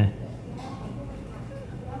นะ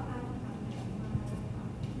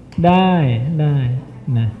ได้น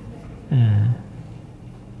ะ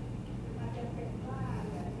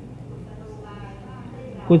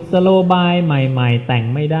กุศโลบายใหม่ๆแต่ง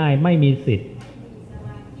ไม่ได้ไม่มีสิท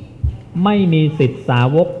ธิ์สา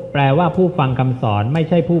วกแปลว่าผู้ฟังคำสอนไม่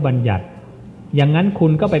ใช่ผู้บัญญัติอย่างนั้นคุ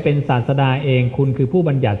ณก็ไปเป็นศาสดาเองคุณคือผู้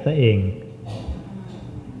บัญญัติซะเอง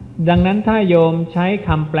ดังนั้นถ้าโยมใช้ค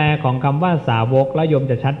ำแปลของคำว่าสาวกแล้วโยม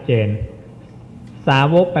จะชัดเจนสา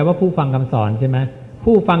วกแปลว่าผู้ฟังคำสอนใช่ไหม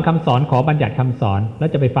ผู้ฟังคำสอนขอบัญญัติคำสอนแล้ว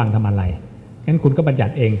จะไปฟังทำอะไรงั้นคุณก็บัญญั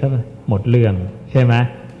ติเองซะหมดเรื่องใช่ไหม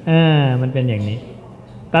มันเป็นอย่างนี้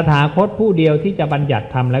ตถาคตผู้เดียวที่จะบัญญัติ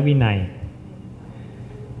ธรรมและวินัย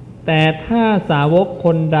แต่ถ้าสาวกค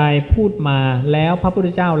นใดพูดมาแล้วพระพุทธ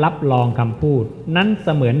เจ้ารับรองคำพูดนั้นเส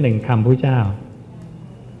มือน1คำพระเจ้า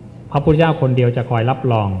พระพุทธเจ้าคนเดียวจะคอยรับ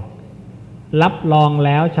รอง รับรองแ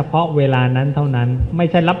ล้วเฉพาะเวลานั้นเท่านั้นไม่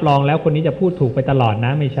ใช่รับรองแล้วคนนี้จะพูดถูกไปตลอดน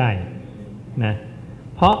ะไม่ใช่นะ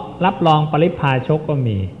เพราะรับรองปริพาชกก็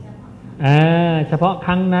มีเฉพาะค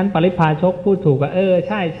รั้งนั้นปริพาชกพูดถูกว่า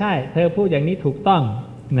ใช่ใช่เธอพูดอย่างนี้ถูกต้อง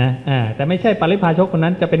นะแต่ไม่ใช่ปริพาชกคน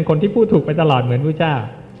นั้นจะเป็นคนที่พูดถูกไปตลอดเหมือนพระเจ้า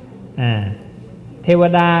เทว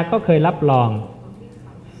ดาก็เคยรับรอง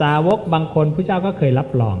สาวกบางคนพระเจ้าก็เคยรับ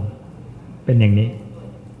รองเป็นอย่างนี้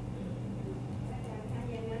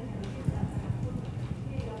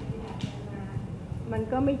มัน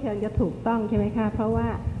ก็ไม่เชิงจะถูกต้องใช่ไหมคะเพราะว่า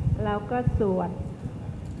เราก็สวด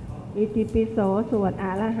อิติปิโสสวดอ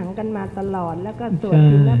าระหังกันมาตลอดแล้วก็สวด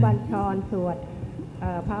ชินบัญชรสวด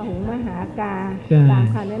พาหุงมหากาตาม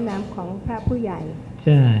คำแนะนำของพระผู้ใหญ่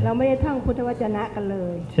เราไม่ได้ท่องพุทธวจนะกันเล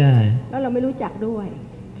ยใช่แล้วเราไม่รู้จักด้วย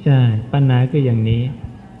ใช่ปัญหาคืออย่างนี้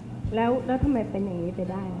แล้วทำไมเป็นอย่างนี้ไป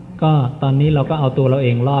ได้ก็ตอนนี้เราก็เอาตัวเราเอ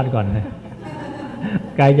งรอดก่อนนะ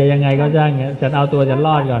ใครจะยังไงก็ช่างฉันเอาตัวฉันร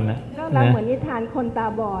อดก่อนนะเราเหมือนนิทานคนตา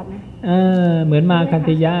บอดนะเหมือนมาคัน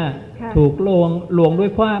ธิยะถูกลวงด้วย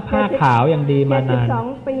ผ้าขาวอย่างดีมานาน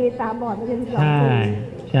72 ปีตาบอดมาจน12 ปี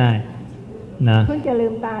ใช่นะเพิ่งจะลื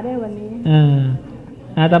มตาได้วันนี้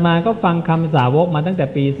อาตมาก็ฟังคำสาวกมาตั้งแต่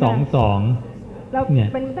ปี22เรา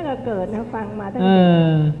เป็นตั้งแต่เกิดนะฟังมาตั้งแต่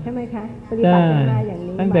ใช่ไหมคะปฏิบัติมาอย่าง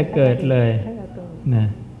นี้ตั้งแต่เกิดเลยนะ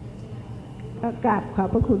ก็กราบขอบ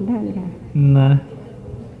พระคุณท่านค่ะนะ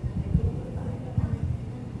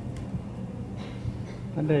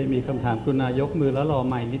ท่านใดมีคำถามกรุณายกมือแล้วรอ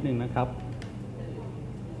ไมค์นิดนึงนะครับ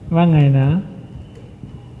ว่าไงนะ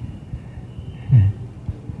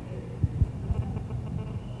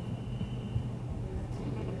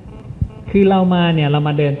คือเรามาเนี่ยเราม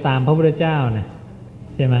าเดินตามพระพุทธเจ้านะ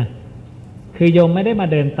ใช่ไหมคือโยมไม่ได้มา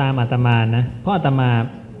เดินตามอาตมานะเพราะอาตมา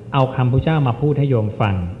เอาคำพระเจ้ามาพูดให้โยมฟั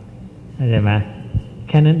งใช่ไหมแ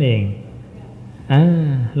ค่นั้นเอง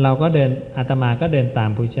เราก็เดินอาตมาก็เดินตาม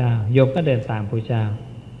พระเจ้าโยมก็เดินตามพระเจ้า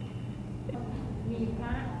มีพร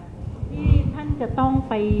ะที่ท่านจะต้อง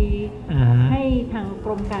ไปให้ทางก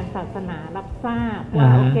รมการศาสนารับทราบว่า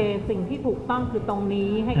โอเคสิ่งที่ถูกต้องคือตรง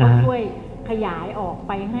นี้ให้เขาช่วยขยายออกไ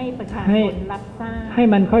ปให้ประชาชนรับทราบให้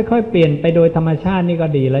มันค่อยๆเปลี่ยนไปโดยธรรมชาตินี่ก็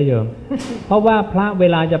ดีแล้วโยม เพราะว่าพระเว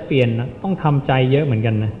ลาจะเปลี่ยนต้องทำใจเยอะเหมือน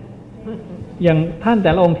กันนะอย่างท่านแ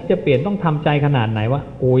ต่ละองค์ที่จะเปลี่ยนต้องทำใจขนาดไหนว่า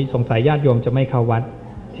โอ้ยสงสัยญาติโยมจะไม่เข้าวัด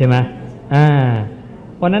ใช่ไหม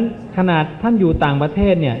เพราะนั้นขนาดท่านอยู่ต่างประเท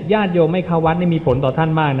ศเนี่ยญาติโยมไม่เข้าวัดนี่มีผลต่อท่าน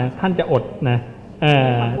มากนะท่านจะอดนะ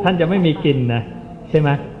ท่านจะไม่มีกินนะใช่ไหม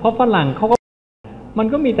เพราะฝรั่งเขาก็มัน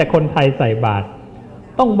ก็มีแต่คนไทยใส่บาตร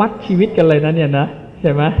ต้องวัดชีวิตกันเลยนะเนี่ยนะใ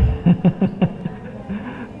ช่ไหม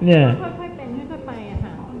เนี่ยค่อยๆเป็นค่อยๆไป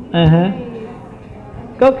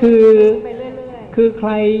ก็คือใค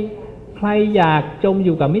รอยากจมอ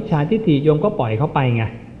ยู่กับมิจฉาทิฏฐิโยมก็ปล่อยเขาไปไง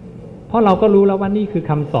เพราะเราก็รู้แล้วว่านี่คือ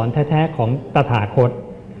คำสอนแท้ๆของตถาคต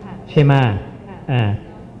ใช่ไหม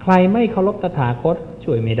ใครไม่เคารพตถาคต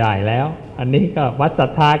ช่วยไม่ได้แล้วอันนี้ก็วัดศรัท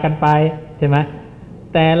ธากันไปใช่ไหม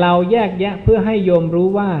แต่เราแยกแยะเพื่อให้โยมรู้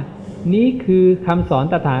ว่านี้คือคำสอน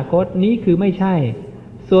ตถาคตนี้คือไม่ใช่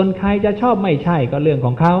ส่วนใครจะชอบไม่ใช่ก็เรื่องข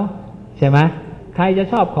องเขาใช่ไหมใครจะ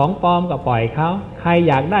ชอบของปลอมก็ปล่อยเขาใคร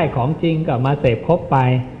อยากได้ของจริงก็มาเสพคบไป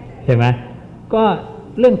ใช่ไหมก็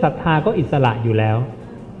เรื่องศรัทธาก็อิสระอยู่แล้ว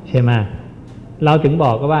ใช่ไหมเราถึงบ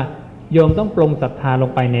อกก็ว่าโยมต้องปรงศรัทธาลง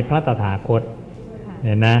ไปในพระตถาคตเ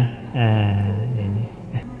ห็นนะอย่างนี้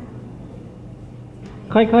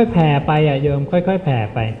ค่อยๆแผ่ไปโยมค่อยๆแผ่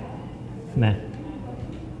ไปนะ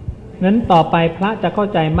นั้นต่อไปพระจะเข้า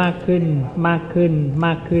ใจมากขึ้น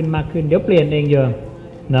เดี๋ยวเปลี่ยนเองโยม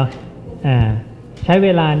เนาะใช้เว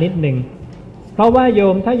ลานิดหนึ่งเพราะว่าโย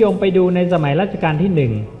มถ้าโยมไปดูในสมัยรัชกาลที่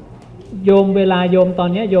1โยมเวลาโยมตอน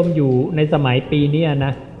นี้โยมอยู่ในสมัยปีนี้น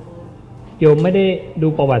ะโยมไม่ได้ดู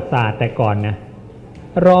ประวัติศาสตร์แต่ก่อนนะ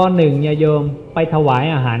ร.1เนี่ยโยมไปถวาย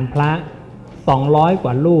อาหารพระ200 ก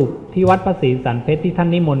ว่ารูปที่วัดพระศรีสันเพชรที่ท่าน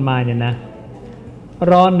นิมนต์มาเนี่ยนะ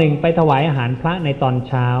ร.1ไปถวายอาหารพระในตอน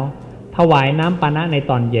เช้าถวายน้ำปานะใน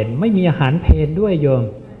ตอนเย็นไม่มีอาหารเพลด้วยโยม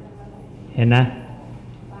เห็นนะ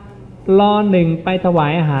ร.1ไปถวา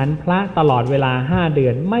ยอาหารพระตลอดเวลา5 เดื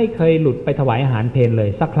อนไม่เคยหลุดไปถวายอาหารเพลเลย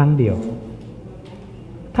สักครั้งเดียว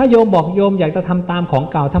ถ้าโยมบอกโยมอยากจะทำตามของ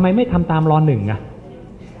เก่าทำไมไม่ทำตามร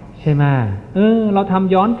.1ใช่ไหมเราท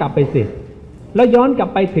ำย้อนกลับไปสิแล้วย้อนกลับ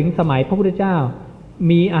ไปถึงสมัยพระพุทธเจ้า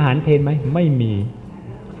มีอาหารเพลไหมไม่มี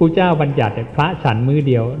พระเจ้าบัญญัติพระฉันมื้อเ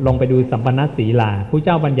ดียวลงไปดูสัมปันนศีลาพระเ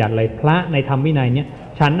จ้าบัญญัติเลยพระในธรรมวินัยเนี่ย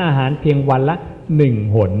ฉันอาหารเพียงวันละ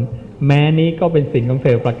1 หนแม้นี้ก็เป็นสิ่งของเธ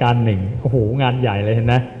อประการหนึ่งโอ้โหงานใหญ่เลยเห็น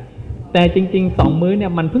นะแต่จริงๆ2 มื้อเนี่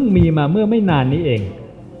ยมันเพิ่งมีมาเมื่อไม่นานนี้เอง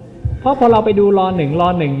เพราะพอเราไปดูร.1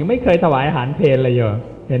ยังไม่เคยถวายอาหารเพลเลยโย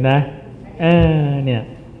เห็นนะเนี่ย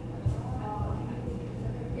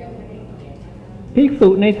ภิกษุ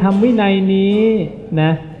ในธรรมวินัยนี้น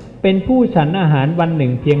ะเป็นผู้ฉันอาหารวันหนึ่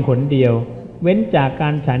งเพียงหนเดียวเว้นจากกา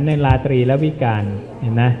รฉันในราตรีและวิกาลเห็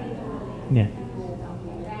นนะเนี่ย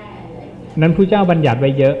นั้นพระเจ้าบัญญัติไว้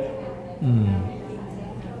เยอะ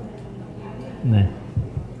นะ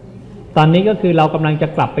ตอนนี้ก็คือเรากำลังจะ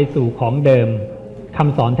กลับไปสู่ของเดิมค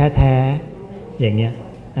ำสอนแท้ๆอย่างเงี้ย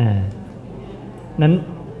นั้น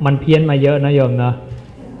มันเพี้ยนมาเยอะนะโยมเนาะ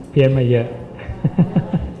เพี้ยนมาเยอะ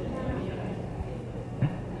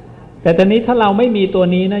แต่ตอนนี้ถ้าเราไม่มีตัว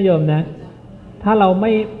นี้นะโยมนะถ้าเรา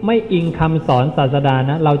ไม่อิงคำสอนศาสดา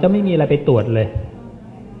นะเราจะไม่มีอะไรไปตรวจเลย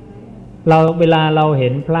เราเวลาเราเห็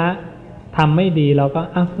นพระทำไม่ดีเราก็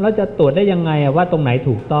เราจะตรวจได้ยังไงว่าตรงไหน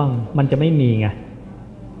ถูกต้องมันจะไม่มีไง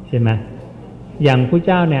ใช่ไหมอย่างพระเ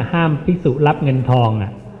จ้าเนี่ยห้ามภิกษุรับเงินทอง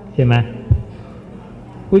ใช่ไหม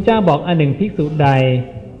พระเจ้าบอกอันหนึ่งภิกษุใด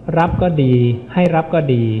รับก็ดีให้รับก็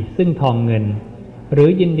ดีซึ่งทองเงินหรือ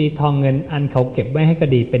ยินดีทองเงินอันเขาเก็บไว้ให้ก็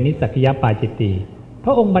ดีเป็นนิสสักคิยปาจิตติพ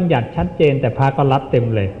ระองค์บัญญัติชัดเจนแต่พระก็รับเต็ม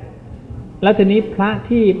เลยแล้วทีนี้พระ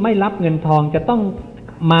ที่ไม่รับเงินทองจะต้อง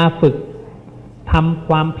มาฝึกทำค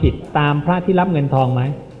วามผิดตามพระที่รับเงินทองไหม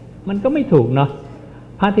มันก็ไม่ถูกเนาะ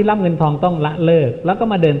พระที่รับเงินทองต้องละเลิกแล้วก็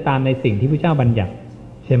มาเดินตามในสิ่งที่พระเจ้าบัญญัติ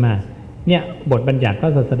ใช่ไหมเนี่ยบทบัญญัติพร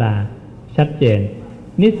ะศาสดาชัดเจน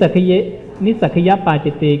นิสสักคิยปา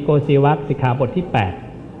จิตติโกสีวัคสิกขาบทที่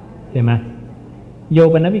8ใช่ไหมโย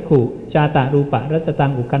ปนภิกขุจาตารูปะรัตตั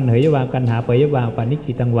งอุกันเหยวากันหาเปยวาปานิ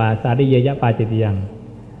กิตังวาสาริเยยะปาจิตติยัง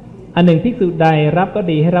อันหนึ่งภิกษุใดรับก็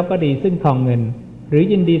ดีให้รับก็ดีซึ่งทองเงินหรือ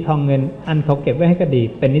ยินดีทองเงินอันเขาเก็บไว้ให้ก็ดี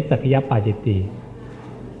เป็นนิสสักคิยปาจิตติ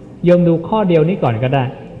โยมดูข้อเดียวนี้ก่อนก็ได้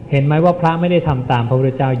เห็นไหมว่าพระไม่ได้ทำตามพระพุทธ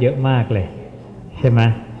เจ้าเยอะมากเลยใช่ไหม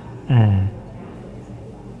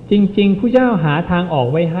จริงๆพระเจ้าหาทางออก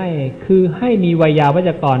ไว้ให้คือให้มีไวยาวัจ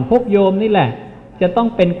กรพวกโยมนี่แหละจะต้อง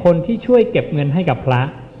เป็นคนที่ช่วยเก็บเงินให้กับพระ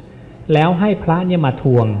แล้วให้พระเนี่ยมาท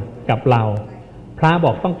วงกับเราพระบ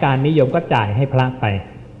อกต้องการนิยมก็จ่ายให้พระไป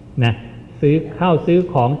นะซื้อข้าวซื้อ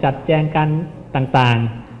ของจัดแจงกันต่าง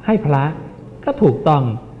ๆให้พระก็ถูกต้อง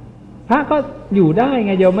พระก็อยู่ได้ไ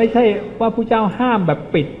งโยมไม่ใช่ว่าพระเจ้าห้ามแบบ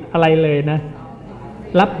ปิดอะไรเลยนะ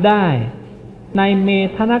รับได้ในเม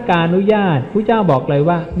ธนกานุญาตพระเจ้าบอกเลย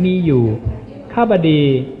ว่ามีอยู่ข้าบดี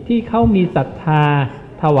ที่เขามีศรัทธา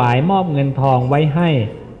ถวายมอบเงินทองไว้ให้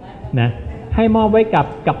นะให้มอบไว้กับ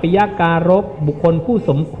กัปปิยการกบุคคลผู้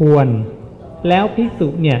สมควรแล้วภิกษุ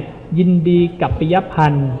เนี่ยยินดีกัปปิยพั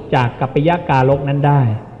นธ์จากกัปปิยการกนั้นได้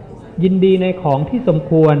ยินดีในของที่สม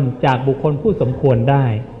ควรจากบุคคลผู้สมควรได้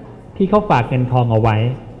ที่เขาฝากเงินทองเอาไว้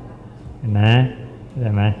นะใ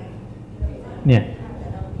ช่ไหมเนี่ย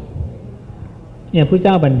พระเ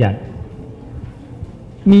จ้าบัญญัติ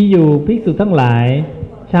มีอยู่ภิกษุทั้งหลาย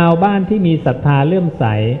ชาวบ้านที่มีศรัทธาเลื่อมใส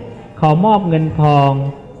ขอมอบเงินทอง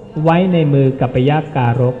ไว้ในมือกัปปิยกา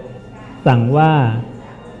รกสั่งว่า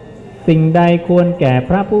สิ่งใดควรแก่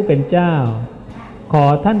พระผู้เป็นเจ้าขอ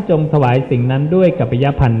ท่านจงถวายสิ่งนั้นด้วยกัปปิย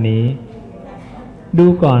พันธ์นี้ดู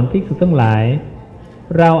ก่อนภิกษุทั้งหลาย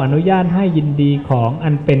เราอนุญาตให้ยินดีของอั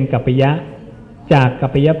นเป็นกัปปิยะจากกั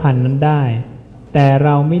ปปิยพันธ์นั้นได้แต่เร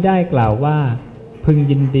าไม่ได้กล่าวว่าพึง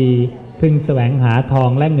ยินดีพึงแสวงหาทอง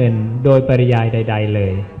และเงินโดยปริยายใดๆเล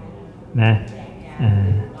ยนะ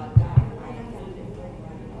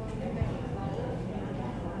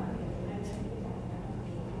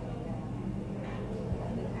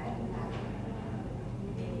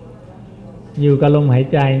อยู่กับลมหาย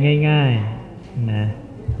ใจง่ายๆนะ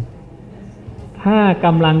ถ้าก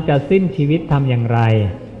ำลังจะสิ้นชีวิตทำอย่างไร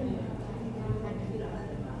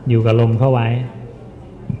อยู่กับลมเข้าไว้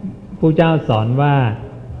พระเจ้าสอนว่า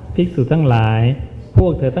ภิกษุทั้งหลายพว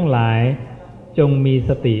กเธอทั้งหลายจงมี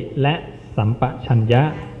สติและสัมปชัญญะ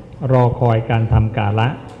รอคอยการทำกาละ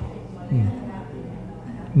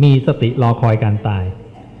มีสติรอคอยการตาย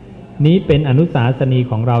นี้เป็นอนุสาสนี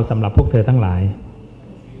ของเราสำหรับพวกเธอทั้งหลาย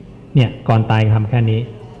เนี่ยก่อนตายทำแค่นี้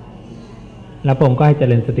แล้วพระองค์ก็ให้เจ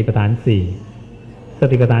ริญสติปัฏฐาน4ส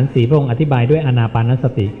ติปัฏฐาน4พระองค์อธิบายด้วยอานาปานส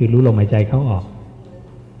ติคือรู้ลมหายใจเข้าออก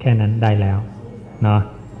แค่นั้นได้แล้วเนาะ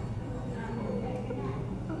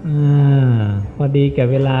พอดีแก่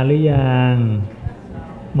เวลาหรือยัง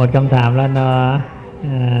หมดคำถามแล้วเนาะ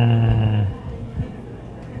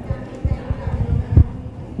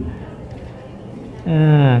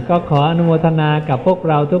ก็ขออนุโมทนากับพวก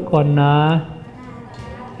เราทุกคนเนาะ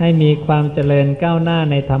ให้มีความเจริญก้าวหน้า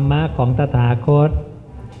ในธรรมะของตถาคต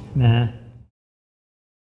นะ